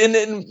 dude.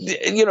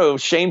 And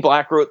Shane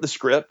Black wrote the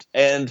script,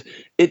 and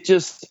it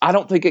just, I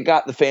don't think it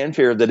got the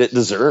fanfare that it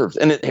deserved.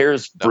 And it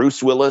here's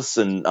Bruce Willis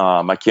and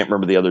I can't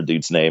remember the other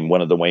dude's name,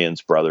 one of the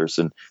Wayans brothers.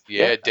 And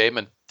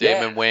Damon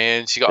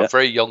Wayans. You got a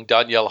very young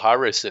Danielle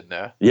Harris in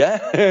there.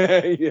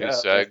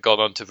 Who's gone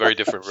on to very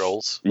different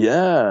roles.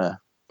 Yeah,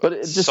 but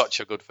it's just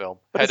such a good film.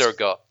 Header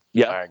got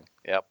bang.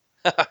 Yep.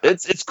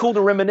 It's cool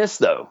to reminisce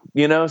though,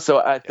 so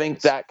I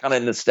think that kind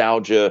of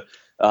nostalgia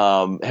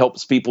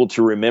helps people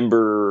to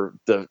remember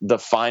the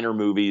finer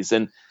movies,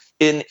 and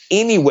in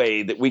any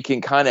way that we can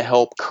kind of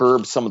help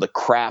curb some of the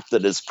crap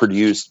that is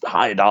produced,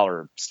 high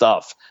dollar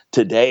stuff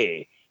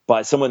today,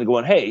 by someone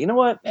going, hey, you know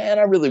what, man,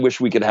 I really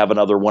wish we could have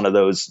another one of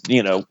those,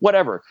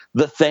 whatever,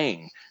 The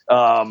Thing,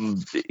 I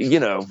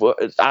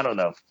don't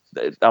know,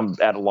 I'm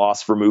at a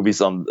loss for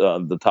movies on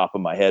the top of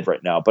my head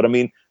right now, but I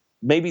mean,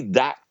 maybe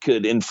that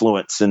could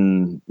influence,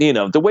 and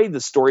the way the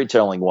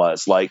storytelling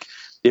was, like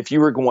if you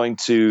were going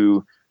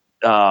to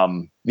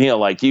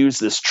like use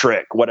this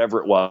trick,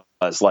 whatever it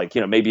was, like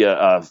maybe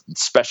a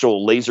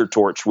special laser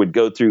torch would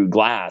go through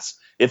glass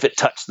if it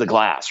touched the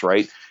glass,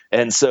 right?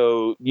 And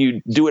so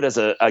you do it as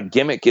a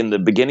gimmick in the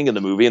beginning of the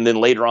movie, and then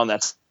later on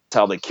that's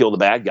how they kill the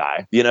bad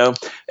guy,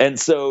 and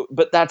so,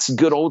 but that's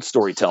good old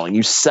storytelling.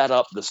 You set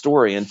up the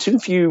story, and too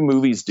few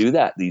movies do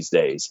that these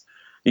days.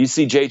 You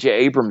see J.J.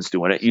 Abrams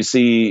doing it. You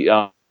see,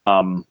 oh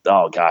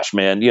gosh,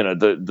 man,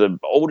 the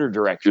older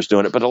directors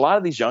doing it. But a lot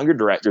of these younger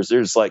directors,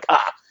 they're just like,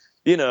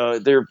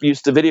 they're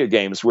used to video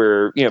games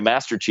where,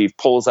 Master Chief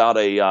pulls out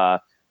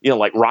a,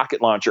 like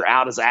rocket launcher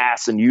out his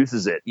ass and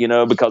uses it,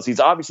 because he's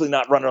obviously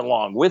not running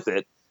along with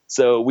it.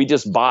 So we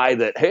just buy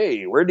that,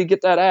 hey, where'd he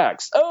get that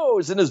axe? Oh,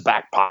 it's in his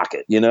back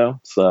pocket,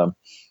 So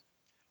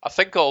I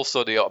think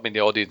also the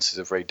audiences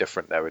are very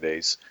different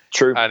nowadays.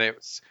 True. And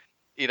it's,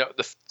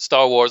 the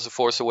Star Wars: The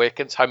Force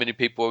Awakens, how many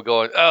people were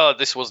going, oh,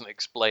 this wasn't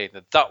explained,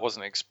 and that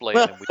wasn't explained,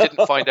 and we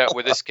didn't find out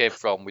where this came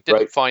from. We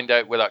didn't find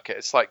out where that came.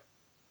 It's like,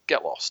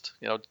 get lost,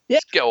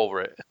 just get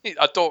over it.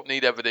 I don't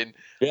need everything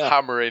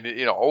hammering,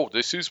 oh,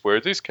 this is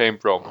where this came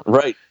from.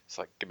 Right. It's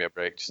like, give me a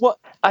break.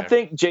 I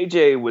think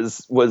JJ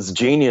was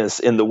genius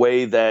in the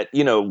way that,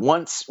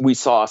 once we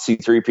saw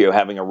C-3PO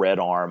having a red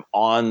arm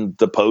on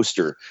the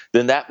poster,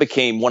 then that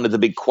became one of the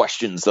big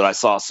questions that I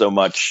saw so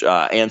much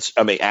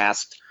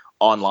asked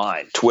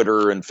online,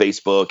 Twitter and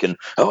Facebook, and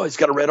he's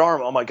got a red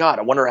arm. Oh my God,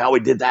 I wonder how he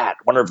did that.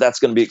 I wonder if that's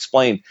going to be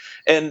explained.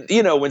 And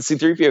when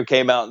C-3PO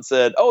came out and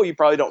said, oh, you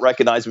probably don't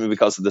recognize me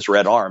because of this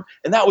red arm,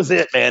 and that was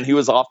it, man. He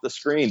was off the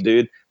screen,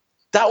 dude.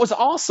 That was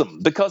awesome,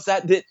 because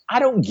I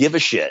don't give a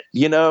shit,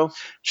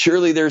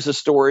 surely there's a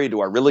story.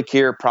 Do I really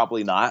care?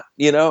 Probably not,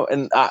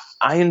 and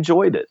I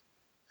enjoyed it.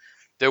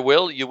 You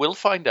will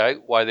find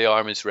out why the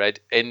arm is red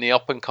in the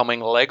up and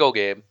coming Lego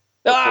game,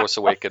 The Force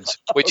Awakens,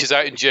 which is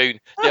out in June.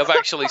 They have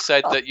actually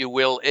said that you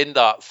will, in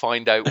that,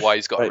 find out why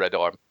he's got a red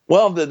arm.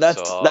 Well, then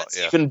that's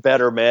even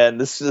better, man.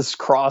 This is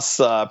cross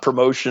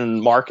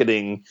promotion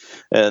marketing,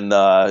 and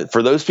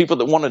for those people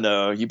that want to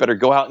know, you better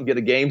go out and get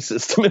a game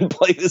system and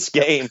play this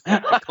game.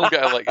 Go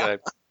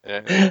get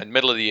in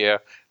middle of the year,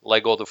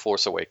 Lego The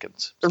Force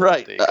Awakens. So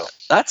right, there you go.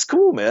 That's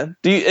cool, man.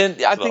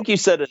 I think you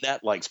said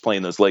Annette likes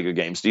playing those Lego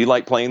games. Do you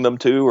like playing them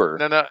too, or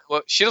no?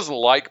 Well, she doesn't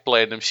like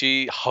playing them.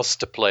 She has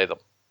to play them.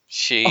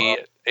 She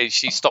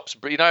stops.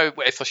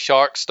 If a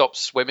shark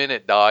stops swimming,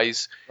 it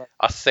dies.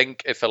 I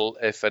think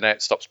if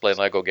Annette stops playing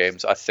Lego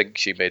games, I think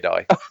she may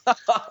die.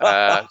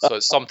 So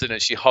it's something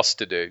that she has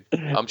to do.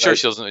 I'm sure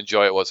she doesn't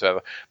enjoy it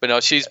whatsoever. But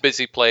no, she's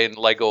busy playing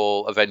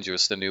Lego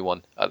Avengers, the new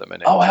one, at the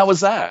minute. Oh, how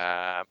was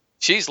that?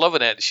 She's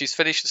loving it. She's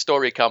finished the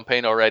story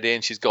campaign already,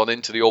 and she's gone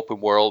into the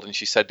open world. And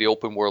she said the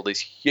open world is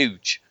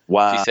huge.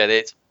 Wow. She said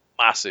it's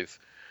massive.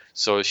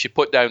 So she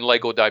put down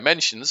Lego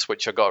Dimensions,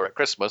 which I got her at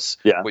Christmas,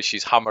 which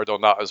she's hammered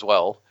on that as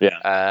well.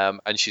 Yeah.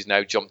 And she's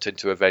now jumped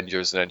into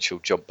Avengers, and then she'll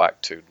jump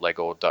back to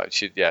Lego.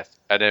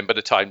 And then by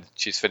the time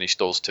she's finished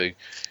those two,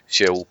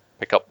 she'll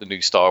pick up the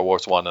new Star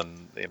Wars one,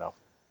 and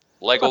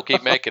Lego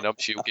keep making them.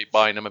 She'll keep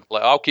buying them and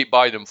play. I'll keep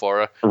buying them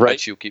for her, and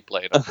she'll keep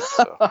playing them.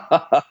 So.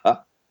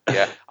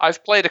 Yeah,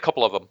 I've played a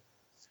couple of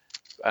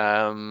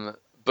them,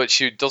 but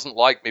she doesn't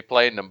like me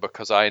playing them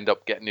because I end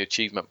up getting the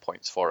achievement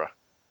points for her.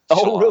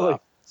 Oh, really?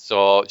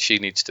 So she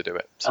needs to do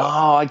it. So.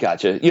 Oh, I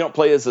gotcha. You don't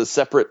play as a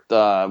separate,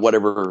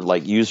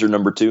 user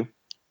number 2?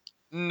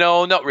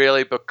 No, not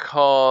really,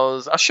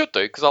 because I should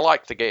do, because I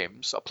like the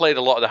games. I played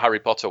a lot of the Harry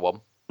Potter one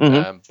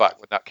back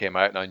when that came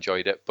out, and I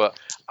enjoyed it. But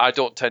I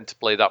don't tend to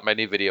play that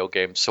many video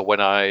games, so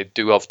when I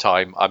do have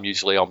time, I'm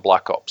usually on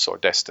Black Ops or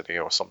Destiny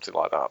or something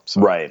like that.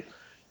 So, right.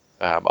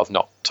 I've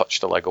not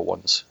touched the Lego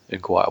ones in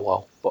quite a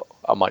while, but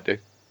I might do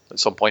at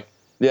some point.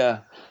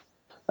 Yeah.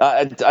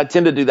 I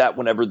tend to do that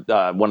whenever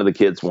one of the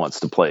kids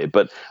wants to play,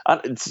 but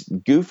it's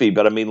goofy.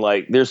 But I mean,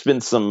 like, there's been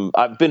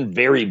I've been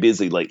very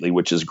busy lately,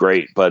 which is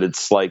great. But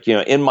it's like,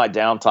 in my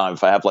downtime,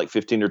 if I have like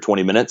 15 or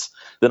 20 minutes,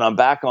 then I'm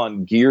back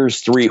on Gears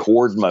 3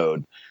 Horde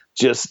mode,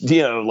 just,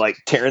 like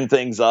tearing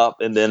things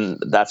up. And then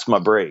that's my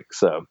break.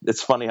 So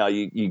it's funny how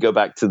you go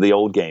back to the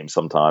old game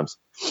sometimes.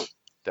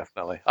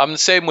 Definitely. I'm the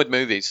same with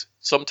movies.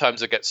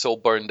 Sometimes I get so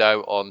burned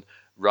out on,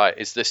 right,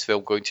 is this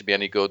film going to be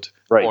any good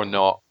or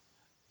not?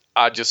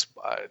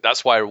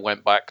 That's why I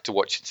went back to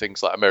watching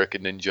things like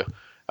American Ninja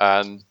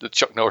and the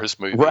Chuck Norris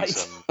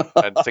movies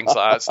and things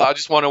like that. So I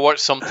just want to watch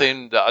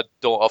something that I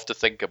don't have to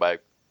think about,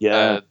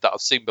 that I've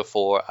seen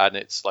before, and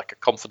it's like a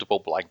comfortable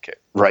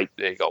blanket. Right.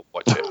 There you go,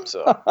 watch it.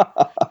 So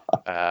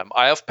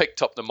I have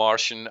picked up The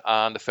Martian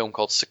and a film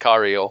called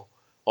Sicario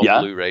on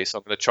Blu-ray, so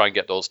I'm going to try and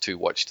get those two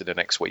watched in the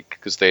next week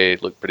because they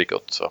look pretty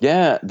good. So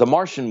yeah, The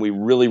Martian we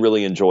really,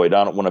 really enjoyed.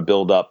 I don't want to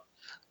build up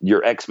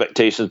your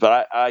expectations,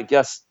 but I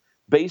guess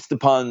based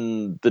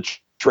upon the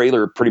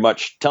trailer pretty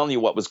much telling you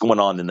what was going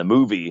on in the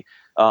movie,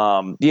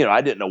 I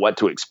didn't know what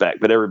to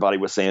expect, but everybody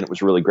was saying it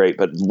was really great,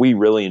 but we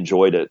really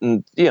enjoyed it.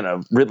 And,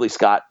 Ridley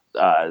Scott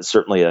is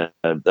certainly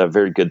a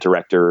very good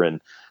director,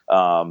 and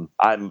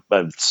I'm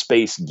a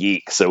space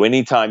geek. So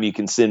anytime you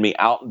can send me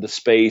out into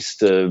space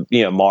to,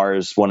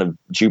 Mars, one of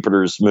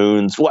Jupiter's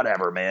moons,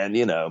 whatever, man,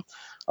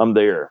 I'm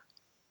there.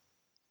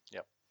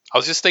 Yep. I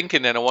was just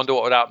thinking then, I wonder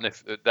what would happen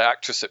if the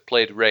actress that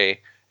played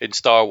Rey in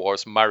Star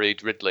Wars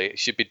married Ridley. It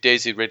should be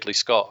Daisy Ridley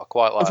Scott. I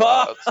quite like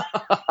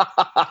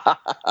that.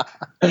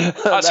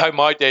 That's how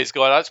my day's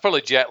going. That's probably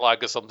jet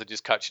lag or something,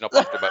 just catching up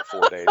after about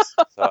 4 days.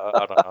 So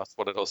I don't know. It's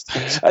one of those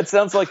things. That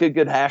sounds like a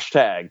good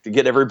hashtag to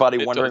get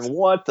everybody wondering,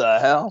 what the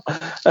hell?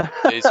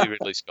 Daisy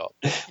Ridley Scott.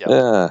 Yep.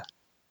 Yeah.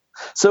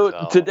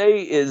 So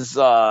today is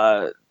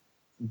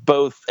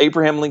both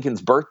Abraham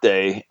Lincoln's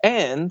birthday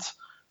and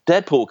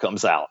Deadpool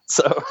comes out.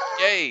 So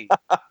yay!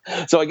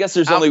 So I guess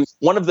there's only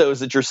one of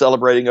those that you're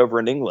celebrating over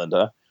in England,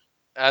 huh?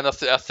 And I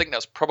think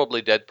that's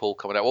probably Deadpool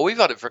coming out. Well, we've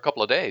had it for a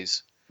couple of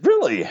days.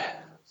 Really?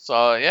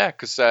 So yeah,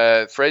 because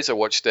Fraser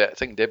watched it, I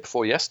think, day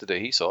before yesterday.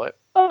 He saw it.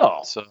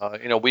 Oh. So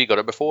we got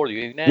it before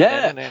you.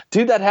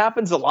 Dude, that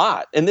happens a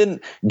lot. And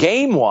then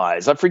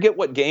game-wise, I forget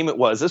what game it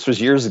was. This was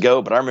years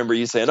ago, but I remember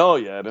you saying, "Oh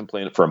yeah, I've been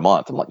playing it for a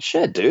month." I'm like,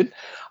 "Shit, dude."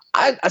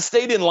 I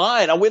stayed in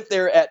line. I went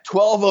there at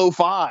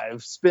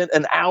 12:05, spent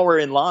an hour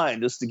in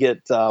line just to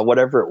get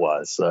whatever it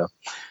was. So,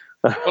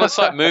 well, it's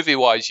like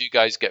movie-wise, you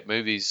guys get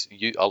movies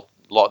a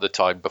lot of the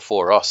time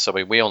before us. I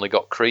mean, we only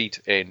got Creed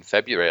in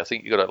February. I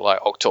think you got it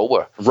like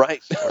October,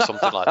 right, or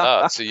something like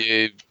that. So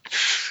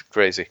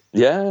crazy.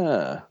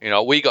 Yeah.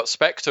 We got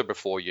Spectre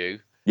before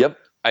you. Yep.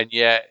 And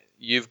yet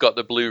you've got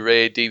the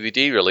Blu-ray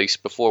DVD release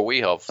before we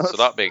have. So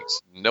that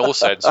makes no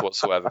sense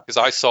whatsoever. Because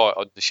I saw it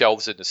on the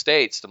shelves in the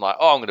States. And I'm like,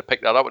 I'm going to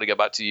pick that up when I get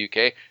back to the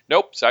UK.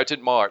 Nope, it's out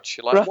in March.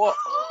 You're like, what?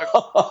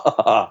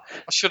 I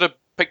should have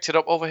picked it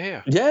up over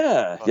here.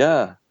 Yeah,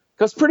 yeah.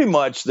 Because pretty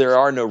much there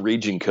are no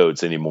region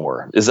codes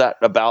anymore. Is that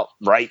about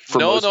right for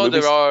most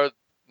movies? There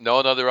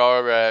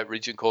are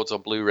region codes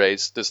on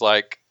Blu-rays. There's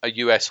like a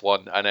US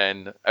one and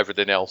then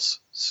everything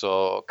else.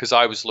 So, because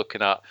I was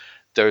looking at,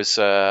 there's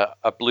a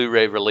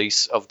Blu-ray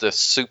release of the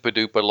super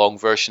duper long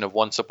version of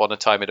Once Upon a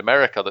Time in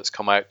America that's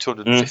come out,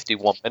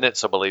 251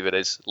 minutes, I believe it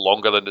is,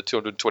 longer than the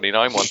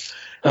 229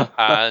 one.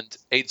 And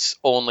it's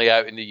only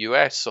out in the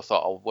US. So I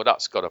thought, well,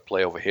 that's got to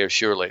play over here,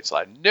 surely. It's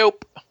like,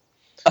 nope.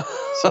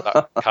 So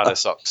that kind of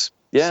sucks.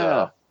 Yeah.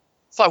 So,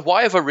 it's like,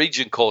 why have a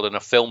region code in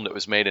a film that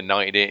was made in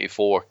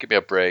 1984? Give me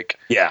a break.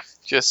 Yeah.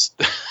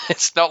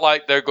 It's not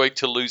like they're going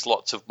to lose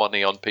lots of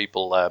money on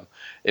people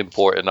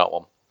importing that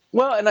one.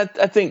 Well, and I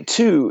think,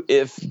 too,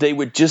 if they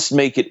would just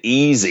make it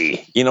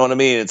easy, you know what I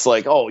mean? It's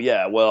like, oh,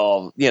 yeah,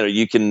 well,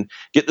 you can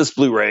get this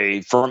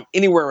Blu-ray from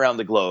anywhere around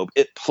the globe.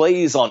 It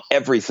plays on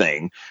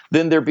everything.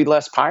 Then there'd be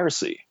less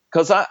piracy.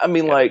 Because, I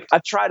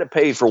try to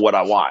pay for what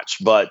I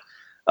watch. But,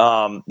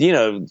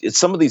 it's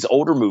some of these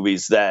older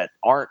movies that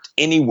aren't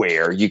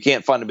anywhere. You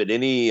can't find them at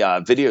any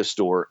video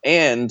store.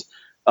 And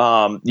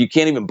you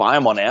can't even buy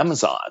them on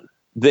Amazon.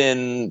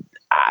 Then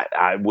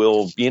I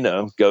will,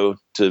 go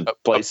to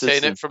places.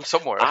 Obtain it from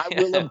somewhere. I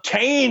will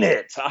obtain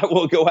it. I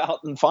will go out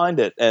and find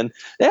it. And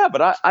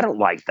but I don't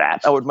like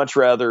that. I would much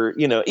rather,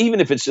 even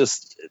if it's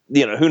just,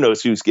 who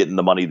knows who's getting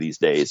the money these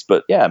days.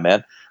 But yeah,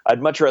 man,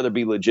 I'd much rather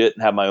be legit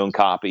and have my own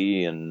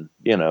copy. And,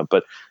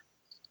 but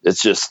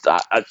it's just,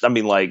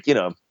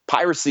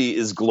 piracy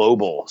is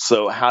global.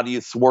 So how do you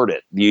thwart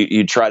it?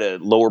 You try to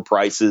lower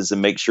prices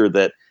and make sure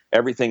that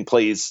everything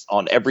plays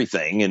on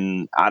everything.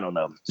 And I don't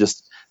know,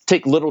 just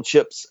take little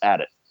chips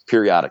at it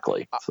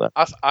periodically. So.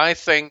 I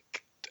think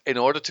in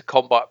order to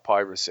combat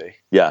piracy,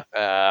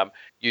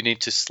 you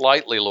need to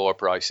slightly lower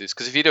prices,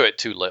 because if you do it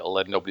too little,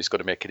 then nobody's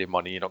going to make any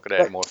money. You're not going to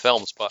get any more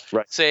films. But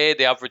say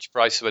the average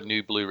price of a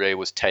new Blu-ray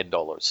was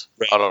 $10.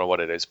 I don't know what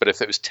it is, but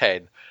if it was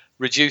 10,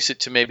 reduce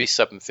it to maybe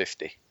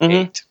 $7.50,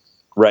 $8,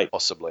 right?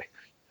 Possibly.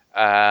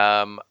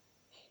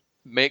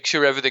 Make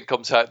sure everything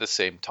comes out at the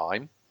same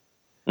time.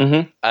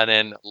 Mm-hmm. And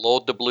then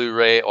load the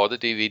Blu-ray or the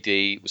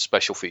DVD with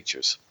special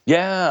features.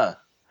 Yeah.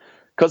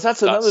 Because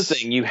that's another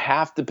thing you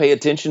have to pay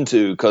attention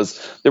to. Because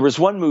there was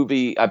one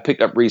movie I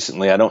picked up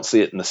recently. I don't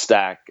see it in the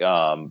stack,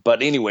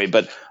 but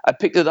I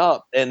picked it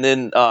up, and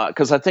then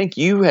because I think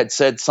you had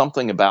said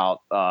something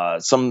about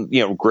some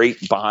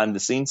great behind the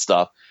scenes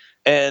stuff,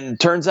 and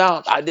turns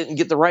out I didn't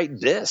get the right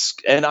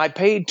disc, and I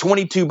paid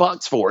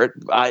 $22 for it.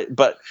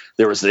 But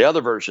there was the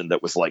other version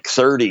that was like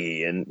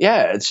 $30, and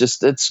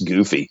it's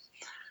goofy.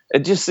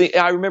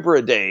 I remember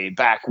a day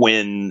back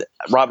when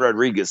Robert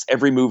Rodriguez,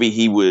 every movie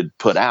he would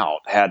put out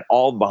had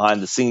all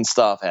behind the scenes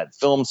stuff, had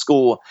film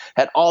school,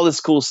 had all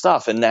this cool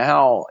stuff. And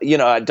now,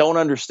 I don't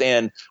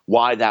understand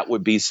why that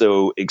would be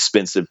so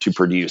expensive to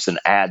produce and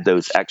add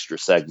those extra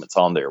segments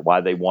on there, why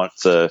they want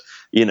to,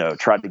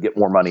 try to get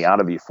more money out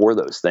of you for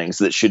those things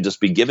that should just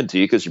be given to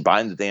you because you're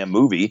buying the damn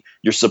movie.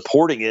 You're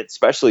supporting it,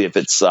 especially if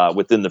it's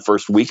within the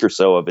first week or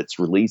so of its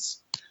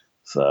release.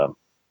 So.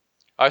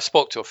 I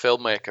spoke to a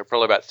filmmaker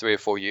probably about 3 or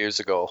 4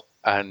 years ago,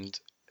 and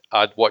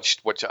I'd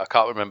watched, which I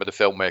can't remember the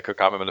filmmaker, I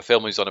can't remember the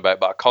film he's on about,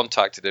 but I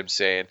contacted him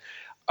saying,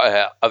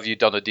 have you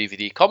done a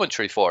DVD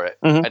commentary for it?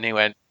 Mm-hmm. And he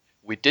went,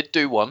 we did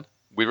do one,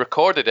 we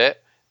recorded it,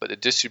 but the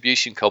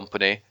distribution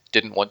company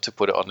didn't want to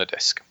put it on the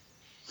disc.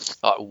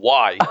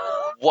 Why?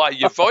 Why?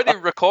 You've already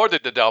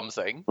recorded the damn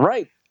thing.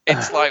 Right.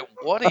 It's like,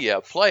 what are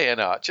you playing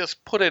at?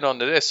 Just put it on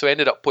the disc. So he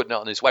ended up putting it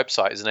on his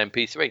website as an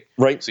MP3.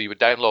 Right. So you would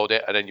download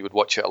it and then you would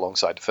watch it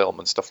alongside the film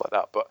and stuff like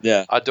that. But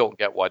I don't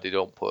get why they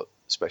don't put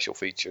special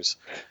features.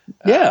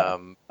 Yeah.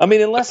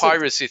 Unless the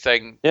piracy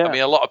thing. Yeah. I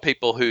mean, a lot of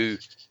people who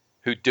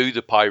do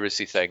the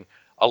piracy thing,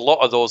 a lot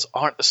of those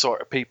aren't the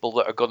sort of people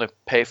that are going to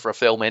pay for a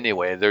film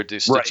anyway. They're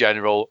just a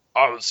general,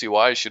 I don't see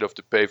why I should have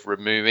to pay for a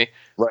movie.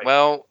 Right.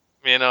 Well,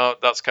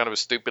 that's kind of a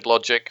stupid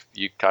logic.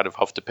 You kind of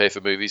have to pay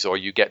for movies or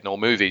you get no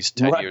movies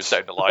 10 years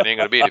down the line. Ain't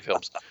going to be any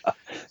films.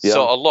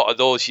 So a lot of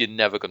those you're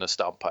never going to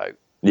stamp out.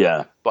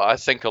 Yeah. But I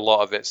think a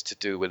lot of it's to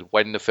do with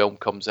when the film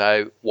comes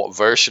out, what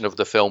version of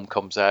the film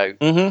comes out,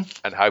 mm-hmm.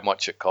 and how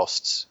much it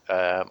costs.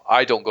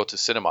 I don't go to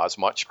cinema as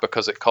much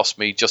because it costs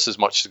me just as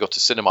much to go to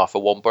cinema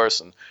for one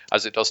person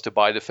as it does to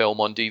buy the film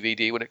on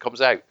DVD when it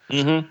comes out.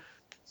 Mm-hmm.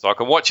 So I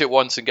can watch it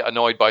once and get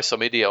annoyed by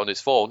some idiot on his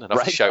phone and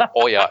have to shout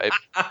 "oi" at him.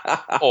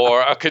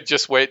 Or I could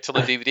just wait till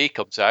the DVD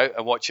comes out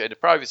and watch it in the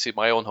privacy of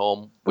my own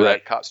home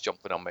without cats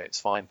jumping on me. It's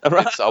fine.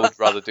 I would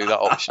rather do that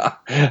option.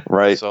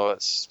 Right. So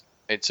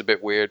it's a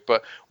bit weird.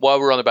 But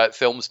while we're on about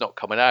films not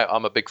coming out,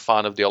 I'm a big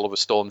fan of the Oliver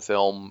Stone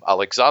film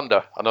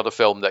Alexander, another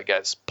film that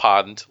gets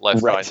panned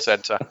left, right, and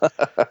centre.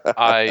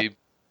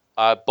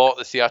 I bought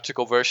the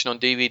theatrical version on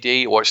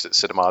DVD, watched it at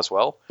cinema as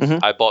well.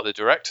 Mm-hmm. I bought the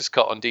director's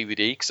cut on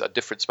DVD because it had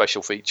different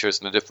special features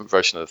and a different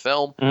version of the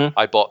film. Mm-hmm.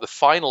 I bought the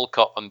final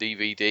cut on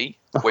DVD,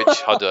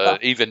 which had an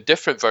even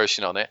different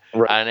version on it.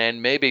 Right. And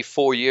then maybe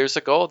 4 years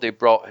ago, he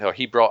brought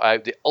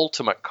out the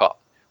ultimate cut,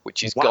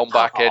 which he's gone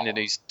back in and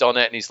he's done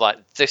it. And he's like,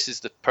 this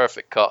is the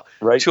perfect cut.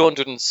 Right.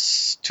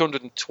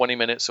 220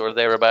 minutes or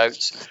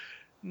thereabouts.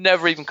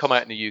 Never even come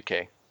out in the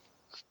UK.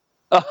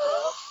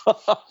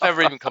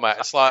 Never even come out.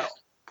 It's like...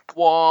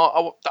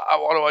 Well, I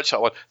want to watch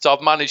that one. So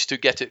I've managed to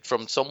get it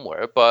from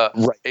somewhere, but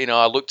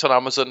I looked on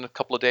Amazon a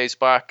couple of days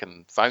back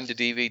and found the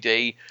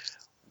DVD.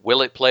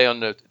 Will it play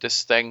on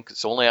this thing?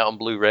 It's only out on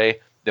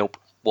Blu-ray. Nope,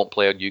 won't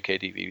play on UK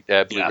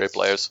Blu-ray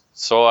players.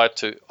 So I had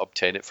to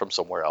obtain it from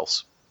somewhere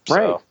else.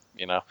 Right.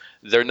 So,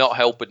 they're not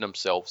helping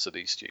themselves to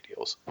these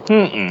studios.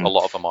 Mm-mm. A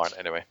lot of them aren't,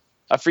 anyway.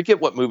 I forget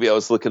what movie I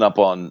was looking up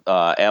on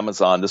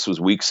Amazon. This was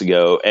weeks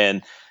ago,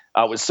 and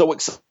I was so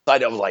excited.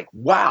 I was like,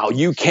 wow,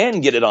 you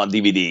can get it on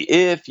DVD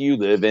if you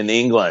live in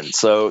England.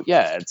 So,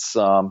 it's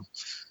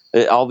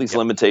all these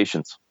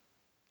limitations.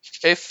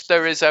 If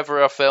there is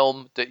ever a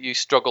film that you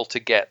struggle to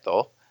get,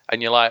 though,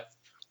 and you're like,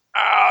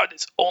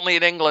 it's only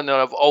in England and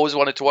I've always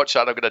wanted to watch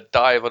that, I'm going to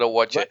die if I don't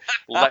watch it,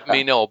 let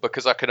me know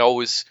because I can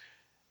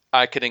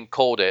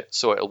encode it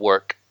so it'll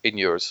work in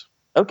yours.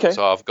 Okay.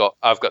 So I've got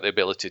the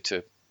ability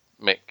to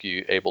make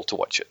you able to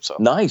watch it. So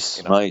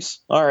nice.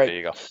 All right. There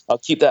you go. I'll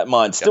keep that in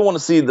mind. Still want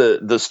to see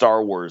the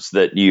Star Wars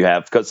that you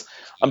have because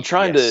I'm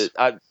trying to.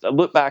 I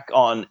look back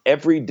on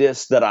every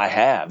disc that I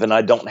have, and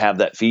I don't have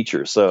that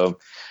feature. So,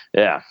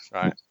 yeah.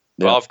 Right.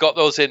 Yeah. Well, I've got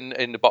those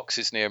in the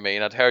boxes near me,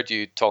 and I'd heard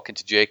you talking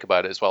to Jake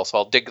about it as well. So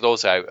I'll dig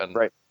those out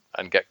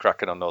and get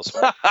cracking on those.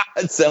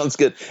 It sounds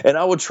good. And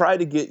I will try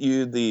to get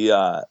you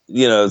the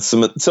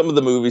some of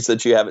the movies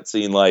that you haven't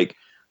seen, like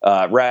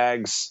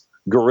Rags.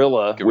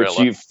 Gorilla, which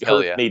you've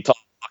heard me talk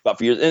about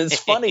for years. And it's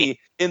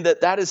funny in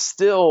that is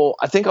still,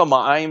 I think on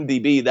my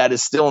IMDb, that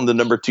is still in the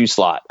number 2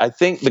 slot. I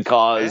think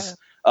because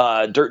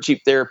Dirt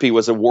Cheap Therapy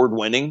was award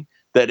winning,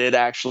 that it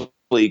actually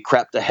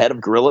crept ahead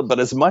of Gorilla. But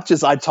as much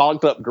as I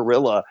talked up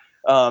Gorilla,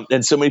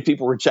 and so many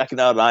people were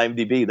checking out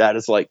IMDb, that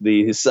is like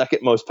the second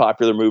most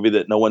popular movie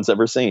that no one's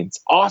ever seen.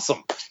 It's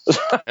awesome.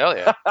 Hell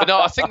yeah. But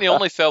no, I think the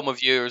only film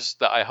of yours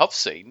that I have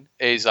seen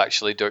is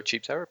actually Dirt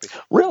Cheap Therapy.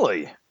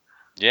 Really?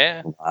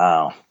 Yeah.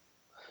 Wow.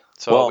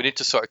 So we need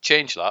to sort of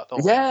change that,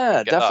 don't we?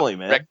 Yeah, definitely,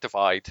 man.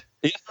 Rectified.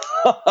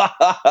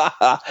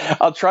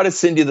 I'll try to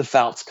send you the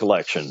Foutz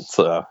collection.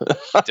 So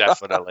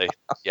definitely,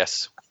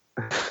 yes.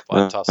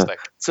 Fantastic.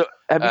 So,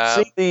 have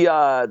you seen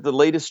the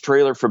latest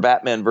trailer for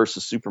Batman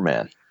versus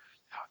Superman?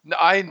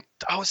 I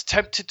was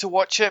tempted to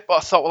watch it, but I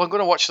thought, well, I'm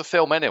going to watch the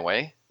film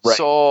anyway, right.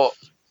 So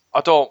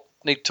I don't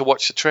need to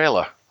watch the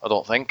trailer. I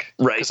don't think,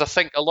 right? Because I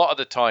think a lot of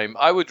the time,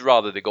 I would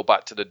rather they go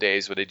back to the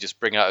days where they just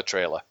bring out a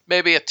trailer,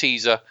 maybe a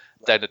teaser,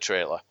 then a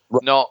trailer.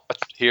 Right. Not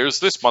here's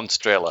this month's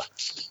trailer.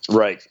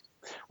 Right.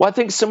 Well, I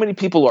think so many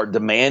people are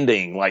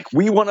demanding, like,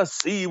 we want to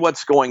see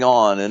what's going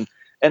on,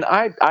 and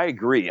I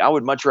agree. I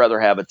would much rather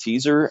have a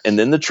teaser and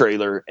then the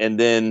trailer, and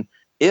then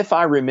if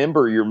I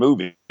remember your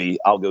movie,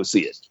 I'll go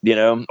see it,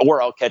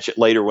 or I'll catch it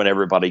later when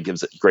everybody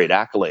gives it great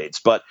accolades.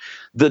 But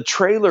the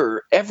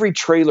trailer, every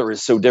trailer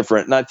is so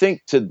different, and I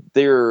think to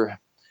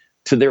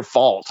their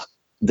fault,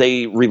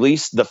 they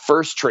released the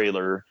first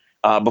trailer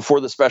before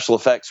the special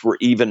effects were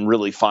even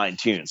really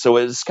fine-tuned. So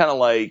it's kind of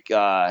like,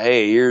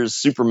 hey, here's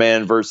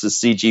Superman versus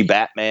CG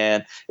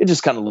Batman. It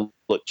just kind of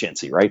looked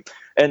chintzy, right?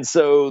 And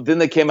so then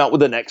they came out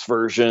with the next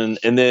version,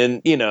 and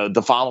then,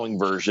 the following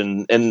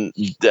version, and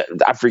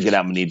I forget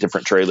how many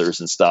different trailers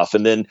and stuff.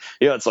 And then,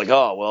 it's like,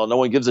 oh, well, no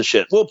one gives a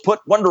shit. We'll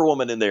put Wonder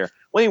Woman in there.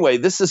 Well, anyway,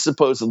 this is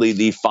supposedly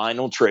the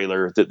final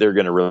trailer that they're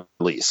going to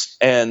release.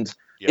 And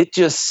it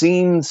just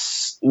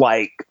seems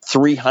like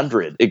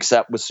 300,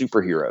 except with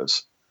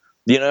superheroes.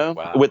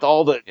 Wow. With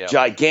all the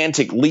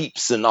gigantic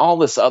leaps and all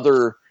this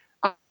other,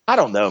 I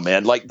don't know,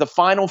 man. Like the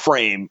final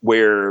frame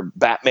where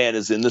Batman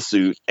is in the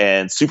suit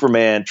and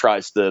Superman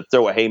tries to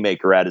throw a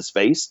haymaker at his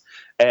face,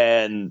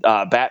 and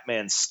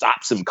Batman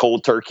stops him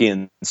cold turkey,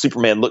 and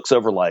Superman looks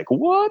over like,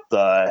 what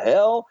the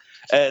hell?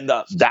 And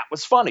that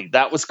was funny.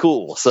 That was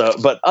cool. So,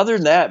 but other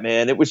than that,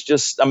 man, it was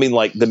just,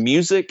 like the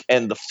music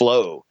and the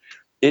flow,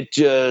 it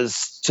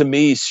just, to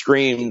me,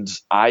 screamed,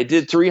 I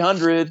did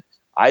 300.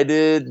 I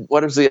did,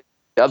 what was the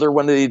other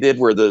one that he did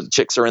where the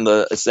chicks are in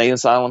the insane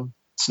asylum?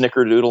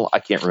 Snickerdoodle. I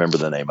can't remember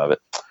the name of it.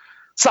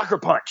 Sucker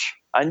Punch.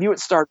 I knew it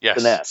started with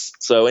an S.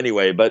 So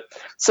anyway, I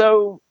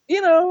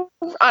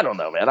don't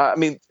know,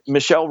 man.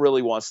 Michelle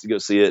really wants to go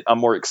see it. I'm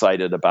more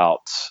excited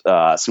about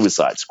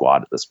Suicide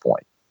Squad at this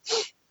point.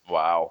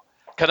 Wow.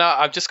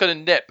 I'm just going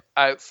to nip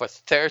out for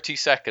 30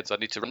 seconds. I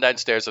need to run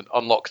downstairs and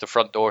unlock the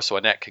front door so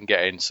Annette can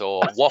get in.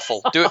 So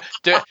waffle. Do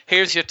it.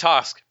 Here's your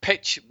task.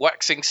 Pitch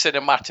Waxing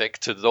Cinematic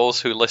to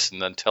those who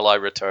listen until I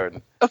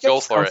return. Okay,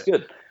 go for it.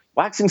 Good.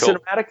 Waxing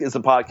Cinematic is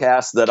a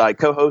podcast that I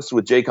co-host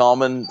with Jake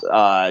Allman.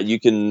 You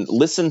can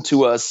listen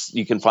to us.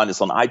 You can find us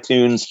on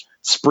iTunes,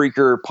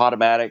 Spreaker,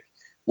 Podomatic.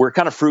 We're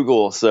kind of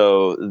frugal,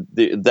 so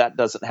that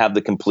doesn't have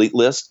the complete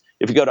list.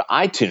 If you go to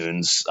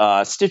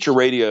iTunes, Stitcher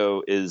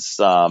Radio is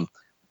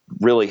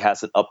really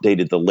hasn't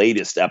updated the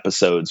latest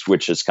episodes,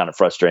 which is kind of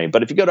frustrating.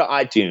 But if you go to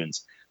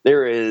iTunes,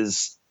 there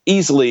is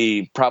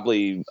easily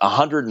probably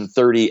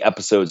 130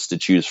 episodes to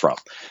choose from.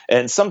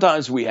 And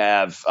sometimes we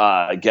have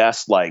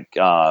guests like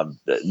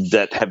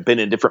that have been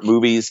in different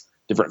movies,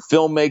 different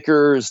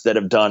filmmakers that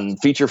have done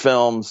feature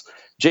films.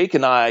 Jake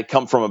and I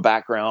come from a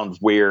background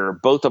where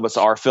both of us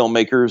are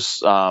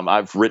filmmakers.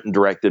 I've written,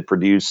 directed,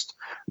 produced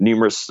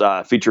numerous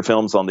feature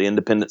films on the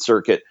independent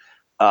circuit.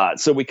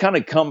 So we kind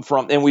of come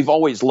from, and we've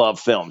always loved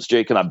films.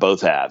 Jake and I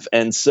both have.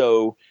 And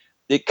so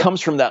it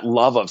comes from that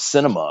love of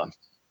cinema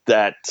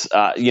that,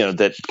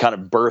 that kind of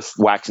birthed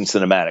Waxing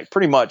Cinematic.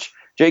 Pretty much,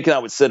 Jake and I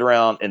would sit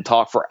around and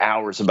talk for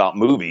hours about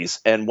movies.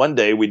 And one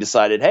day we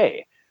decided,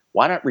 hey,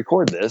 why not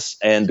record this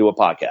and do a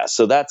podcast?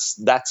 So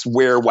that's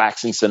where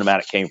Waxing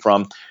Cinematic came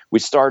from. We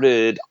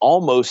started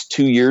almost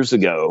 2 years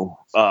ago,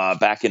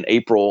 back in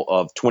April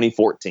of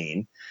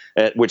 2014.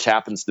 Which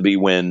happens to be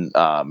when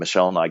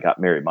Michelle and I got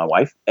married, my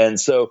wife. And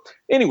so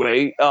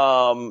anyway,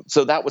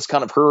 so that was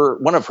kind of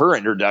one of her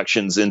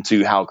introductions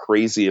into how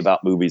crazy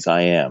about movies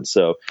I am.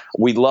 So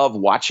we love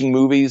watching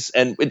movies,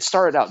 and it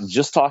started out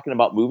just talking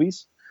about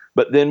movies,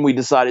 but then we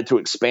decided to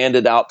expand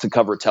it out to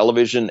cover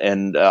television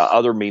and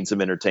other means of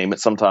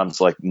entertainment,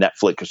 sometimes like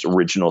Netflix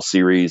original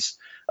series,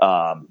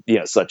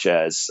 such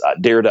as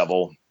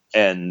Daredevil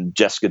and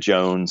Jessica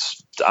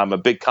Jones. I'm a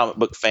big comic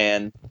book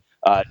fan.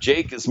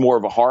 Jake is more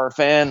of a horror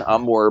fan.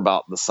 I'm more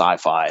about the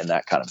sci-fi and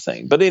that kind of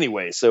thing. But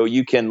anyway, so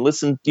you can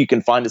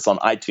find us on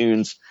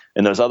iTunes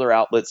and those other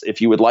outlets. If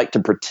you would like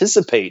to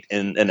participate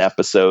in an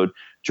episode,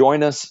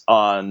 join us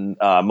on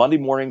Monday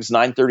mornings,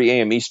 9:30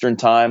 a.m. Eastern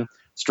time.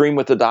 Stream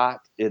with the dot.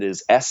 It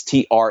is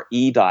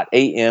STRE.AM/Waxing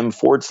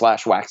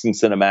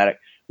Cinematic.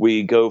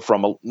 We go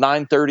from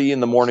 9:30 in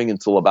the morning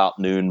until about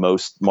noon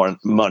most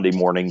Monday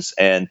mornings,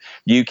 and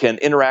you can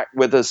interact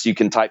with us. You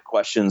can type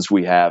questions.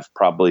 We have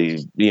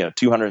probably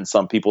 200 and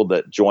some people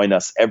that join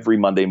us every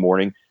Monday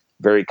morning.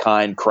 Very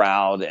kind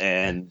crowd,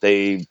 and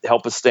they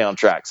help us stay on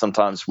track.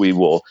 Sometimes we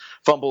will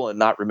fumble and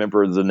not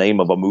remember the name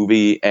of a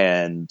movie,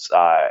 and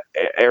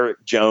Eric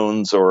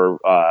Jones or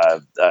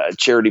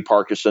Charity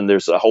Parkinson,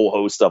 there's a whole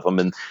host of them,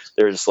 and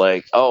they're just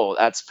like, oh,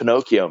 that's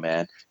Pinocchio,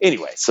 man.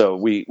 Anyway, so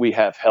we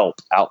have help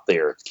out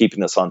there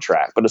keeping us on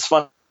track. But it's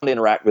fun to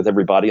interact with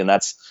everybody, and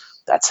that's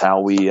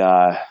how we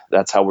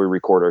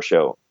record our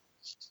show.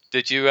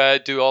 Did you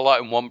do all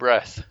that in one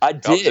breath? I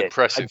That was did.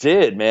 impressive. I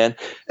did, man.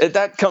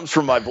 That comes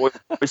from my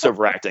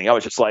voiceover acting. I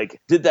was just like,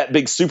 did that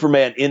big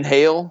Superman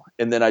inhale,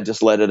 and then I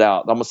just let it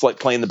out. Almost like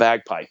playing the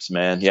bagpipes,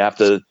 man. You have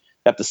to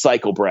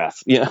cycle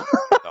breath. Yeah.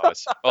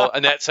 Nice. Well,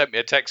 Annette sent me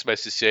a text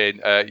message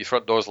saying, your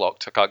front door's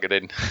locked. I can't get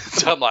in.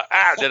 So I'm like,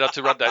 then I had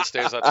to run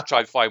downstairs. I had to try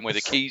and find where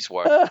the keys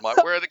were. I'm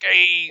like, where are the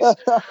keys?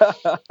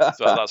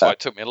 So that's why it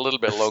took me a little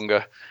bit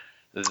longer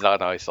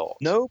than I thought.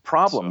 No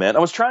problem, man. I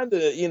was trying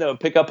to,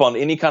 pick up on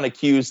any kind of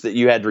cues that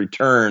you had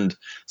returned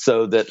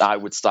so that I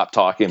would stop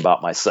talking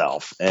about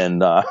myself. And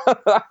No,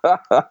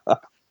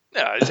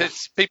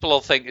 it's people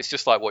will think it's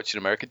just like watching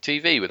American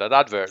TV with an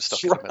advert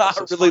stuff.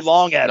 Really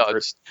long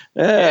adverts.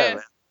 Yeah.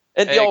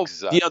 And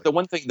exactly. The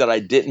one thing that I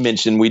didn't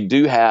mention, we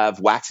do have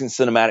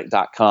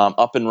waxingcinematic.com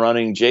up and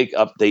running. Jake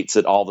updates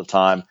it all the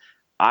time.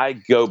 I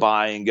go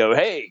by and go,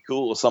 hey,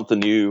 cool, something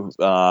new,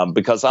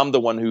 because I'm the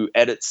one who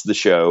edits the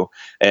show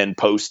and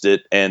posts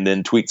it and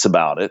then tweets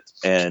about it.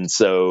 And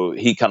so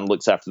he kind of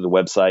looks after the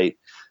website.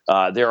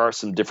 There are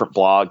some different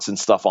blogs and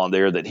stuff on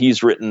there that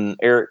he's written.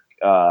 Eric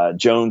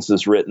Jones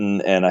has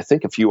written, and I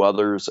think a few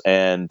others.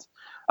 And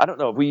I don't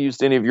know if we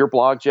used any of your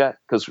blogs yet,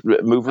 because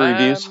movie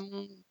reviews.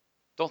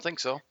 Don't think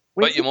so.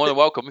 But you're more than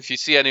welcome. If you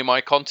see any of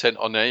my content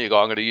on there, you go,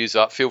 I'm going to use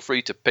that. Feel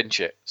free to pinch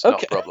it. It's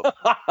not a problem.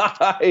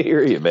 I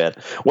hear you, man.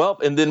 Well,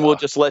 and then we'll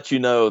just let you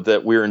know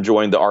that we're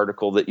enjoying the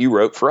article that you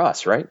wrote for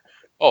us, right?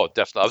 Oh,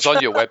 definitely. I was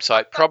on your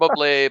website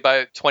probably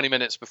about 20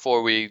 minutes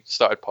before we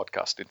started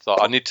podcasting.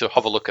 Thought I need to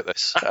have a look at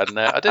this, and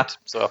I did.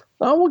 So,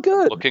 well,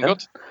 good. Looking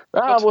good.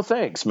 Well,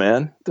 thanks,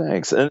 man.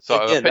 Thanks. And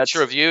so again, a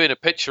picture of you and a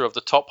picture of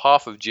the top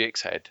half of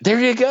Jake's head. There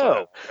you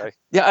go. So, okay.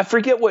 Yeah, I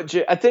forget what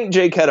I think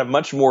Jake had a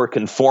much more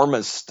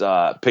conformist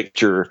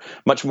picture,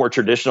 much more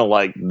traditional,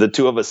 like the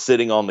two of us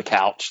sitting on the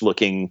couch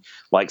looking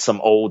like some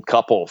old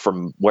couple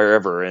from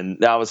wherever.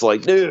 And I was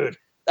like, dude,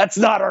 that's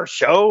not our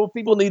show.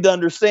 People need to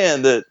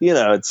understand that,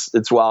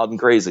 it's wild and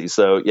crazy.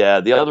 So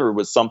yeah, the other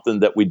was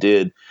something that we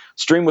did.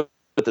 Stream with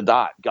the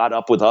Dot got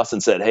up with us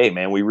and said, hey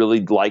man, we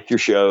really like your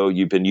show.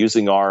 You've been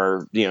using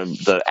our,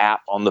 the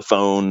app on the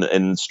phone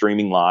and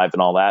streaming live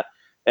and all that.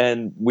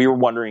 And we were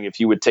wondering if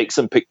you would take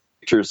some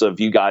pictures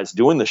of you guys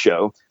doing the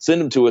show,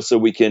 send them to us so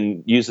we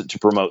can use it to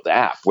promote the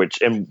app,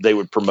 and they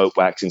would promote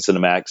Waxing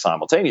Cinematic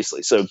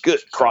simultaneously. So good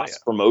cross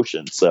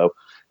promotion. So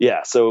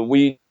yeah, so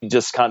we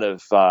just kind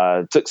of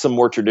took some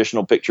more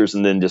traditional pictures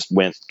and then just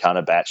went kind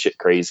of batshit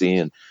crazy,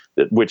 and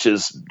which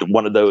is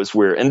one of those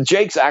where, and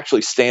Jake's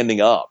actually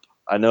standing up.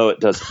 I know it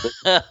doesn't.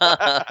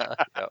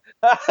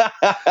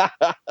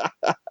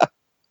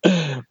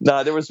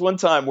 No, there was one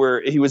time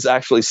where he was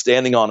actually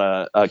standing on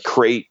a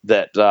crate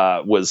that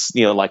was,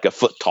 like a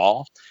foot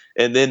tall,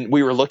 and then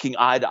we were looking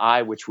eye to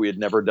eye, which we had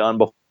never done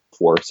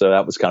before. So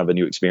that was kind of a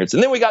new experience.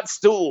 And then we got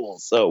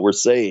stools, so we're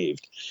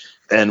saved.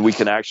 And we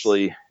can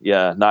actually,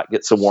 not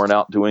get so worn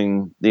out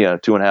doing,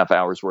 2.5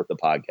 hours worth of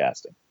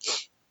podcasting.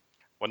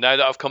 Well, now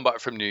that I've come back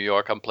from New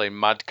York, I'm playing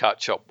mad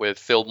catch up with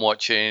film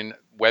watching,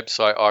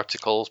 website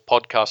articles,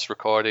 podcast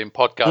recording,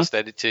 podcast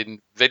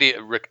editing,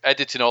 video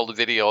editing all the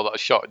video that I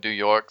shot in New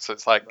York. So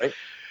it's like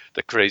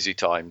the crazy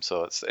time.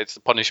 So it's the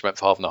punishment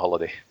for having a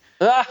holiday.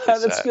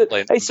 That's good.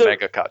 Hey, so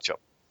mega catch up.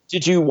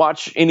 Did you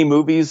watch any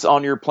movies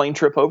on your plane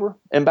trip over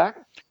and back?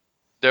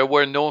 There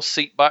were no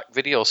seat back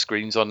video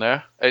screens on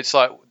there. It's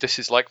like, this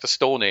is like the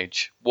Stone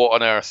Age. What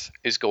on earth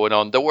is going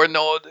on?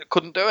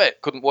 Couldn't do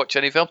it. Couldn't watch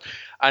any film.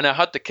 And I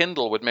had the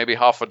Kindle with maybe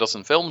half a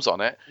dozen films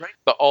on it,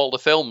 but all the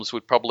films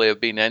would probably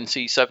have been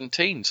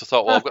NC-17. So I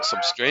thought, well, I've got some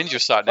stranger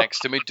sat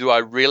next to me. Do I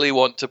really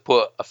want to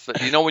put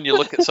when you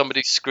look at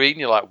somebody's screen,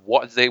 you're like,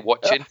 what are they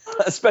watching?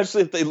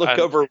 Especially if they look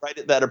over right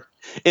at that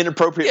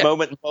inappropriate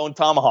moment and Bone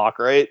Tomahawk,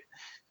 right?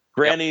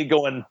 Granny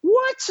going,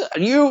 what?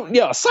 Sonny,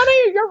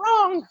 you're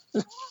wrong.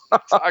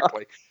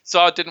 Exactly.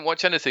 So I didn't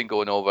watch anything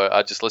going over.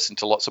 I just listened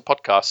to lots of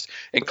podcasts,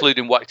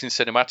 including Waxing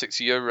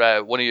Cinematics.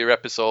 One of your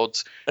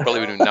episodes,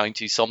 probably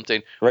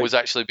 90-something, was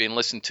actually being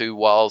listened to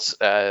whilst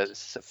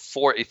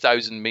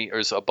 40,000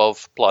 meters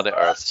above planet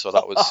Earth. So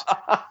that was...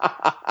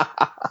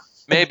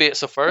 Maybe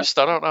it's a first.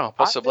 I don't know.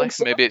 Possibly.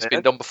 So, maybe it's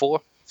been done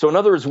before. So in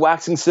other words,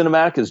 Waxing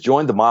Cinematic has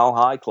joined the Mile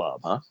High Club,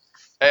 huh?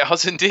 It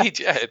has indeed,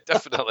 yeah,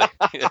 definitely.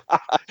 Yeah,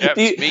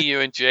 it's me, you,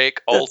 and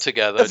Jake all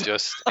together,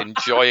 just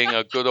enjoying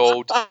a good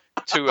old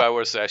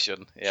 2-hour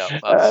session. Yeah,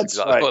 that's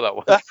exactly what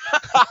that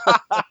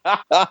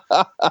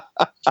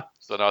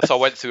was. So I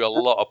went through a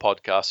lot of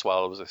podcasts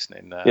while I was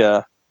listening.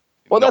 Yeah.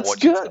 Well, that's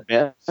good,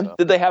 man. So.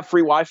 Did they have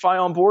free Wi-Fi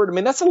on board? I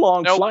mean, that's a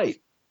long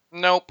flight.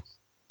 Nope.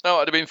 No,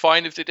 it'd have been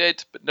fine if they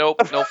did, but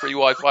nope, no free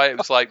Wi-Fi. It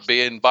was like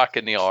being back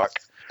in the Ark.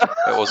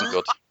 It wasn't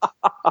good.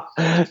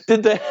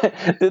 Did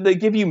they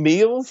give you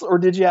meals, or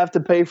did you have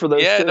to pay for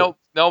those? Yeah, too?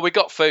 No, we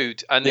got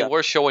food, and they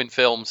were showing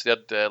films. They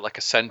had like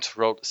a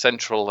central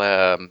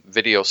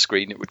video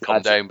screen. It would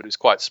come down, but it was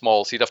quite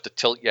small, so you'd have to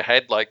tilt your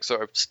head like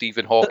sort of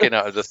Stephen Hawking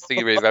out of The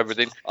Theory of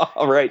Everything.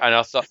 All right. And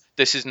I thought,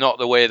 this is not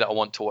the way that I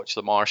want to watch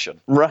The Martian,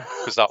 right?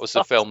 Because that was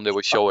the film they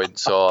were showing.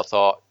 So I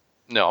thought,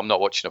 no, I'm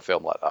not watching a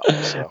film like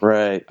that. So.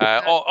 Right.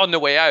 On the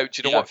way out,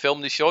 do you know what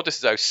film they showed? This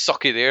is how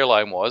sucky the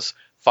airline was.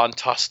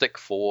 Fantastic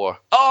Four.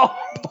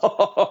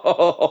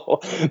 Oh,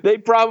 they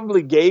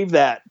probably gave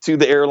that to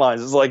the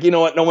airlines. It's like, you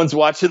know what? No one's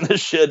watching this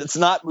shit. It's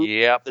not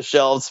moving off the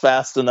shelves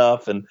fast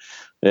enough. And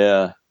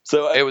yeah.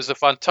 So it was the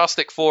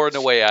Fantastic Four on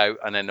the way out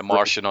and then the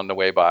Martian on the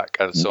way back.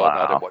 And so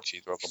I didn't watch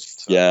either of them.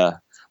 So. Yeah.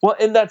 Well,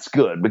 and that's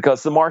good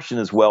because The Martian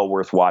is well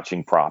worth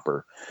watching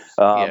proper.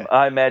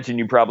 I imagine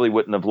you probably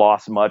wouldn't have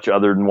lost much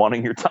other than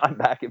wanting your time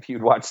back if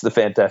you'd watched the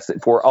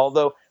Fantastic Four.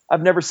 Although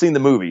I've never seen the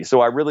movie,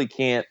 so I really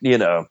can't,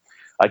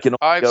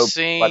 I've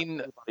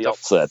seen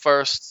the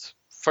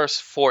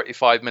first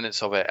 45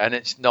 minutes of it, and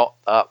it's not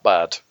that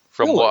bad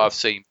from what I've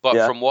seen.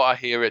 But from what I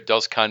hear, it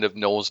does kind of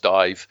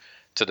nosedive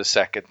to the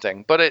second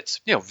thing. But it's,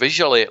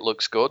 visually it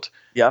looks good.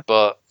 Yeah.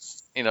 But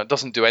it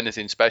doesn't do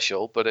anything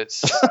special. But it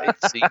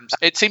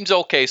seems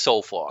okay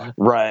so far.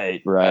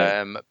 Right.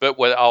 But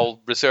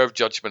I'll reserve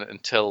judgment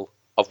until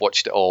I've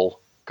watched it all,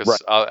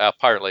 because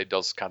apparently it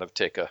does kind of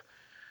take a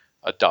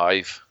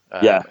dive.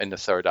 In the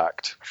third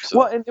act. So.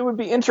 Well, and it would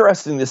be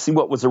interesting to see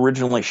what was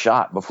originally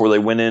shot before they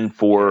went in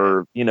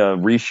for,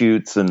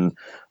 reshoots and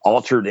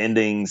altered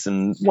endings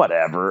and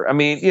whatever. I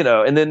mean,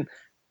 and then,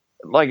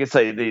 like I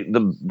say,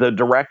 the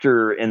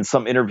director in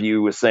some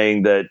interview was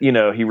saying that,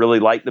 he really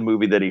liked the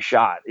movie that he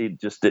shot.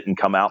 It just didn't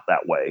come out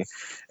that way.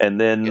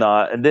 And then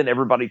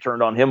everybody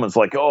turned on him and was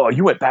like, oh,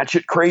 you went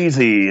batshit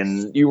crazy.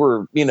 And you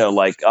were,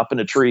 like up in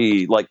a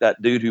tree, like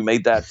that dude who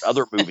made that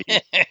other movie.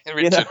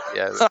 Richard,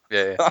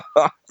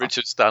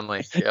 Richard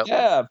Stanley. Yep.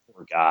 Yeah,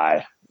 poor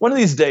guy. One of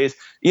these days,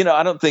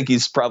 I don't think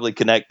he's probably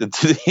connected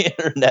to the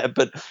internet,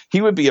 but he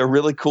would be a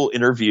really cool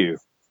interview.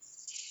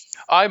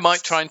 I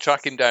might try and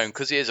track him down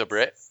because he is a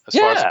Brit, as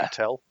far as I can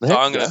tell. So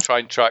I'm going to try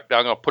and track down.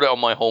 I'm going to put it on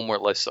my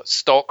homework list.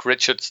 Stalk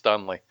Richard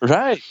Stanley.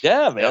 Right.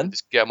 Yeah, man.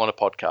 Just get him on a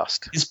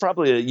podcast. He's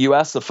probably a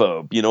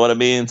USophobe. You know what I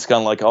mean? It's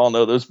kind of like, oh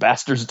no, those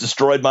bastards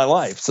destroyed my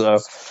life. So,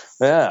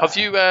 yeah. Have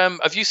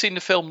you seen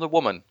the film The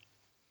Woman?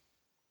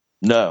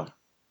 No.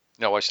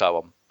 No, watch that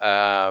one.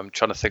 I'm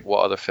trying to think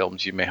what other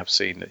films you may have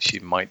seen that she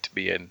might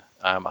be in.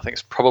 I think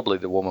it's probably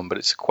The Woman, but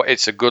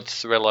it's a good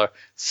thriller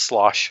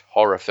 /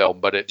 horror film.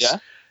 But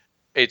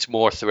it's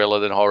more thriller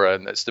than horror,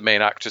 and it's the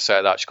main actress out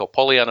of that. She's called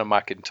Pollyanna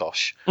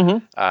McIntosh,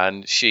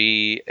 and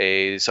she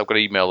is, I've got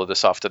to email her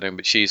this afternoon,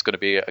 but she's going to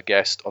be a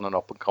guest on an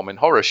up-and-coming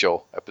horror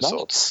show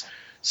episode. Nice.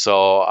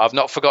 So I've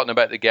not forgotten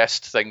about the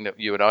guest thing that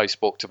you and I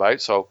spoke about,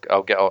 so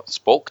I'll get on,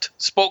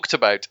 spoke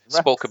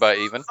about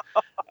even.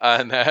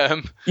 And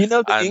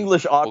the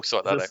English audience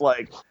is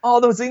like,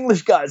 oh, those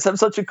English guys have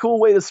such a cool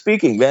way of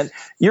speaking, man.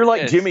 You're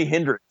like Jimi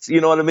Hendrix,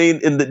 you know what I mean?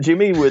 And that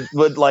Jimmy would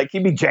like,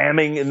 he'd be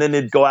jamming and then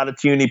it'd go out of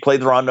tune, he'd play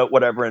the wrong note,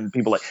 whatever, and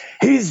people like,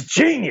 he's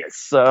genius.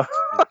 So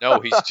no,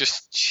 he's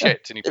just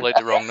shit, and he played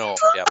the wrong note.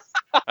 Yeah,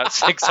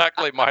 that's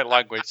exactly my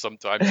language.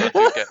 Sometimes I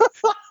do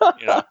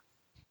get,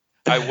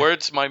 I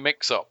words my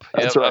mix up.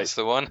 That's right. That's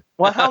the one.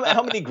 Well,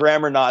 how many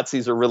grammar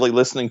Nazis are really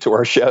listening to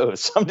our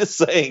shows? I'm just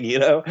saying,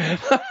 No,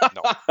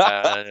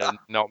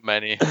 not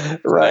many.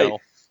 Right.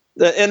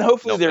 No. And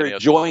hopefully they're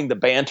enjoying the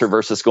banter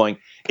versus going,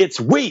 it's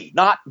we,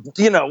 not,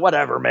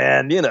 whatever,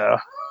 man,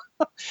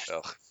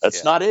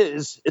 That's not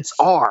is, it's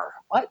our.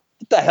 What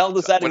the hell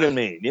does that even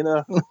mean,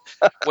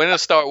 When I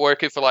start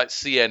working for like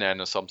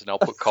CNN or something, I'll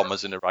put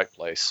commas in the right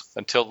place.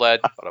 Until then,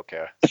 I don't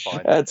care.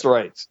 Fine. That's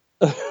right.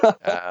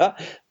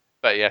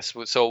 But yes,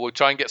 so we'll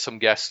try and get some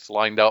guests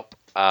lined up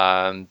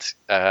and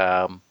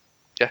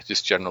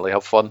just generally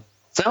have fun.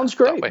 Sounds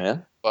great,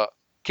 man. But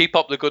keep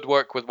up the good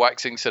work with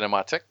Waxing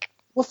Cinematic.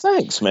 Well,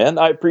 thanks, man.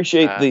 I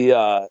appreciate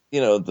the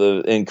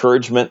the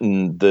encouragement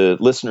and the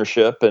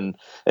listenership,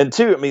 and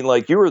too. I mean,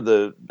 like you were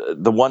the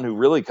one who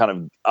really kind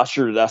of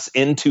ushered us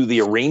into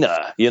the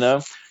arena,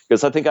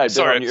 Because I think I've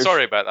been on your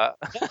sorry about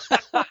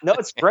that. No,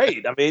 it's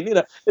great. I mean,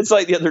 it's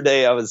like the other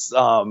day I was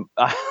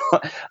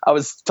I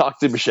was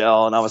talking to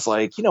Michelle and I was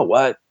like, you know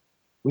what?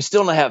 We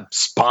still don't have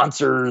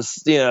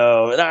sponsors,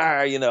 and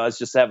I was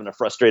just having a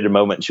frustrated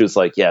moment. And she was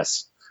like,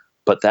 yes,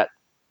 but that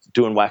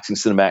doing Waxing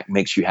Cinematic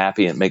makes you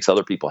happy and it makes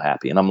other people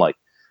happy. And I'm like,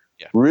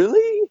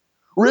 really?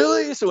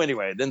 So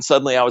anyway, then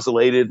suddenly I was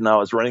elated and I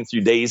was running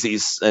through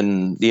daisies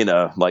and,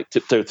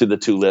 tiptoe through the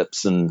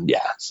tulips and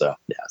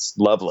it's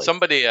lovely.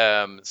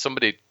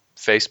 Somebody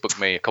Facebooked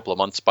me a couple of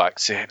months back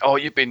saying, oh,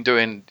 you've been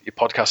doing your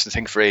podcasting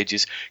thing for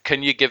ages.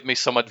 Can you give me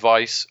some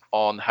advice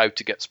on how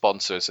to get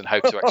sponsors and how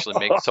to actually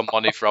make some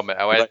money from it?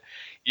 I went,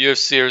 you're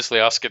seriously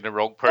asking the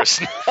wrong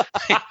person.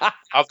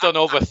 I've done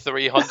over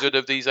 300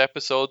 of these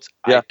episodes.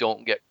 I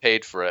don't get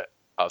paid for it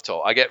at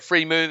all. I get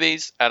free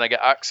movies and I get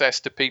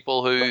access to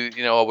people who,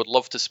 I would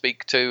love to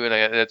speak to.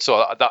 And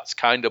so that's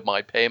kind of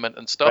my payment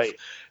and stuff. Right.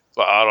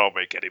 But I don't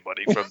make any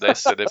money from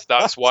this, and if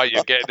that's why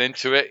you're getting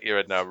into it, you're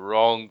in the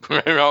wrong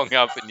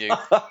avenue.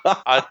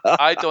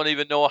 I don't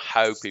even know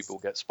how people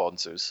get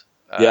sponsors,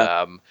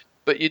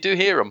 but you do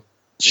hear them.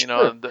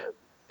 Sure.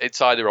 It's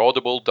either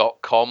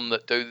audible.com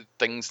that do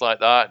things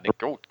like that, and they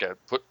go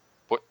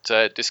put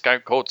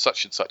discount code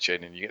such and such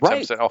in, and you get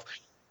 10% off.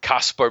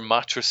 Casper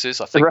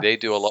mattresses, I think they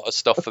do a lot of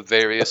stuff for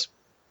various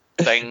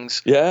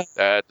things.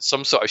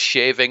 Some sort of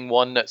shaving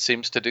one that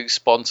seems to do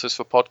sponsors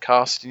for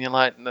podcasts, and you're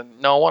like,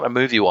 no, I want a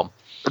movie one.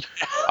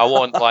 I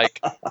want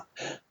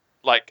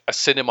like a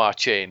cinema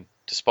chain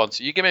to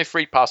sponsor. You give me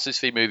free passes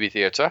for your movie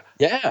theater.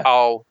 Yeah.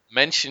 I'll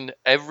mention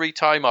every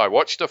time I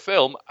watched a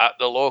film at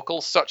the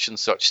local such and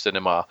such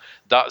cinema.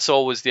 That's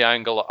always the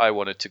angle that I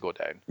wanted to go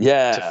down.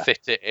 Yeah. To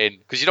fit it in.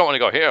 Because you don't want to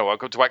go, here, I'll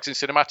go to Waxing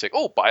Cinematic.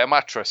 Oh, buy a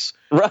mattress.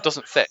 Right. It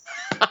doesn't fit.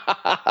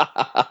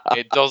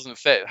 It doesn't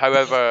fit.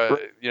 However,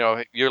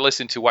 you're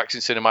listening to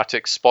Waxing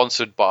Cinematic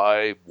sponsored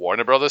by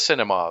Warner Brothers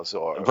Cinemas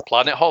or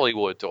Planet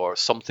Hollywood or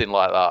something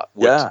like that.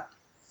 Would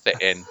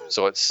fit in.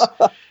 So it's,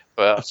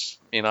 but,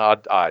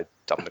 I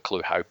haven't a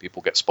clue how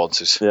people get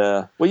sponsors.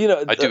 Yeah.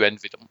 Well, I do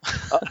envy them.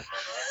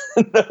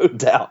 No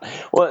doubt.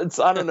 Well,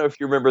 I don't know if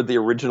you remember the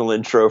original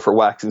intro for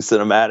Waxing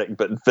Cinematic,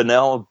 but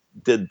Vanel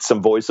did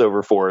some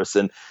voiceover for us.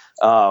 And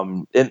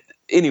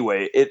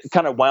anyway, it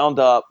kind of wound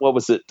up, what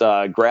was it?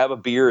 Grab a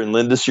beer and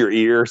lend us your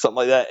ear or something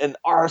like that. And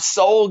our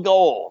sole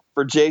goal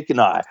for Jake and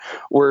I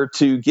were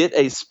to get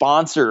a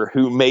sponsor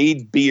who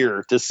made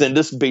beer to send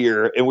us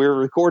beer. And we were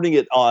recording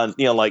it on,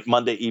 like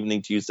Monday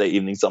evening, Tuesday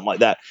evening, something like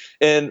that.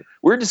 And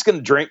we're just going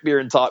to drink beer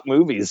and talk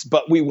movies,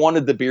 but we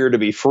wanted the beer to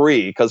be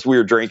free because we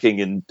were drinking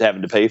and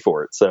having to pay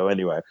for it. So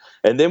anyway,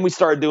 and then we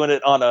started doing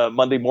it on a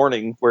Monday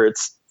morning where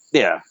it's,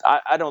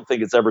 I don't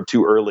think it's ever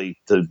too early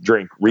to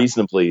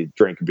reasonably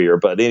drink beer.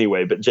 But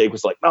anyway, Jake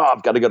was like, no,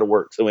 I've got to go to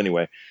work. So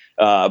anyway,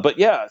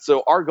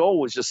 so our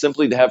goal was just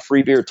simply to have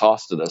free beer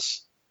tossed at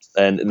us.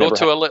 And go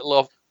to a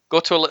little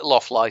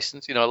off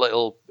license, a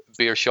little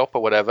beer shop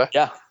or whatever.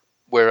 Yeah.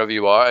 Wherever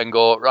you are and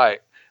go, right,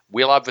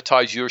 we'll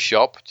advertise your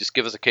shop. Just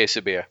give us a case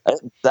of beer.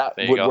 That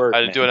would work.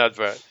 And do an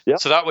advert. Yep.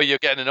 So that way you're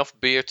getting enough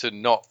beer to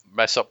not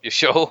mess up your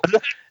show,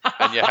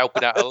 and you're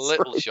helping out a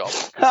little shop.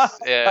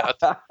 Yeah,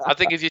 I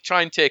think if you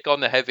try and take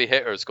on the heavy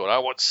hitters, going, I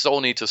want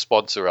Sony to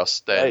sponsor us,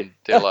 then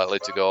they're likely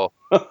to go.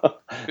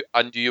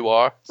 And you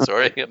are?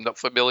 Sorry, I'm not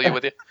familiar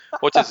with you.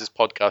 What is this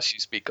podcast you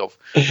speak of?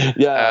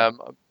 Yeah.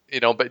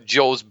 But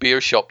Joe's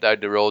beer shop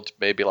down the road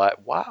may be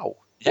like, wow.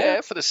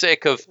 Yeah, for the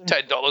sake of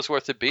 $10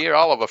 worth of beer,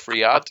 I'll have a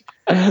free ad.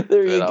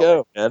 There you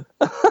go, man.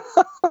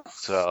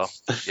 So,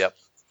 yep.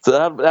 So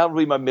that'll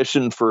be my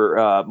mission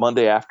for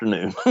Monday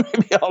afternoon.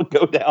 Maybe I'll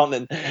go down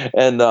and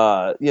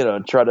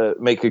try to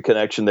make a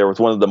connection there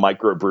with one of the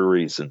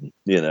microbreweries and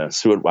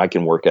see what I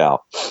can work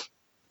out.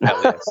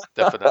 Hell yes,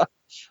 definitely.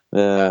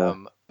 Yeah.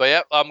 But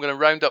yeah, I'm going to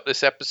round up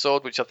this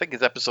episode, which I think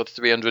is episode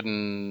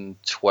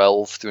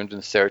 312,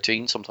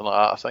 313, something like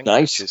that. I think.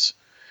 Nice. Which is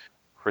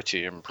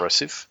pretty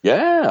impressive.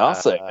 Yeah, I'll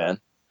say, man.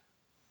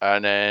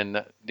 And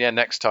then,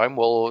 next time,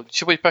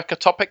 should we pick a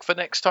topic for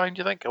next time, do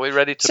you think? Are we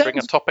ready to bring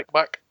a topic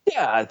back?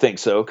 Yeah, I think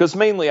so. Because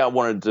mainly I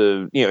wanted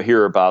to,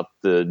 hear about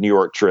the New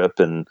York trip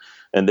and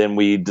then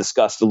we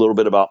discussed a little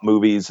bit about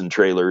movies and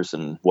trailers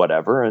and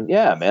whatever. And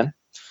yeah, man,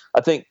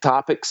 I think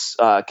topics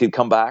could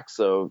come back.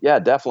 So yeah,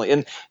 definitely.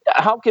 And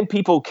how can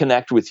people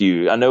connect with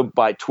you? I know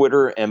by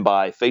Twitter and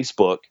by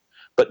Facebook,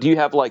 but do you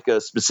have like a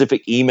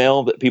specific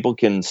email that people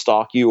can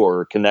stalk you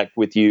or connect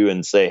with you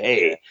and say,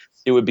 hey,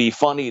 it would be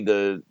funny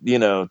to,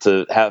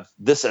 to have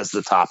this as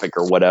the topic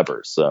or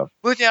whatever. So,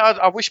 well, yeah,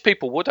 I wish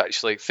people would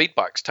actually.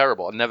 Feedback's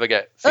terrible. I never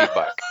get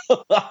feedback.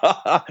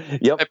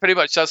 Yep. Pretty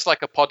much that's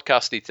like a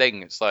podcasty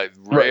thing. It's like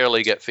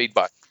rarely get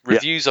feedback.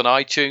 Reviews on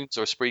iTunes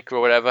or Spreaker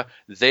or whatever,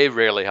 they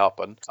rarely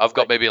happen. I've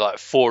got maybe like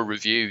 4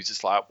 reviews.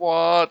 It's like,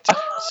 what?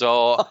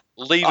 So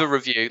leave a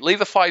review.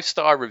 Leave a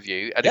 5-star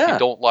review. And if you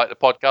don't like the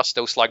podcast,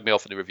 still slag me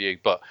off in the review.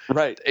 But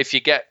if you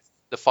get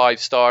the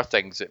 5-star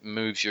things, it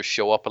moves your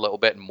show up a little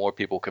bit and more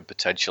people can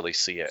potentially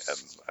see it.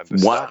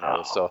 And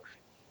wow. So,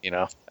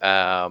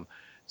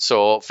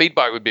 so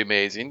feedback would be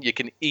amazing. You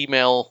can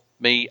email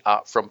me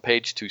at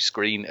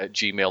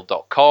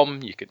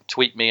frompage2screen@gmail.com. You can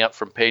tweet me at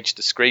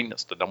frompage2screen.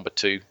 That's the number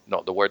 2,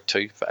 not the word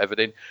 2 for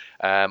everything.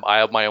 I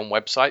have my own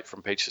website,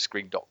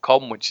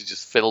 frompage2screen.com, which is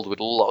just filled with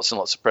lots and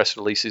lots of press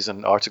releases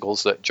and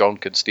articles that John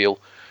can steal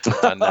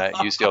and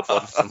use the odd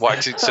one from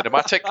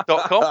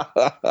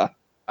waxingcinematic.com.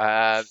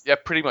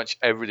 Pretty much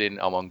everything.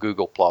 I'm on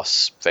Google+,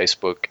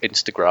 Facebook,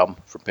 Instagram,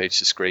 From Page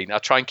to Screen. I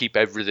try and keep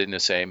everything the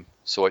same,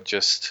 so it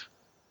gets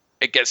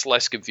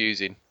less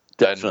confusing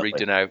than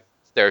reading out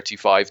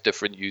 35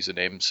 different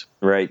usernames.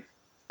 Right.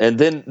 And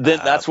then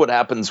that's what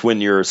happens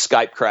when your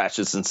Skype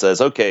crashes and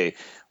says, okay,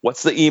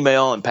 what's the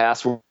email and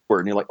password?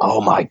 And you're like, oh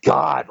my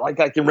God,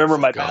 like I can remember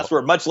my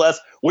password, much less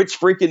which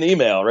freaking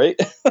email, right?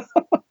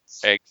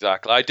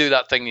 Exactly. I do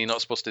that thing you're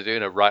not supposed to do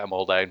and I write them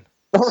all down.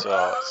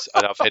 So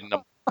and I've hidden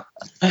them.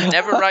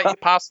 Never write your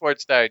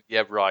passwords down.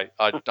 Yeah, right.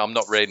 I'm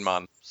not Rain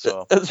Man.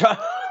 So that's right.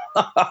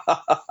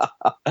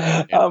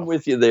 I'm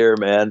with you there,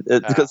 man.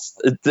 Because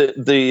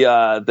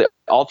the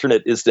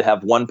alternate is to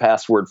have one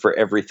password for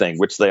everything,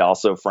 which they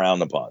also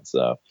frown upon.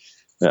 So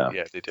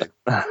yeah, they do.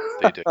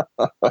 They do.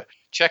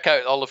 Check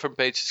out all the From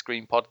Page to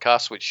Screen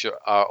podcasts, which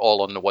are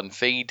all on the one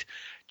feed.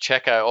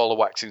 Check out all the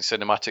Waxing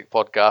Cinematic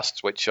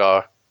podcasts, which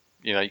are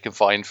you can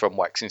find from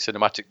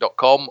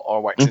waxingcinematic.com or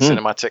Waxing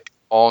Cinematic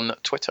on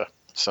Twitter.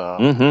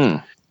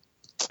 So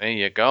there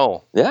you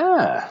go.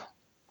 Yeah.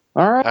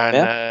 All right.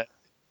 And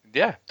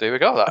yeah, there we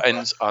go. That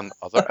ends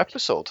another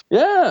episode.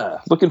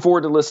 Yeah. Looking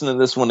forward to listening to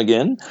this one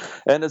again.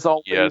 And as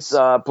always,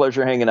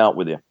 pleasure hanging out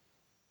with you.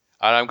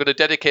 And I'm going to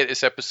dedicate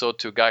this episode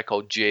to a guy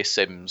called Jay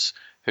Sims,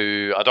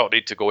 who I don't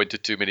need to go into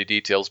too many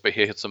details, but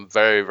he had some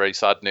very, very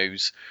sad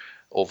news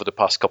over the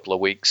past couple of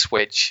weeks,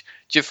 which,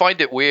 do you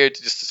find it weird,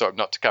 just to sort of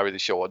not to carry the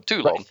show on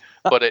too long,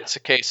 but it's a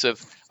case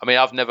of, I mean,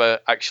 I've never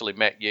actually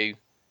met you.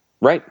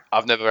 Right.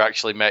 I've never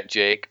actually met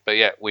Jake, but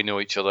yeah, we know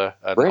each other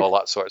and all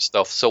that sort of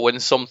stuff. So when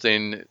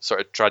something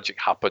sort of tragic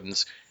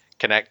happens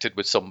connected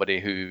with somebody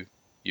who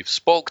you've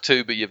spoke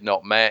to but you've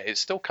not met, it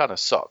still kind of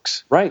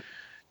sucks. Right.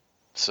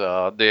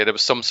 So there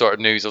was some sort of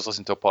news. I was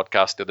listening to a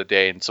podcast the other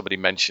day and somebody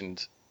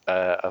mentioned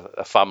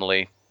a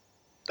family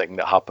thing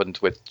that happened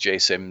with Jay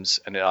Sims,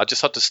 and I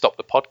just had to stop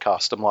the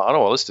podcast. I'm like, I don't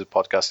want to listen to the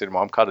podcast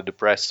anymore. I'm kind of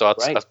depressed. So I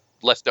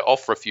left it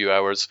off for a few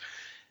hours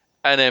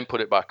and then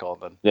put it back on.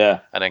 And then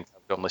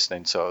I'm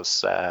listening. So I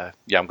was, I'm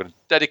going to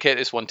dedicate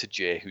this one to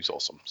Jay, who's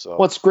awesome. So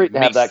well, it's great to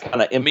have that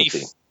kind of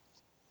empathy.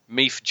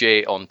 Meef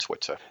J on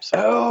Twitter. So.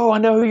 Oh, I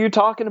know who you're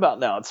talking about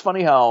now. It's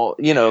funny how,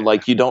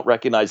 like you don't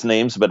recognize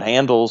names, but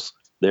handles.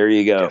 There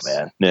you go,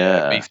 man.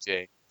 Yeah. Meef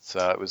J.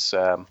 So it was,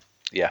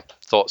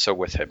 thoughts are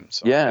with him.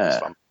 So yeah. It was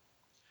fun.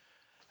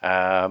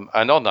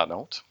 And on that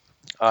note,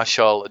 I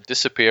shall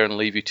disappear and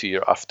leave you to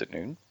your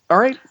afternoon. All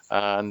right.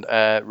 And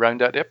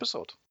round out the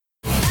episode.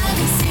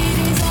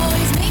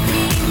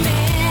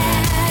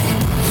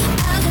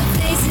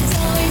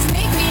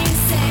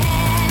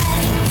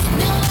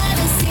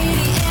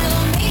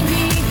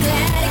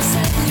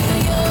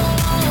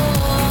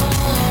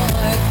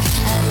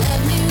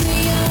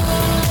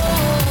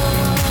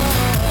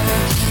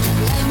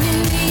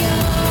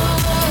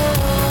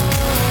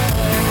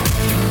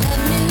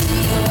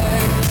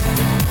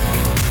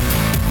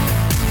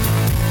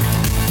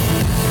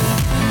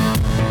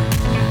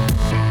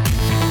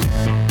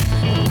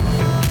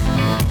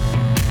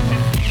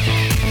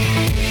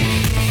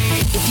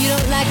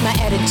 My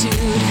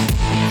attitude,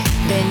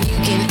 then you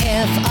can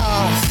F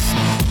off.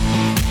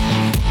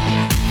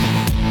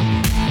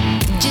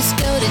 Just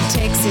go to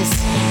Texas,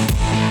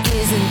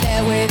 isn't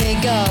that where they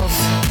golf?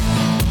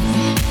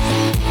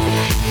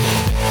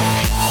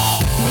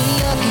 New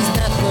York is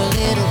not for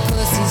little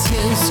pussies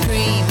who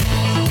scream.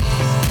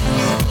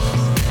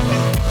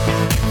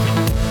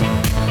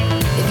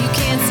 If you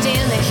can't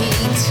stand the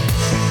heat,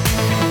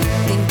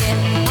 then get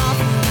off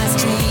my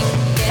street,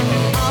 get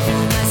off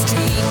my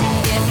street,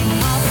 get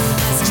off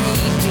my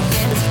street,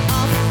 get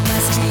off my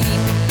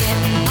street, get off my street, get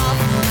off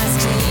my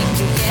street,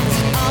 get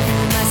off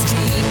my street, get off my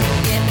street,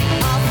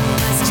 get off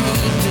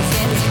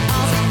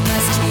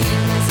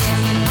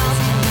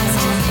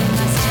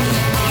my street.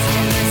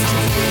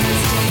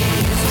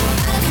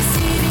 Other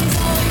cities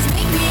always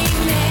make me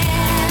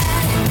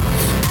mad.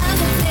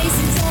 Other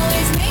places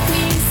always make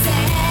me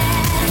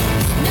sad.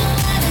 No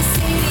other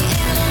city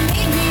ever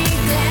made me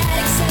glad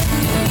except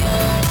New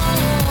York.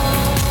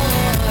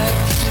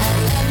 I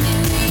love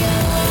New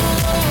York.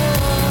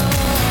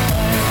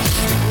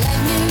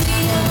 Love New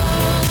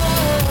York.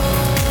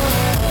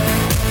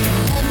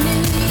 Love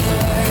New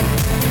York.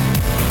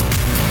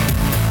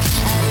 I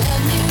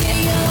love New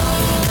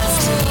York. My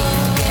street,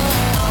 get off my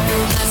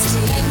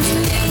street. New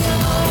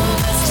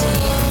York. My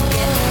street,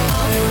 get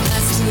off my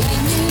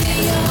street. New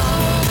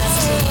York. My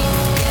street,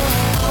 get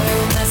off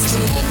my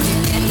street.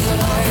 New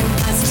York.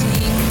 My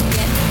street, get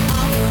off my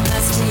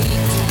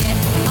street. Get off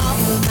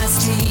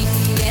my street.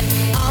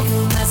 Get off my street. Get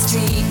off my street. Get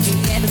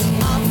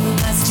off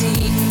my street. Get off my street.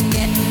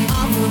 Get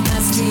off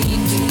my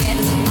street. Get off my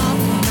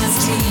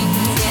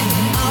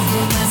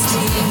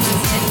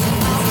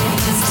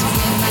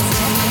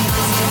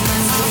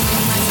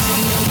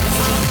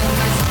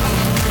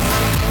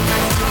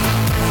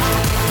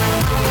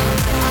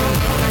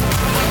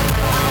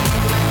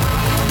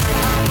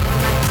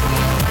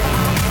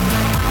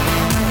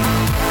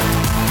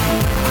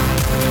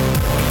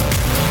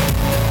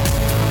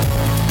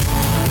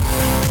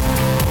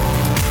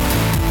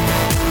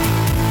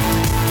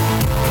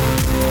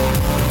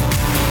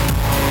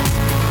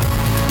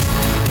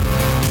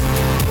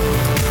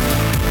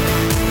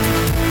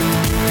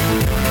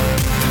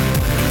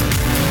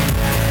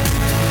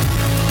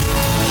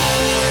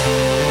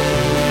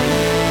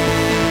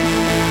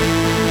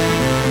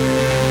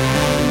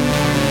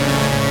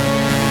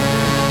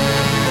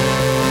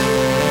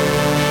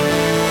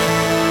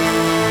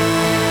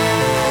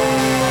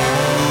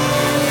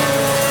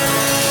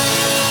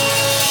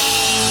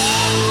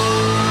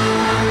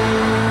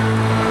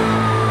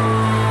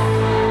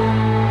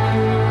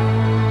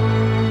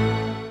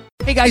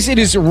Hey guys, it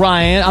is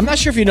Ryan. I'm not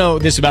sure if you know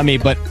this about me,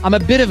 but I'm a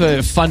bit of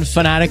a fun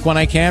fanatic when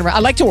I can. I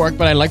like to work,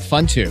 but I like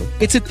fun too.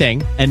 It's a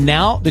thing. And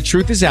now the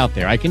truth is out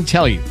there. I can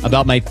tell you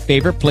about my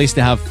favorite place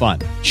to have fun.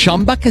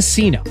 Chumba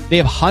Casino. They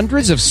have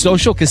hundreds of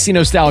social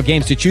casino style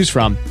games to choose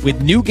from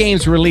with new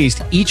games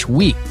released each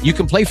week. You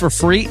can play for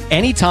free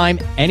anytime,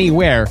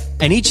 anywhere.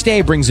 And each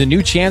day brings a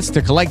new chance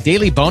to collect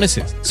daily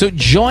bonuses. So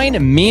join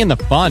me in the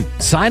fun.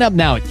 Sign up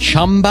now at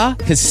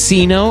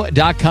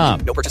ChumbaCasino.com.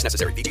 No purchase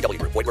necessary. VGW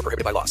Group. Void where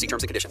prohibited by law. See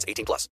terms and conditions. 18+.